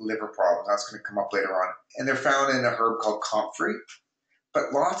cause liver problems. That's going to come up later on. And they're found in a herb called comfrey.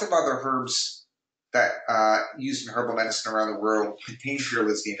 But lots of other herbs that used in herbal medicine around the world contain pure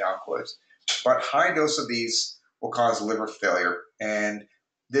lysine alkaloids. But high dose of these will cause liver failure. And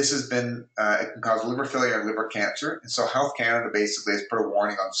this has been, it can cause liver failure and liver cancer. And so Health Canada basically has put a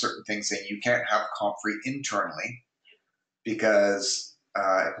warning on certain things saying you can't have comfrey internally because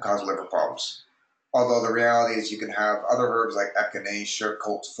it can cause liver problems. Although the reality is you can have other herbs like echinacea,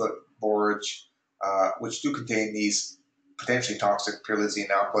 colt's foot, borage, which do contain these potentially toxic pure lysine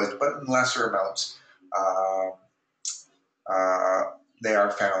alkaloids, but in lesser amounts. They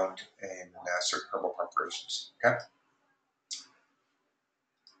are found in certain herbal preparations. Okay.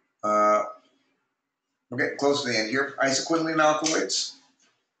 We're getting close to the end here. Isoquinoline alkaloids.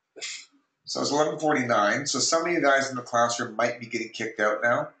 So it's 11:49. So some of you guys in the classroom might be getting kicked out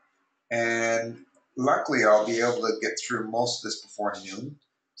now. And luckily, I'll be able to get through most of this before noon.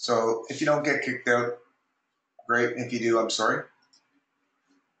 So if you don't get kicked out, great. If you do, I'm sorry.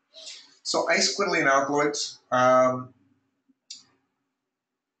 So isoquinoline alkaloids.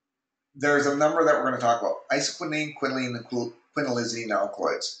 There's a number that we're going to talk about. Isoquinone, quinoline, and quinolysine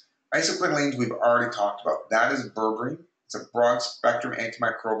alkaloids. Isoquinolines we've already talked about. That is berberine. It's a broad-spectrum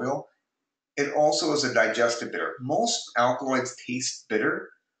antimicrobial. It also is a digestive bitter. Most alkaloids taste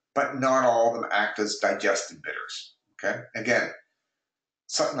bitter, but not all of them act as digestive bitters. Okay? Again,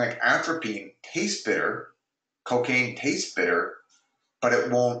 something like atropine tastes bitter, cocaine tastes bitter, but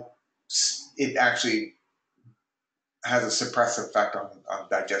it actually has a suppressive effect on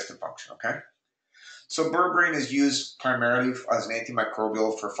digestive function, okay? So berberine is used primarily as an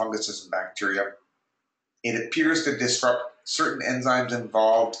antimicrobial for funguses and bacteria. It appears to disrupt certain enzymes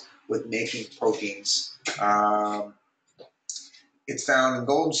involved with making proteins. It's found in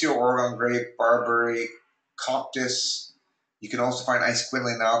golden seal, Oregon grape, barberry, coptis. You can also find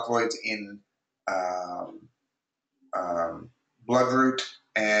isoquinoline alkaloids in bloodroot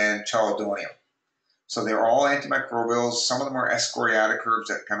and chalcedonium. So they're all antimicrobials. Some of them are ascoriatic herbs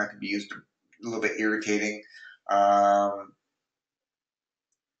that kind of can be used a little bit irritating. Some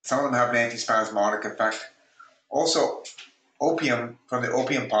of them have an antispasmodic effect. Also, opium from the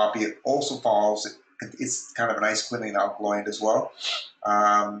opium poppy, it also falls. It's kind of an isoquinoline alkaloid as well,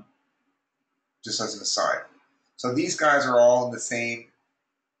 just as an aside. So these guys are all in the same.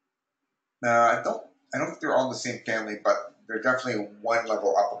 I don't think they're all in the same family, but they're definitely one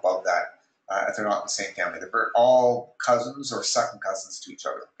level up above that. If they're not in the same family, they're all cousins or second cousins to each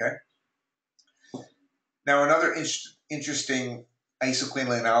other. Okay. Now another interesting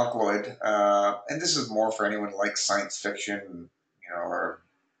isoquinoline alkaloid, and this is more for anyone who likes science fiction, or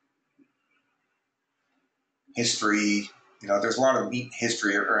history. There's a lot of neat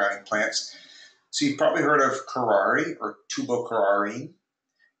history around plants. So you've probably heard of curare or tubocurarine,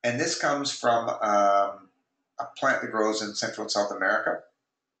 and this comes from a plant that grows in Central and South America.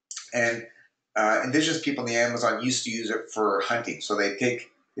 And indigenous people in the Amazon used to use it for hunting. So they'd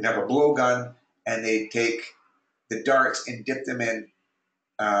have a blowgun, and they'd take the darts and dip them in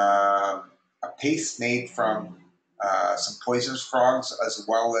a paste made from some poisonous frogs, as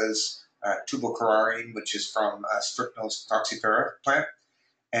well as tubocurarine, which is from Strychnos toxifera plant.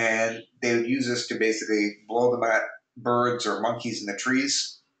 And they would use this to basically blow them at birds or monkeys in the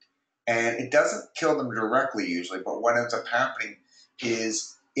trees. And it doesn't kill them directly usually, but what ends up happening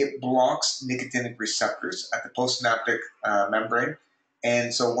is it blocks nicotinic receptors at the postsynaptic membrane.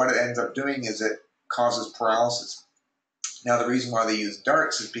 And so what it ends up doing is it causes paralysis. Now, the reason why they use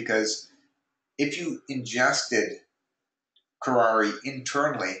darts is because if you ingested curare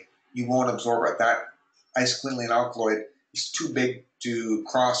internally, you won't absorb it. That isoquinoline alkaloid is too big to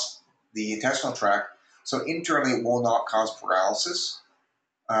cross the intestinal tract, so internally it will not cause paralysis.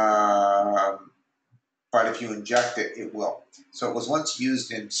 But if you inject it, it will. So it was once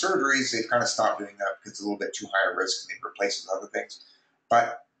used in surgeries. They've kind of stopped doing that because it's a little bit too high a risk, and they've replaced it with other things.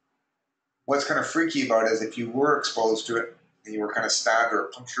 But what's kind of freaky about it is if you were exposed to it, and you were kind of stabbed or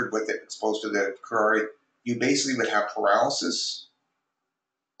punctured with it, exposed to the curare, you basically would have paralysis,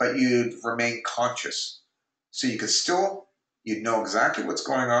 but you'd remain conscious. So you'd know exactly what's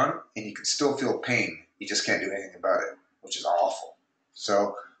going on, and you could still feel pain. You just can't do anything about it, which is awful.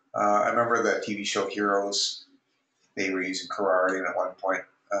 So I remember the TV show Heroes. They were using curare at one point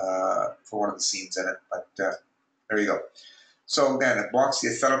for one of the scenes in it. But there you go. So again, it blocks the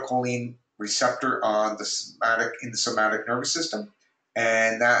acetylcholine receptor in the somatic nervous system,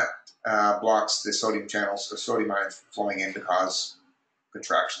 and that blocks the sodium channels, or sodium ions flowing in to cause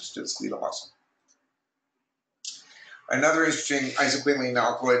contractions to the skeletal muscle. Another interesting isoquinoline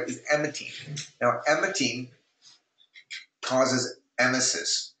alkaloid is emetine. Now, emetine causes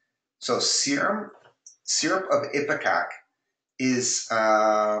emesis. So syrup of ipecac is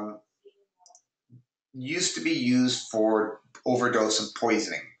used to be used for overdose and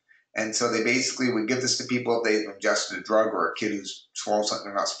poisoning. And so they basically would give this to people if they've ingested a drug, or a kid who's swallowed something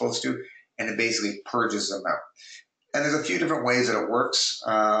they're not supposed to, and it basically purges them out. And there's a few different ways that it works.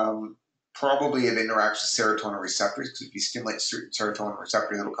 Probably it interacts with serotonin receptors, because if you stimulate certain serotonin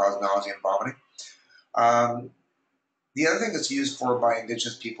receptors, it'll cause nausea and vomiting. The other thing that's used for by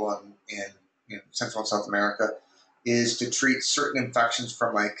indigenous people in Central and South America is to treat certain infections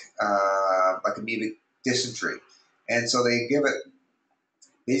from like amoebic dysentery. And so they give it,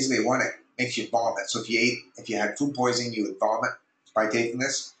 basically one, it makes you vomit. So if you had food poisoning, you would vomit by taking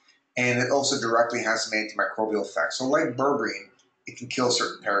this. And it also directly has some antimicrobial effects. So like berberine, it can kill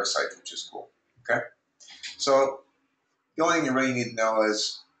certain parasites, which is cool. Okay? So the only thing you really need to know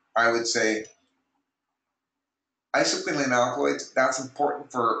is, I would say, isoquinoline alkaloids, that's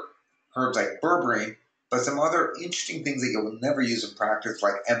important for herbs like berberine, but some other interesting things that you'll never use in practice,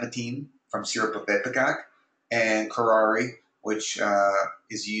 like emetine from syrup of ipecac, and curare, which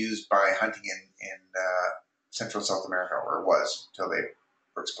is used by hunting in Central and South America, or it was, until they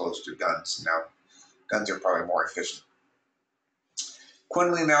were exposed to guns. Now, guns are probably more efficient.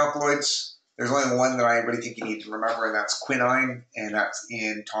 Quinoline alkaloids, there's only one that I really think you need to remember, and that's quinine, and that's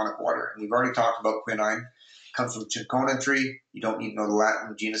in tonic water. And we've already talked about quinine. It comes from the cinchona tree. You don't need to know the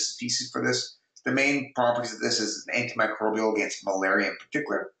Latin genus and species for this. The main properties of this is an antimicrobial against malaria in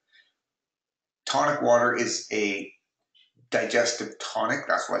particular. Tonic water is a digestive tonic.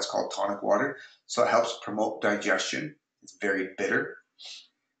 That's why it's called tonic water. So it helps promote digestion. It's very bitter.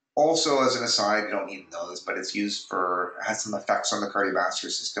 Also, as an aside, you don't need to know this, but it's used for, has some effects on the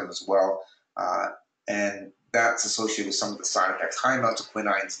cardiovascular system as well. And that's associated with some of the side effects. High amounts of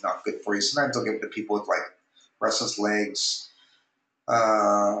quinine is not good for you. Sometimes they'll give it to people with like restless legs.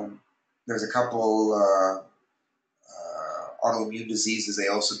 There's a couple autoimmune diseases they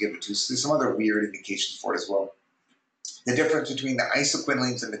also give it to. So there's some other weird indications for it as well. The difference between the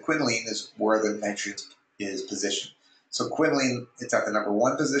isoquinolines and the quinoline is where the nitrogen is positioned. So quinoline, it's at the number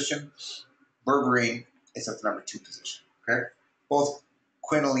 1 position. Berberine is at the number 2 position. Okay, both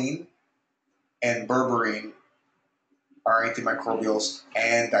quinoline and berberine are antimicrobials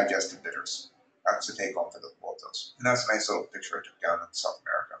and digestive bitters. That's the take home for both those. And that's a nice little picture I took down in South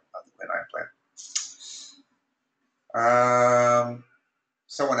America of the quinine plant.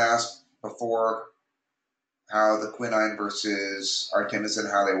 Someone asked before how the quinine versus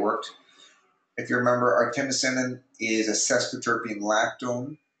artemisinin, how they worked. If you remember, artemisinin is a sesquiterpene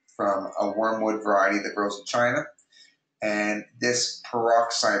lactone from a wormwood variety that grows in China. And this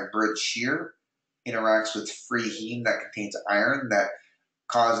peroxide bridge here interacts with free heme that contains iron that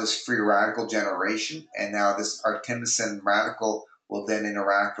causes free radical generation. And now this artemisinin radical will then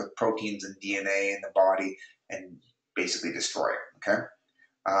interact with proteins and DNA in the body and basically destroy it. Okay.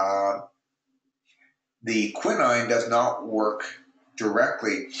 The quinine does not work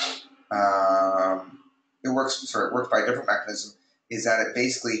directly. It works by a different mechanism. Is that it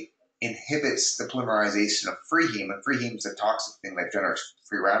basically inhibits the polymerization of free heme, and free heme is a toxic thing that generates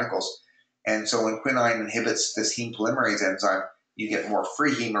free radicals. And so when quinine inhibits this heme polymerase enzyme, you get more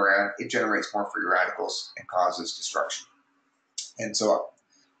free heme around. It generates more free radicals and causes destruction. And so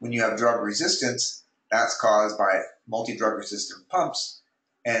when you have drug resistance, that's caused by multi-drug resistant pumps,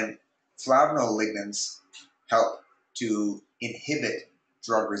 and flavonoligandins help to inhibit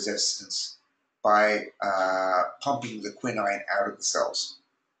drug resistance by pumping the quinine out of the cells.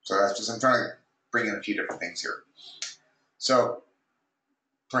 So that's just, I'm trying to bring in a few different things here. So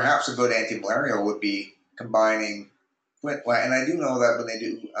perhaps a good antimalarial would be combining, and I do know that when they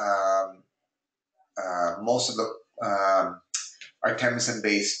do most of the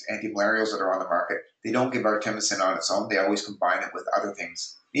artemisinin-based antimalarials that are on the market, they don't give artemisinin on its own. They always combine it with other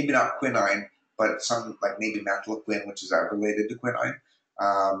things. Maybe not quinine, but some like maybe methyloquin, which is related to quinine,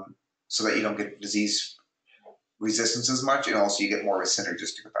 so that you don't get disease resistance as much, and also you get more of a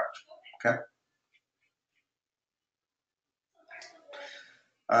synergistic effect. Okay.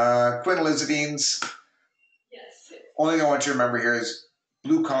 Quinolizidines. Yes. Only thing I want you to remember here is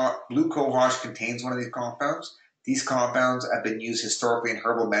blue cohosh contains one of these compounds. These compounds have been used historically in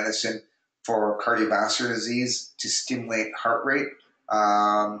herbal medicine for cardiovascular disease to stimulate heart rate.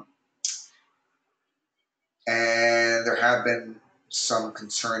 And there have been some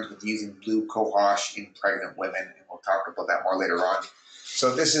concerns with using blue cohosh in pregnant women, and we'll talk about that more later on.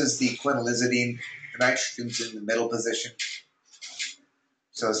 So this is the quinolizidine. The nitrogen's in the middle position.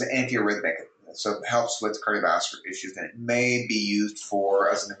 So it's an antiarrhythmic. So it helps with cardiovascular issues, and it may be used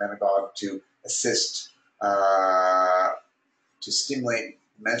as an emmenagogue to assist to stimulate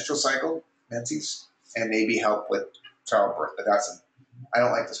menstrual cycle, menses, and maybe help with childbirth. But I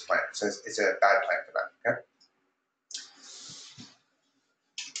don't like this plant. So it's a bad plant for that. Okay.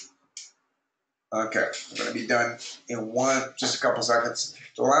 Okay, we're going to be done in just a couple seconds.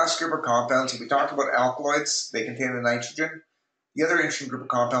 The last group of compounds, we talked about alkaloids. They contain the nitrogen. The other interesting group of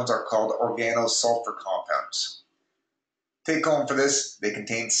compounds are called organosulfur compounds. Take home for this, they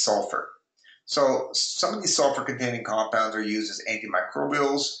contain sulfur. So some of these sulfur-containing compounds are used as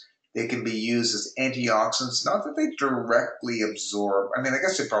antimicrobials. They can be used as antioxidants, not that they directly absorb. I mean, I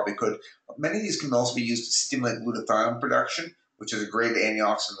guess they probably could. But many of these can also be used to stimulate glutathione production, which is a great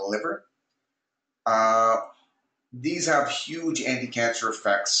antioxidant in the liver. These have huge anti-cancer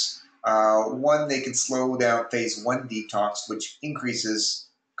effects. One, they can slow down phase 1 detox, which increases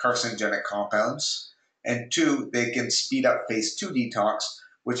carcinogenic compounds. And 2, they can speed up phase 2 detox,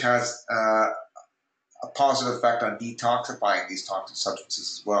 which has a positive effect on detoxifying these toxic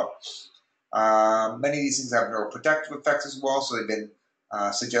substances as well. Many of these things have neuroprotective effects as well, so they've been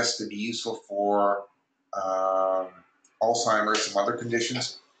suggested to be useful for Alzheimer's and other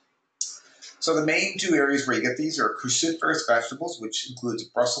conditions. So the main 2 areas where you get these are cruciferous vegetables, which includes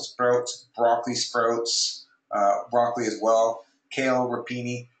Brussels sprouts, broccoli sprouts, broccoli as well, kale,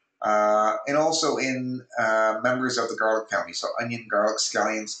 rapini, and also in members of the garlic family, so onion, garlic,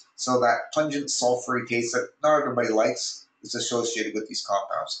 scallions. So that pungent sulfury taste that not everybody likes is associated with these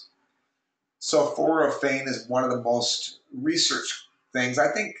compounds. Sulforaphane is one of the most researched things. I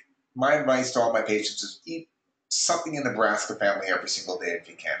think my advice to all my patients is eat something in the brassica family every single day if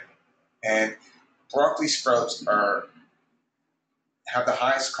you can. And broccoli sprouts have the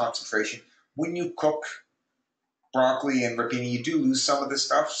highest concentration. When you cook broccoli and rapini, you do lose some of this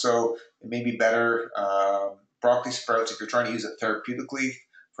stuff, so it may be better. Broccoli sprouts, if you're trying to use it therapeutically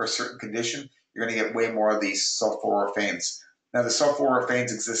for a certain condition, you're going to get way more of these sulforaphanes. Now, the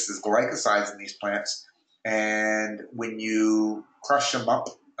sulforaphanes exist as glycosides in these plants, and when you crush them up,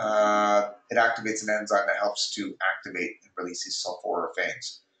 it activates an enzyme that helps to activate and release these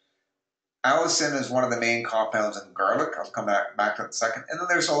sulforaphanes. Allicin is one of the main compounds in garlic. I'll come back to that in a second. And then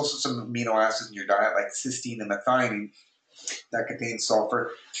there's also some amino acids in your diet like cysteine and methionine that contain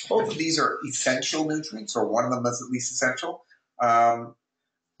sulfur. Both of these are essential nutrients, or one of them is at least essential. But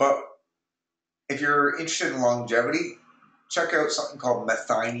if you're interested in longevity, check out something called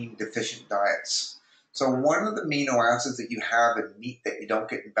methionine deficient diets. So one of the amino acids that you have in meat that you don't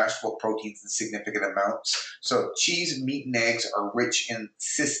get in vegetable proteins in significant amounts. So cheese, meat, and eggs are rich in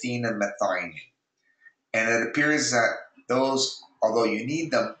cysteine and methionine. And it appears that those, although you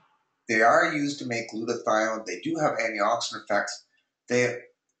need them, they are used to make glutathione. They do have antioxidant effects.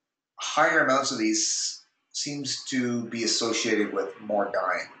 Higher amounts of these seems to be associated with more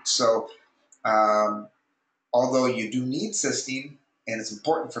dying. So although you do need cysteine, and it's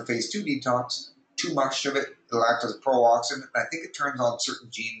important for phase 2 detox, too much of it will act as a pro-oxidant. I think it turns on certain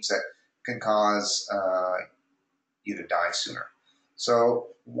genes that can cause you to die sooner. So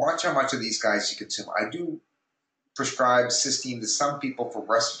watch how much of these guys you consume. I do prescribe cysteine to some people for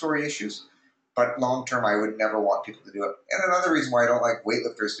respiratory issues, but long term I would never want people to do it. And another reason why I don't like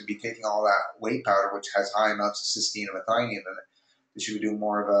weightlifters to be taking all that whey powder, which has high amounts of cysteine and methionine in it. They should be doing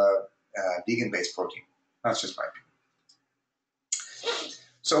more of a vegan-based protein. That's just my opinion.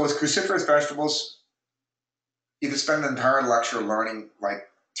 So with cruciferous vegetables, you can spend an entire lecture learning, like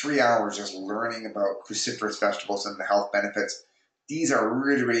 3 hours just learning about cruciferous vegetables and the health benefits. These are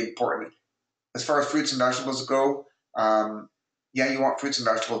really, really important. As far as fruits and vegetables go, yeah, you want fruits and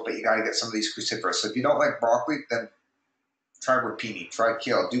vegetables, but you got to get some of these cruciferous. So if you don't like broccoli, then try rapini, try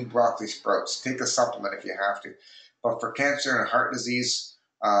kale, do broccoli sprouts, take a supplement if you have to. But for cancer and heart disease,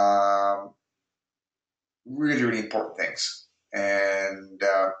 really, really important things. And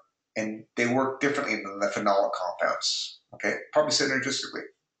they work differently than the phenolic compounds. Okay, probably synergistically.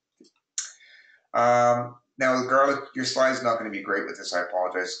 Now with garlic, your slide is not going to be great with this. I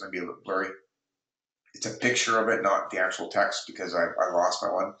apologize. It's going to be a little blurry. It's a picture of it, not the actual text, because I lost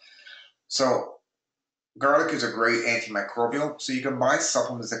my one. So garlic is a great antimicrobial. So you can buy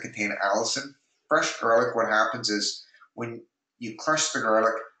supplements that contain allicin. Fresh garlic, what happens is when you crush the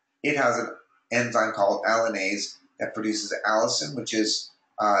garlic, it has an enzyme called allinase that produces allicin, which is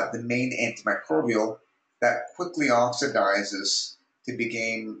the main antimicrobial that quickly oxidizes to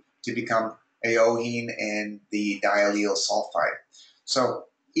become aohine and the diallyl sulfide. So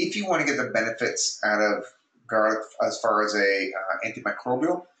if you want to get the benefits out of garlic as far as a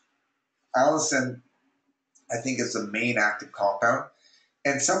antimicrobial, allicin, I think, is the main active compound.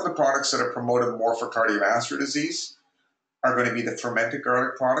 And some of the products that are promoted more for cardiovascular disease are going to be the fermented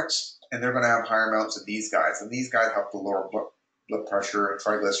garlic products, and they're going to have higher amounts of these guys. And these guys help to lower blood pressure and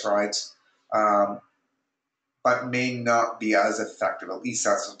triglycerides, but may not be as effective. At least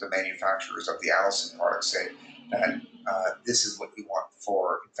that's what the manufacturers of the allicin products say, that this is what you want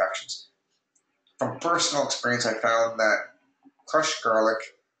for infections. From personal experience, I found that crushed garlic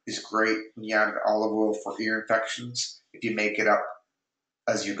is great when you add olive oil for ear infections if you make it up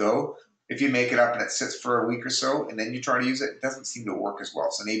as you go. If you make it up and it sits for a week or so and then you try to use it, it doesn't seem to work as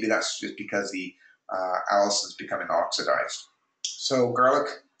well. So maybe that's just because the allicin is becoming oxidized. So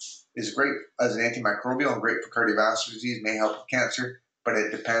garlic is great as an antimicrobial and great for cardiovascular disease, may help with cancer, but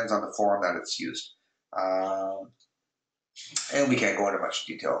it depends on the form that it's used. And we can't go into much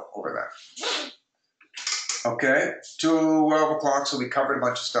detail over that. Okay, 12 o'clock, so we covered a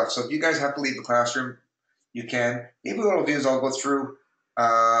bunch of stuff. So if you guys have to leave the classroom, you can. Maybe what I'll do is I'll go through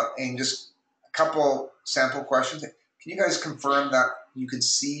and just a couple sample questions. Can you guys confirm that you can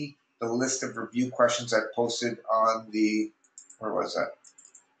see the list of review questions I posted on the, where was that?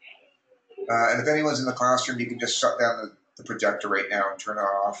 And if anyone's in the classroom, you can just shut down the projector right now and turn it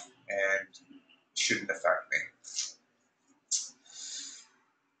off, and it shouldn't affect me.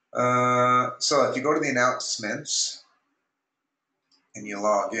 So if you go to the announcements and you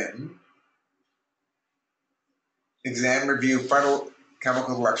log in, exam review, final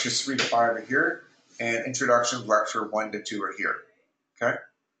chemical lectures 3 to 5 are here, and introduction lecture 1 to 2 are here. Okay?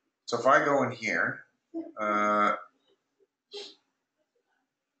 So if I go in here,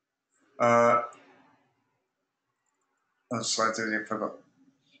 slides are in front of.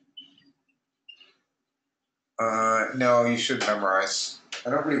 No, you should memorize. I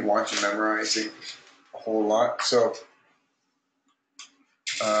don't really want you memorizing a whole lot, so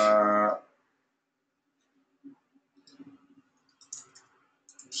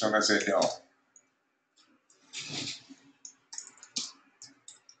I'm gonna say no.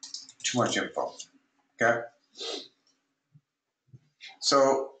 Too much info. Okay.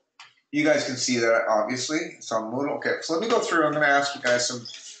 So you guys can see that obviously. So I'm moving. Okay. So let me go through. I'm gonna ask you guys some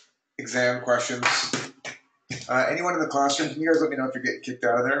exam questions. Anyone in the classroom? Can you guys let me know if you're getting kicked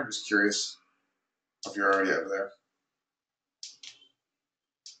out of there? I'm just curious if you're already out of there.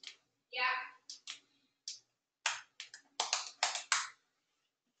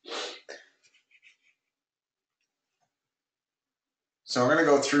 So I'm going to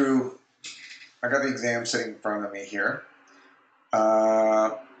go through, I got the exam sitting in front of me here.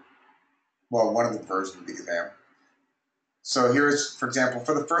 Well, one of the versions of the exam. So here's, for example,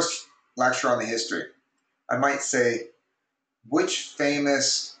 for the first lecture on the history, I might say, which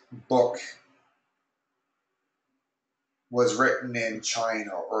famous book was written in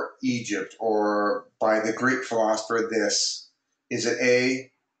China or Egypt or by the Greek philosopher this? Is it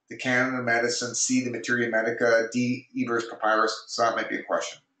A, the Canon of Medicine, C, the Materia Medica, D, Eber's Papyrus? So that might be a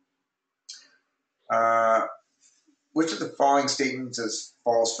question. Which of the following statements is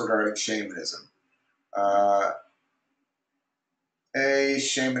false regarding shamanism? A,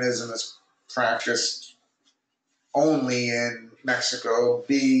 shamanism is practiced only in Mexico.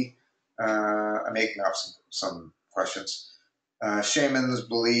 B, I'm making up some questions. Shamans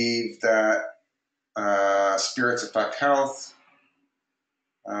believe that spirits affect health,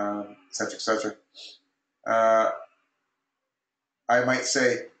 etc., etc. I might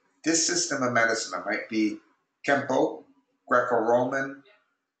say this system of medicine, it might be Kempo, Greco-Roman,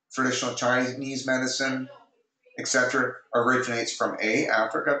 traditional Chinese medicine, etc., originates from A,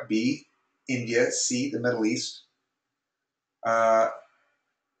 Africa, B, India, C, the Middle East. Another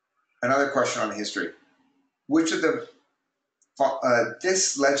question on history. Which of the,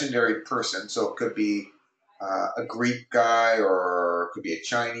 this legendary person, so it could be a Greek guy or it could be a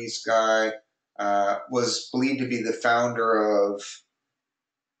Chinese guy, was believed to be the founder of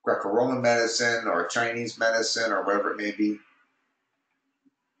Greco-Roman medicine or Chinese medicine or whatever it may be.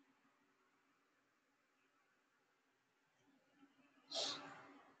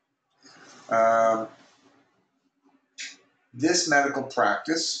 This medical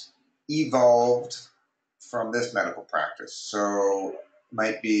practice evolved from this medical practice. So it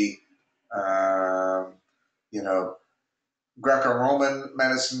might be, you know, Greco-Roman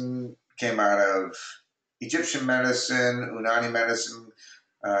medicine came out of Egyptian medicine, Unani medicine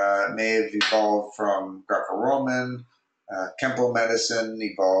may have evolved from Greco-Roman, Kempo medicine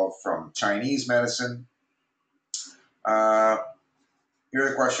evolved from Chinese medicine.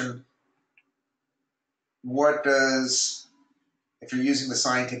 Here's a question. What does, if you're using the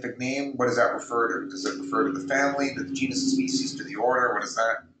scientific name, what does that refer to? Does it refer to the family, to the genus, the species, to the order? What is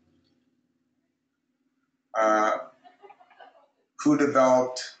that? Who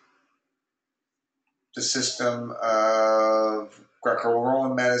developed the system of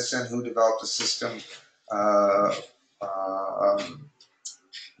Greco-Roman medicine? Who developed the system?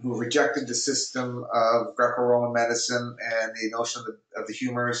 Who rejected the system of Greco-Roman medicine and the notion of the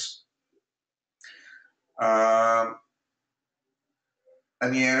humors? A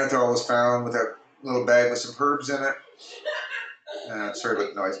Neanderthal was found with a little bag with some herbs in it. Sorry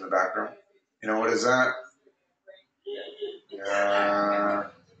about the noise in the background. You know, what is that?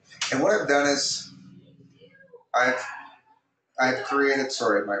 And what I've done is I've created,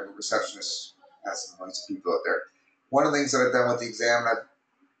 sorry, my receptionist has some noisy people out there. One of the things that I've done with the exam, I've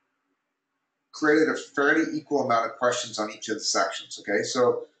created a fairly equal amount of questions on each of the sections, okay?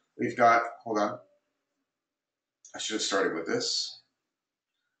 So we've got, hold on. I should have started with this.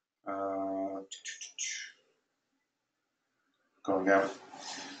 Going down.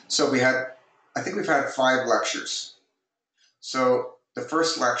 So I think we've had 5 lectures. So the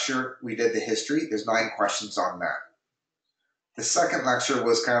first lecture, we did the history. There's 9 questions on that. The second lecture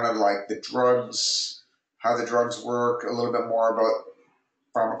was kind of like the drugs, how the drugs work, a little bit more about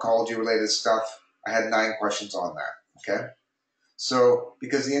pharmacology related stuff. I had 9 questions on that, okay? So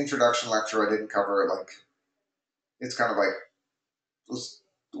because the introduction lecture, I didn't cover, like, it's kind of like,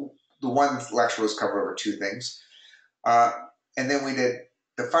 the one lecture was covered over 2 things. And then we did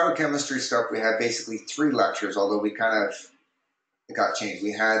the phytochemistry stuff. We had basically 3 lectures, although we kind of, it got changed.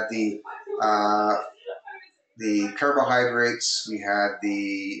 We had the carbohydrates, we had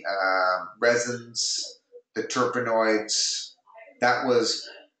the resins, the terpenoids. That was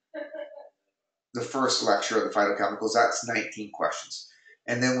the first lecture of the phytochemicals. That's 19 questions.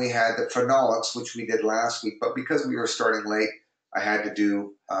 And then we had the Phenolics, which we did last week, but because we were starting late, I had to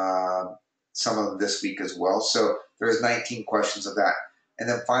do some of them this week as well. So there's 19 questions of that. And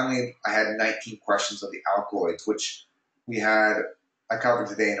then finally, I had 19 questions of the alkaloids, which I covered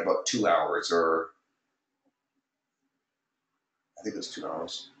today in about 2 hours, or I think it was 2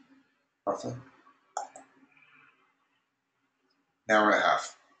 hours, roughly. An hour and a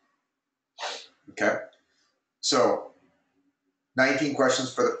half. Okay. So 19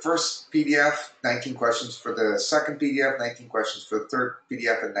 questions for the first PDF, 19 questions for the second PDF, 19 questions for the third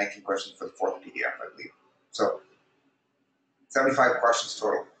PDF, and 19 questions for the fourth PDF, I believe. So 75 questions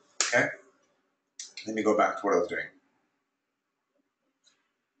total. Okay. Let me go back to what I was doing.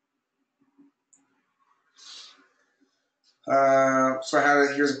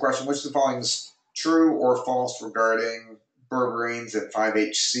 Here's a question. Which of the following is true or false regarding berberines and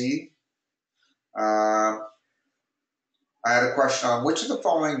 5-HC? I had a question on which of the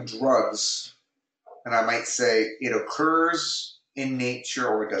following drugs, and I might say it occurs in nature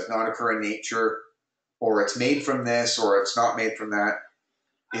or it does not occur in nature, or it's made from this or it's not made from that.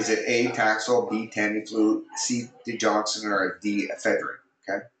 Is it A, Taxol, B, Tamiflu, C, digoxin, or D, ephedrine?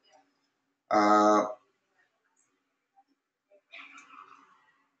 Okay.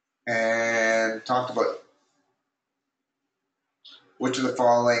 And talked about which of the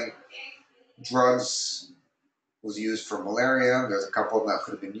following drugs was used for malaria. There's a couple of them that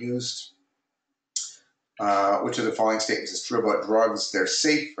could have been used. Which of the following statements is true about drugs? They're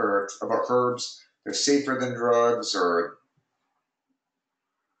safe, or about herbs, they're safer than drugs, or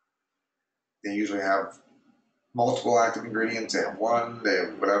they usually have multiple active ingredients. They have one, they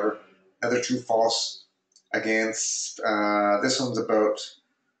have whatever. Another true, false against. This one's about,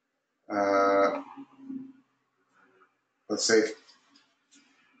 let's say,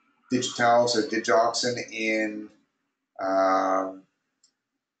 digitals or digoxin in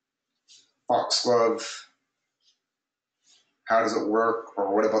foxglove. How does it work,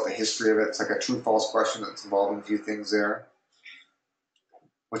 or what about the history of it? It's like a true-false question that's involving a few things there.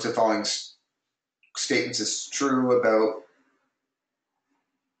 Which of the following statements is true about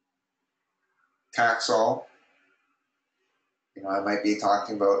Taxol? I might be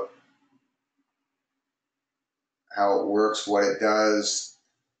talking about how it works, what it does,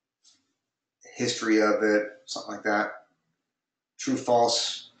 history of it, something like that. True,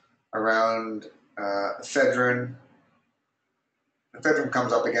 false around ephedrine. Ephedrine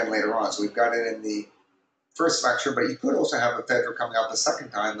comes up again later on, so we've got it in the first lecture, but you could also have ephedrine coming up the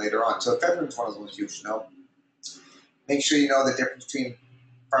second time later on. So ephedrine is one of those you should know. Make sure you know the difference between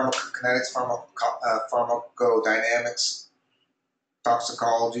pharmacokinetics, pharmacodynamics,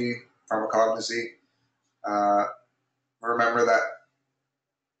 toxicology, pharmacognosy. Remember that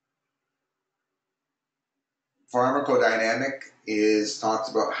pharmacodynamic talks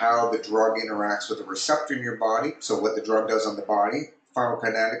about how the drug interacts with the receptor in your body, so what the drug does on the body.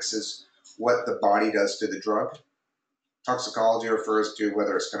 Pharmacokinetics is what the body does to the drug. Toxicology refers to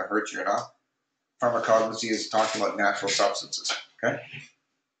whether it's going to hurt you or not. Pharmacognosy is talking about natural substances. Okay.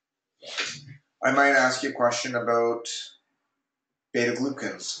 I might ask you a question about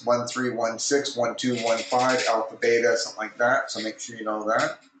beta-glucans, 1316, 1215, alpha beta, something like that. So make sure you know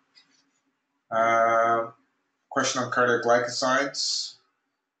that. Question on cardioglycosides,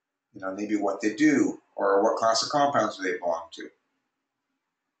 maybe what they do or what class of compounds do they belong to.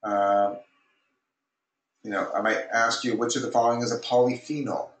 I might ask you which of the following is a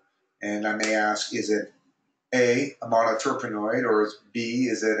polyphenol, and I may ask, is it A, a monoterpenoid, or B,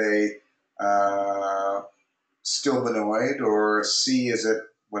 is it a stilbenoid, or C, is it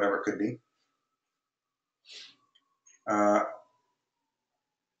whatever it could be.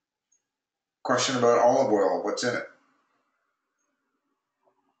 Question about olive oil, what's in it?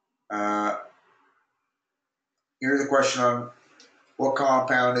 Here's a question on what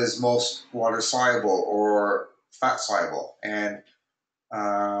compound is most water soluble or fat soluble. And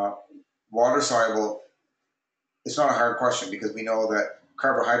water soluble, it's not a hard question because we know that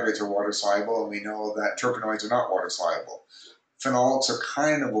carbohydrates are water soluble and we know that terpenoids are not water soluble. Phenolics are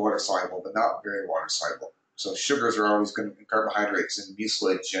kind of water soluble, but not very water soluble. So sugars are always going to be carbohydrates, and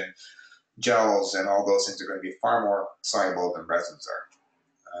mucilage and gels and all those things are going to be far more soluble than resins are,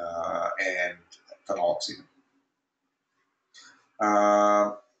 and phenolics even.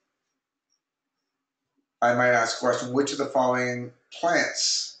 I might ask a question, which of the following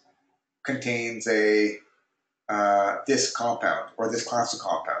plants contains this compound or this class of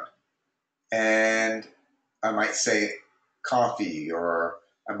compound? And I might say coffee, or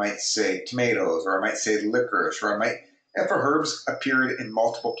I might say tomatoes, or I might say licorice, or if herbs appeared in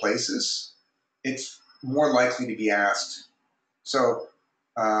multiple places, it's more likely to be asked. So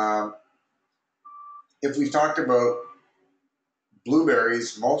If we've talked about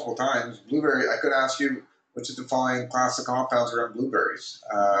blueberries multiple times, I could ask you which of the following class of compounds are in blueberries.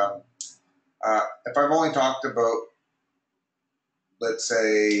 If I've only talked about, let's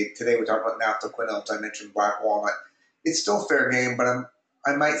say today we talked about naphthoquinones, I mentioned black walnut. It's still fair game, but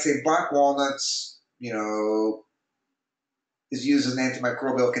I might say black walnuts, is used as an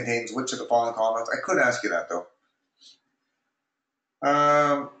antimicrobial, contains which of the following compounds? I could ask you that though.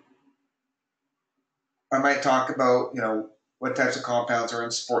 I might talk about, what types of compounds are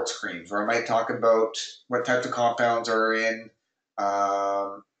in sports creams, or I might talk about what types of compounds are in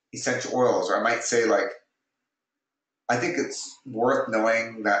essential oils, or I might say I think it's worth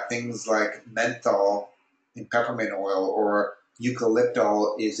knowing that things like menthol in peppermint oil or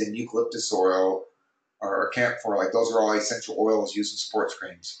eucalyptol is in eucalyptus oil or camphor, those are all essential oils used in sports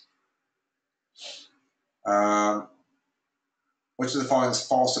creams. Which of the following is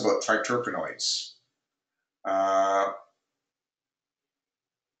false about triterpenoids?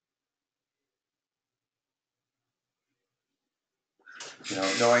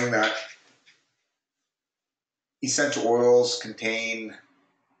 Knowing that essential oils contain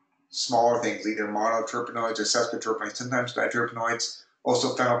smaller things, either monoterpenoids or sesquiterpenoids, sometimes diterpenoids.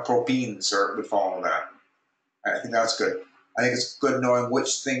 Also, phenylpropines would fall into that. I think that's good. I think it's good knowing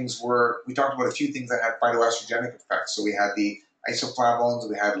which things we talked about a few things that had phytoestrogenic effects. So we had the isoflavones,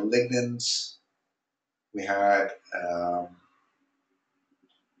 we had lignans, we had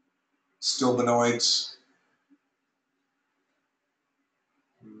stilbenoids,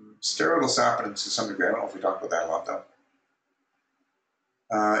 steroidosapidins to some degree. I don't know if we talked about that a lot though.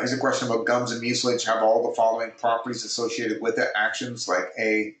 Here's a question about gums and mucilage have all the following properties associated with it. Actions like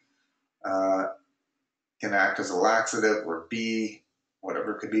A, can act as a laxative, or B,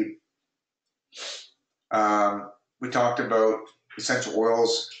 whatever it could be. We talked about essential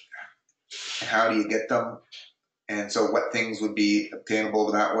oils and how do you get them, and so what things would be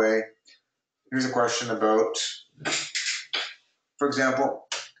obtainable that way. Here's a question about, for example,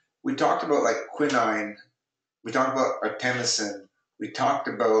 we talked about quinine, we talked about artemisinin, we talked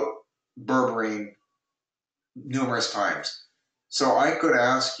about berberine numerous times. So I could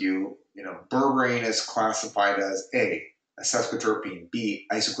ask you, berberine is classified as A sesquiterpene, B,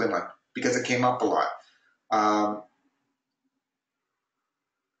 isoquinoline, because it came up a lot.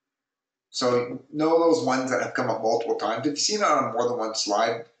 So know those ones that have come up multiple times. If you've seen it on more than one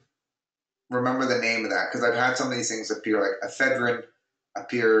slide, remember the name of that, because I've had some of these things appear, like ephedrine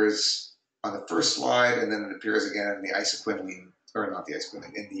appears on the first slide, and then it appears again in the isoquinoline, or not the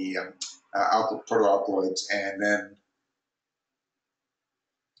isoquinoline, in the protoalkaloids, and then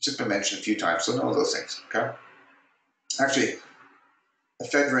it's just been mentioned a few times, so know those things, okay? Actually,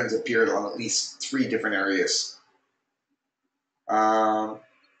 ephedrines appeared on at least 3 different areas.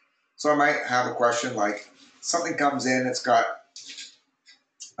 So I might have a question like, something comes in, it's got,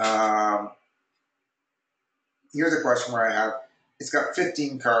 here's a question where I have, it's got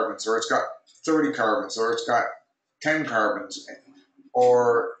 15 carbons, or it's got 30 carbons, or it's got 10 carbons,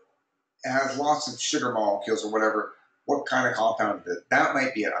 or it has lots of sugar molecules or whatever. What kind of compound is it? That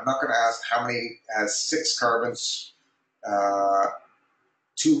might be it. I'm not going to ask how many has 6 carbons,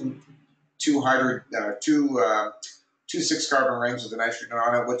 two 6-carbon rings with a nitrogen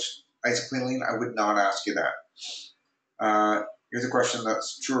on it, which isoquinoline. I would not ask you that. Here's a question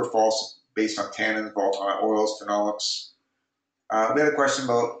that's true or false based on tannins, volatile oils, phenolics. We had a question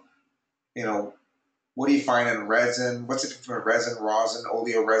about, what do you find in resin? What's the difference between resin, rosin,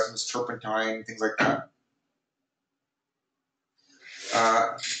 oleoresins, turpentine, things like that?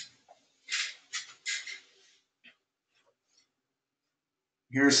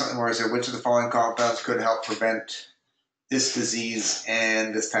 Here's something where I said, which of the following compounds could help prevent this disease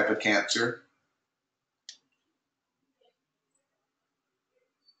and this type of cancer?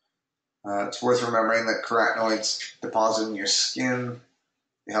 It's worth remembering that carotenoids deposit in your skin.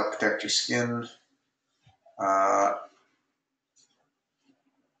 They help protect your skin.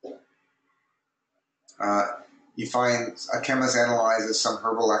 You find a chemist analyzes some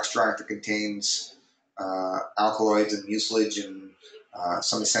herbal extract that contains alkaloids and mucilage and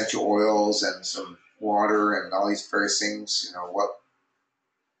some essential oils and some water and all these various things,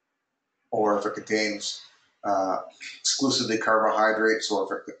 or if it contains exclusively carbohydrates, or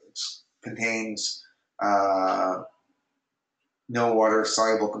if it contains no water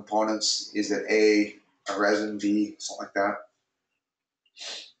soluble components. Is it A, a resin, B, something like that?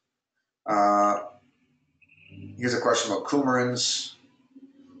 Here's a question about coumarins.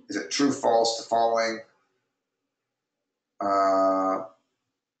 Is it true, false, the following? I'm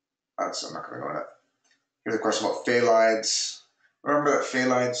not going to go into that. Here's a question about phthalides. Remember that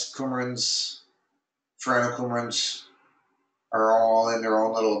phthalides, coumarins, phenylcoumarins are all in their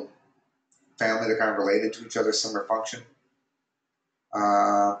own little family. They're kind of related to each other, similar function.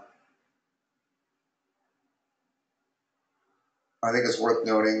 I think it's worth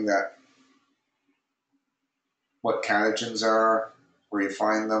noting that what catagens are, where you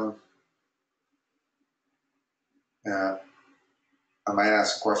find them. I might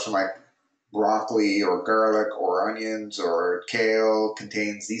ask a question like broccoli or garlic or onions or kale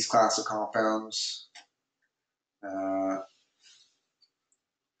contains these class of compounds. I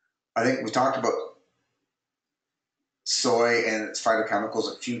think we talked about soy and its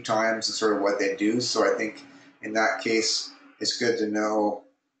phytochemicals a few times and sort of what they do. So I think in that case, it's good to know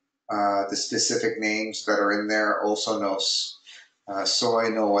the specific names that are in there. Also know soy,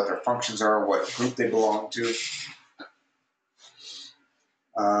 know what their functions are, what group they belong to.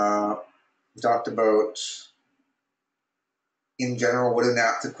 We talked about, in general, what do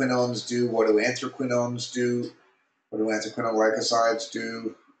naphthoquinones do? What do anthraquinones do? What do anthraquinone glycosides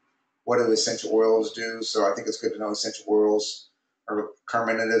do? What do essential oils do? So I think it's good to know essential oils. Or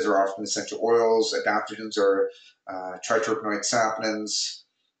carminatives are often essential oils. Adaptogens are triterpenoid saponins.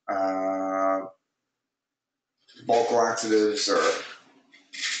 Bulk laxatives or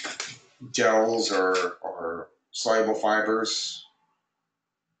gels or soluble fibers.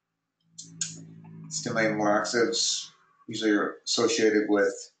 Stimulating laxatives usually are associated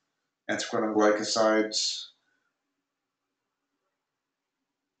with anthraquinone glycosides.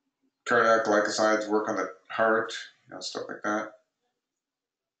 Cardiac glycosides work on the heart, stuff like that.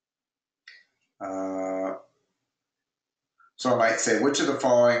 So I might say, which of the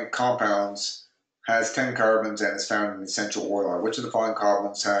following compounds has 10 carbons and is found in essential oil? Or which of the following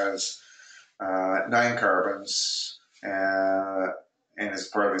compounds has 9 carbons and is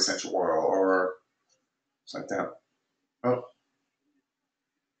part of essential oil? Or something like that. Oh.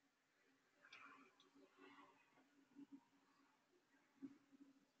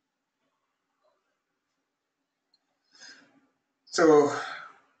 So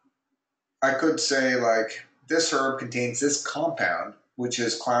I could say, like, this herb contains this compound, which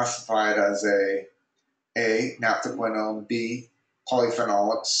is classified as A, naphthoquinone, B,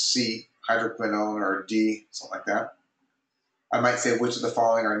 polyphenolics, C, hydroquinone, or D, something like that. I might say which of the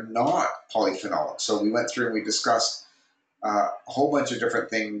following are not polyphenolics. So we went through and we discussed a whole bunch of different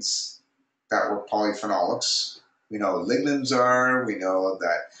things that were polyphenolics. We know lignans are, we know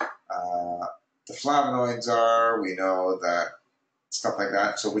that the flavonoids are, we know that stuff like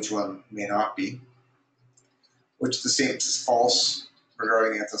that. So which one may not be? Which of the statements is false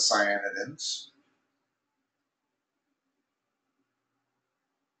regarding anthocyanidins?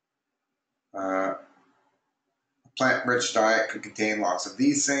 A plant-rich diet could contain lots of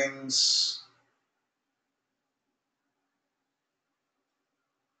these things.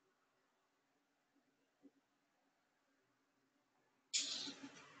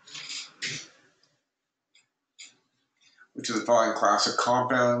 Which of the following class of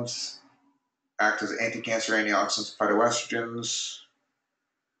compounds act as anti-cancer, antioxidants, phytoestrogens?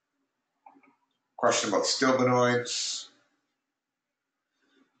 Question about stilbenoids.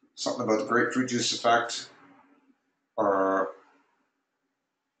 Something about the grapefruit juice effect. Or a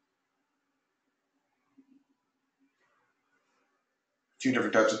few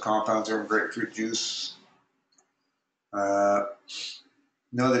different types of compounds are in grapefruit juice. Know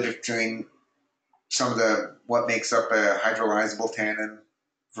the difference between some of what makes up a hydrolyzable tannin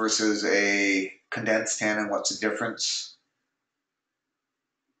versus a condensed tannin. What's the difference?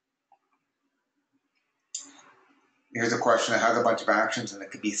 Here's a question that has a bunch of actions and it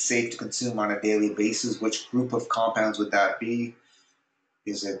could be safe to consume on a daily basis. Which group of compounds would that be?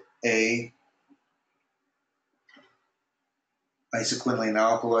 Is it A, isoquinoline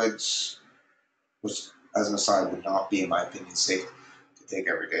alkaloids, which, as an aside, would not be, in my opinion, safe to take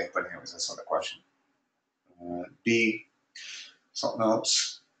every day. But anyways, that's not the question. B, something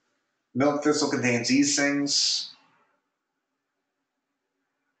else. Milk thistle contains these things,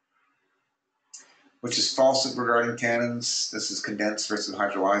 which is false regarding tannins. This is condensed versus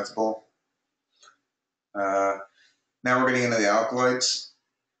hydrolyzable. Now we're getting into the alkaloids.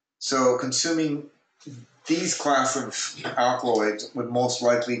 So consuming these class of alkaloids would most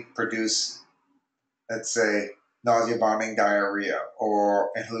likely produce, let's say, nausea, vomiting, diarrhea, or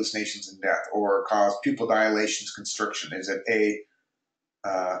and hallucinations and death, or cause pupil dilations, constriction. Is it A,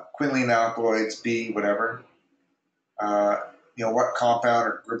 quinoline alkaloids, B, whatever? What compound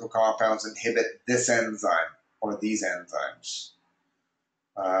or group of compounds inhibit this enzyme or these enzymes?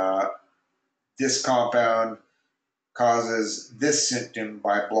 This compound causes this symptom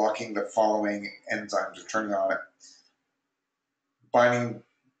by blocking the following enzymes or turning on it. binding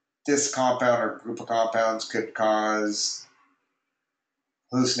this compound or group of compounds could cause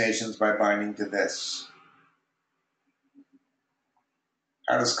hallucinations by binding to this.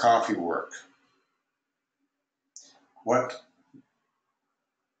 How does coffee work?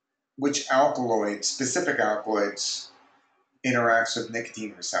 Which alkaloid, specific alkaloids, interacts with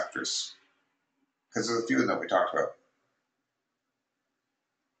nicotine receptors? Because there's a few of them we talked about.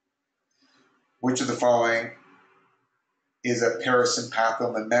 Which of the following is a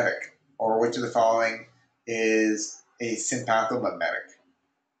parasympathomimetic? Or which of the following is a sympathomimetic?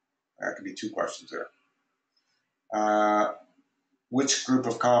 That could be two questions there. Which group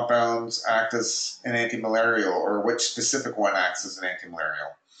of compounds act as an antimalarial, or which specific one acts as an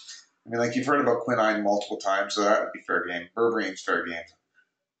antimalarial? I mean, like, you've heard about quinine multiple times, so that would be fair game. Berberine's fair game.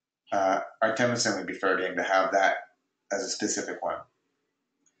 Artemisinin would be fair game to have that as a specific one.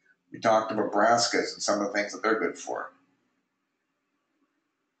 We talked about brassicas and some of the things that they're good for.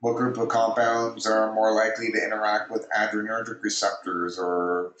 What group of compounds are more likely to interact with adrenergic receptors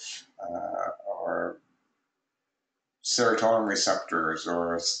or serotonin receptors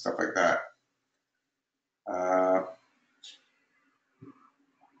or stuff like that?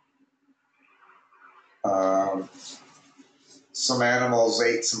 Some animals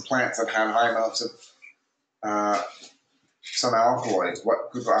ate some plants that had high amounts of some alkaloids.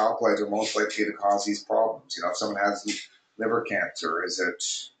 What group of alkaloids are most likely to cause these problems? You know, if someone has liver cancer, is it,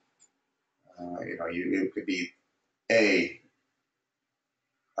 it could be A,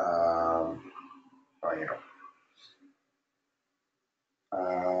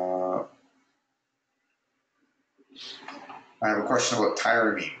 I have a question about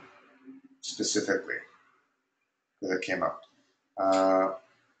tyramine specifically, because it came up.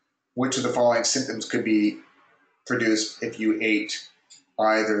 Which of the following symptoms could be produced if you ate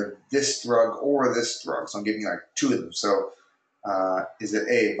either this drug or this drug? So I'm giving you like two of them. So is it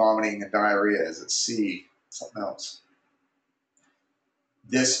A, vomiting and diarrhea? Is it C, something else?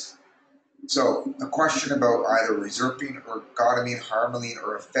 So a question about either reserpine or ergotamine, harmaline,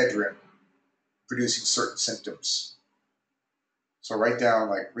 or ephedrine producing certain symptoms. So write down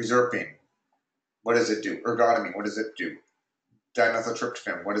like reserpine, what does it do? Ergotamine, what does it do?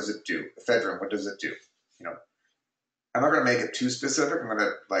 Dimethyltryptophan, what does it do? Ephedrine, what does it do? You know, I'm not going to make it too specific. I'm not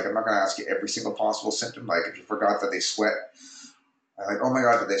going to ask you every single possible symptom. Like if you forgot that they sweat, I'm like, oh my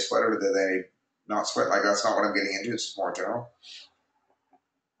God, did they sweat or did they not sweat? Like that's not what I'm getting into. It's more general.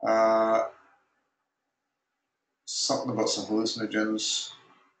 Something about some hallucinogens.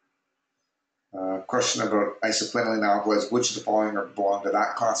 Question about isoquinoline alkaloids. Which of the following belong to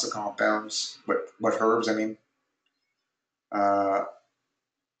that class of compounds? What herbs, I mean.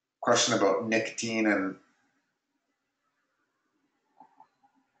 Question about nicotine and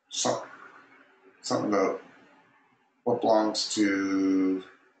something about what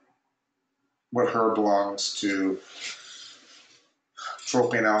herb belongs to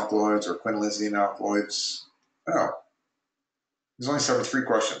tropane alkaloids or quinolizine alkaloids. Oh, there's only 73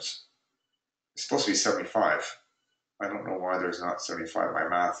 questions. It's supposed to be 75. I don't know why there's not 75 in my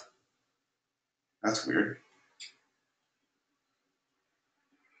math. That's weird.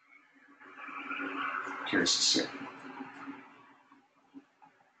 Curious to see.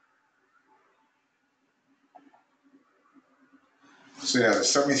 So yeah,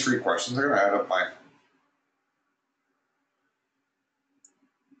 there's 73 questions. I'm going to add up mine.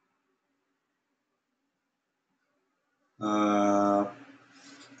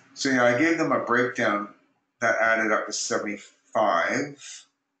 So yeah, I gave them a breakdown that added up to 75,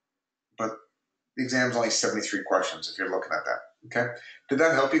 but the exam's only 73 questions if you're looking at that. Okay, did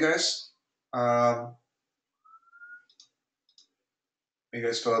that help you guys? Are you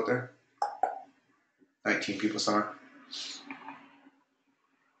guys still out there? 19 people somewhere.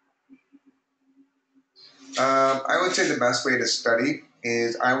 I would say the best way to study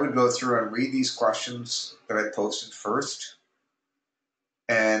is I would go through and read these questions that I posted first,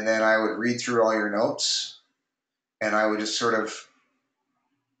 and then I would read through all your notes, and I would just sort of,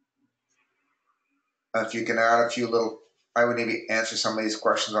 if you can add a few little, I would maybe answer some of these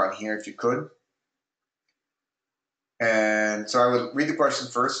questions on here if you could. And so I would read the question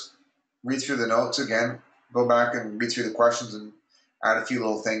first, read through the notes again, go back and read through the questions and add a few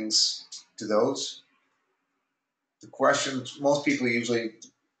little things to those. The questions, most people usually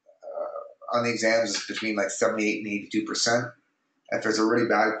on the exams is between like 78 and 82%. If there's a really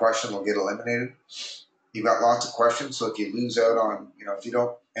bad question, they'll get eliminated. You've got lots of questions, so if you lose out on, if you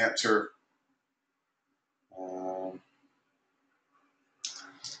don't answer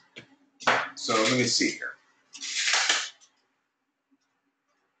so let me see here.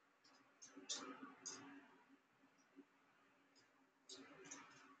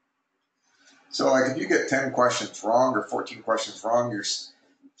 So like if you get 10 questions wrong or 14 questions wrong, you're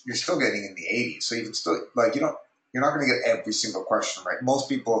still getting in the 80s. So you can still, like, you're not going to get every single question right. Most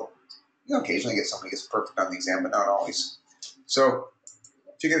people, occasionally get somebody gets perfect on the exam, but not always. So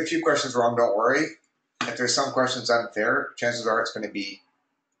if you get a few questions wrong, don't worry. If there's some questions unfair, chances are it's going to be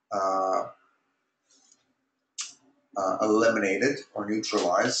eliminated or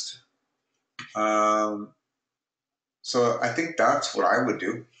neutralized. So I think that's what I would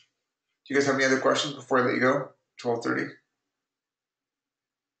do. Do you guys have any other questions before I let you go? 12:30.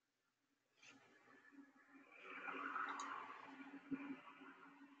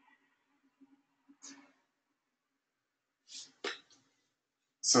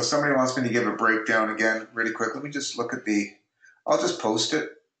 So somebody wants me to give a breakdown again really quick. Let me just look at I'll just post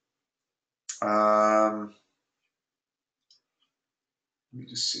it. Let me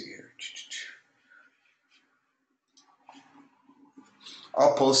just see here.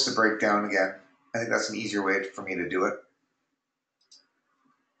 I'll post the breakdown again. I think that's an easier way for me to do it.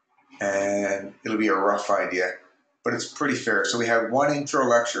 And it'll be a rough idea, but it's pretty fair. So we have one intro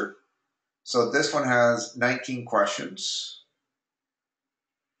lecture. So this one has 19 questions.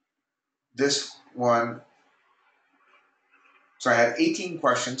 This one, so I had 18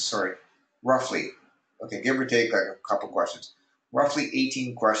 questions, sorry, roughly. Okay, give or take like a couple questions. Roughly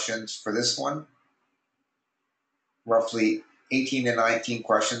 18 questions for this one. Roughly 18 to 19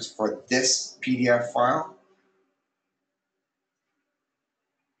 questions for this PDF file.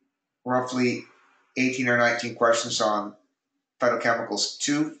 Roughly 18 or 19 questions on Phytochemicals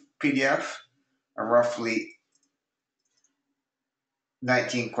 2 PDF, and roughly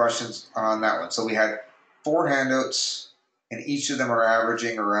 19 questions on that one. So we had 4 handouts, and each of them are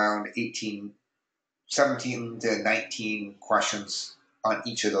averaging around 17 to 19 questions on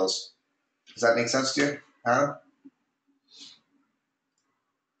each of those. Does that make sense to you, Adam?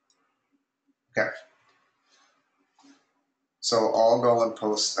 Okay. So I'll go and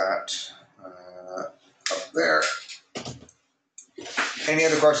post that up there. Any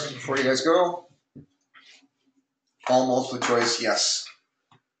other questions before you guys go? All multiple choice, yes.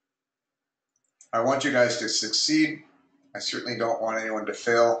 I want you guys to succeed. I certainly don't want anyone to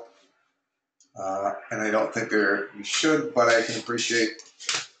fail. And I don't think you should, but I can appreciate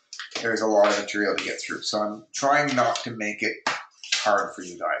there's a lot of material to get through. So I'm trying not to make it hard for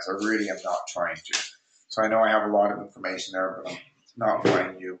you guys. I really am not trying to. So I know I have a lot of information there, but I'm not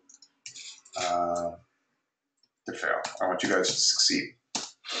wanting you to fail. I want you guys to succeed.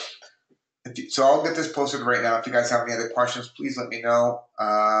 So I'll get this posted right now. If you guys have any other questions, please let me know.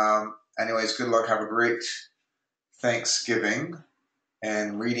 Anyways, good luck. Have a great Thanksgiving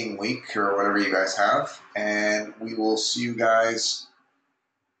and reading week or whatever you guys have. And we will see you guys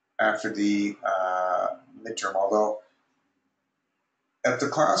after the midterm. Although, if the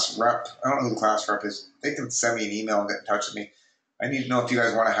class rep, I don't know who the class rep is, they can send me an email and get in touch with me. I need to know if you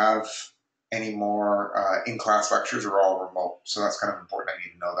guys want to have any more in-class lectures or all remote. So that's kind of important. I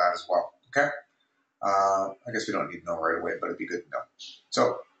need to know that as well. Okay? I guess we don't need to know right away, but it'd be good to know.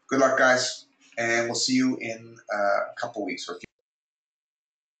 So good luck, guys, and we'll see you in a couple weeks or a few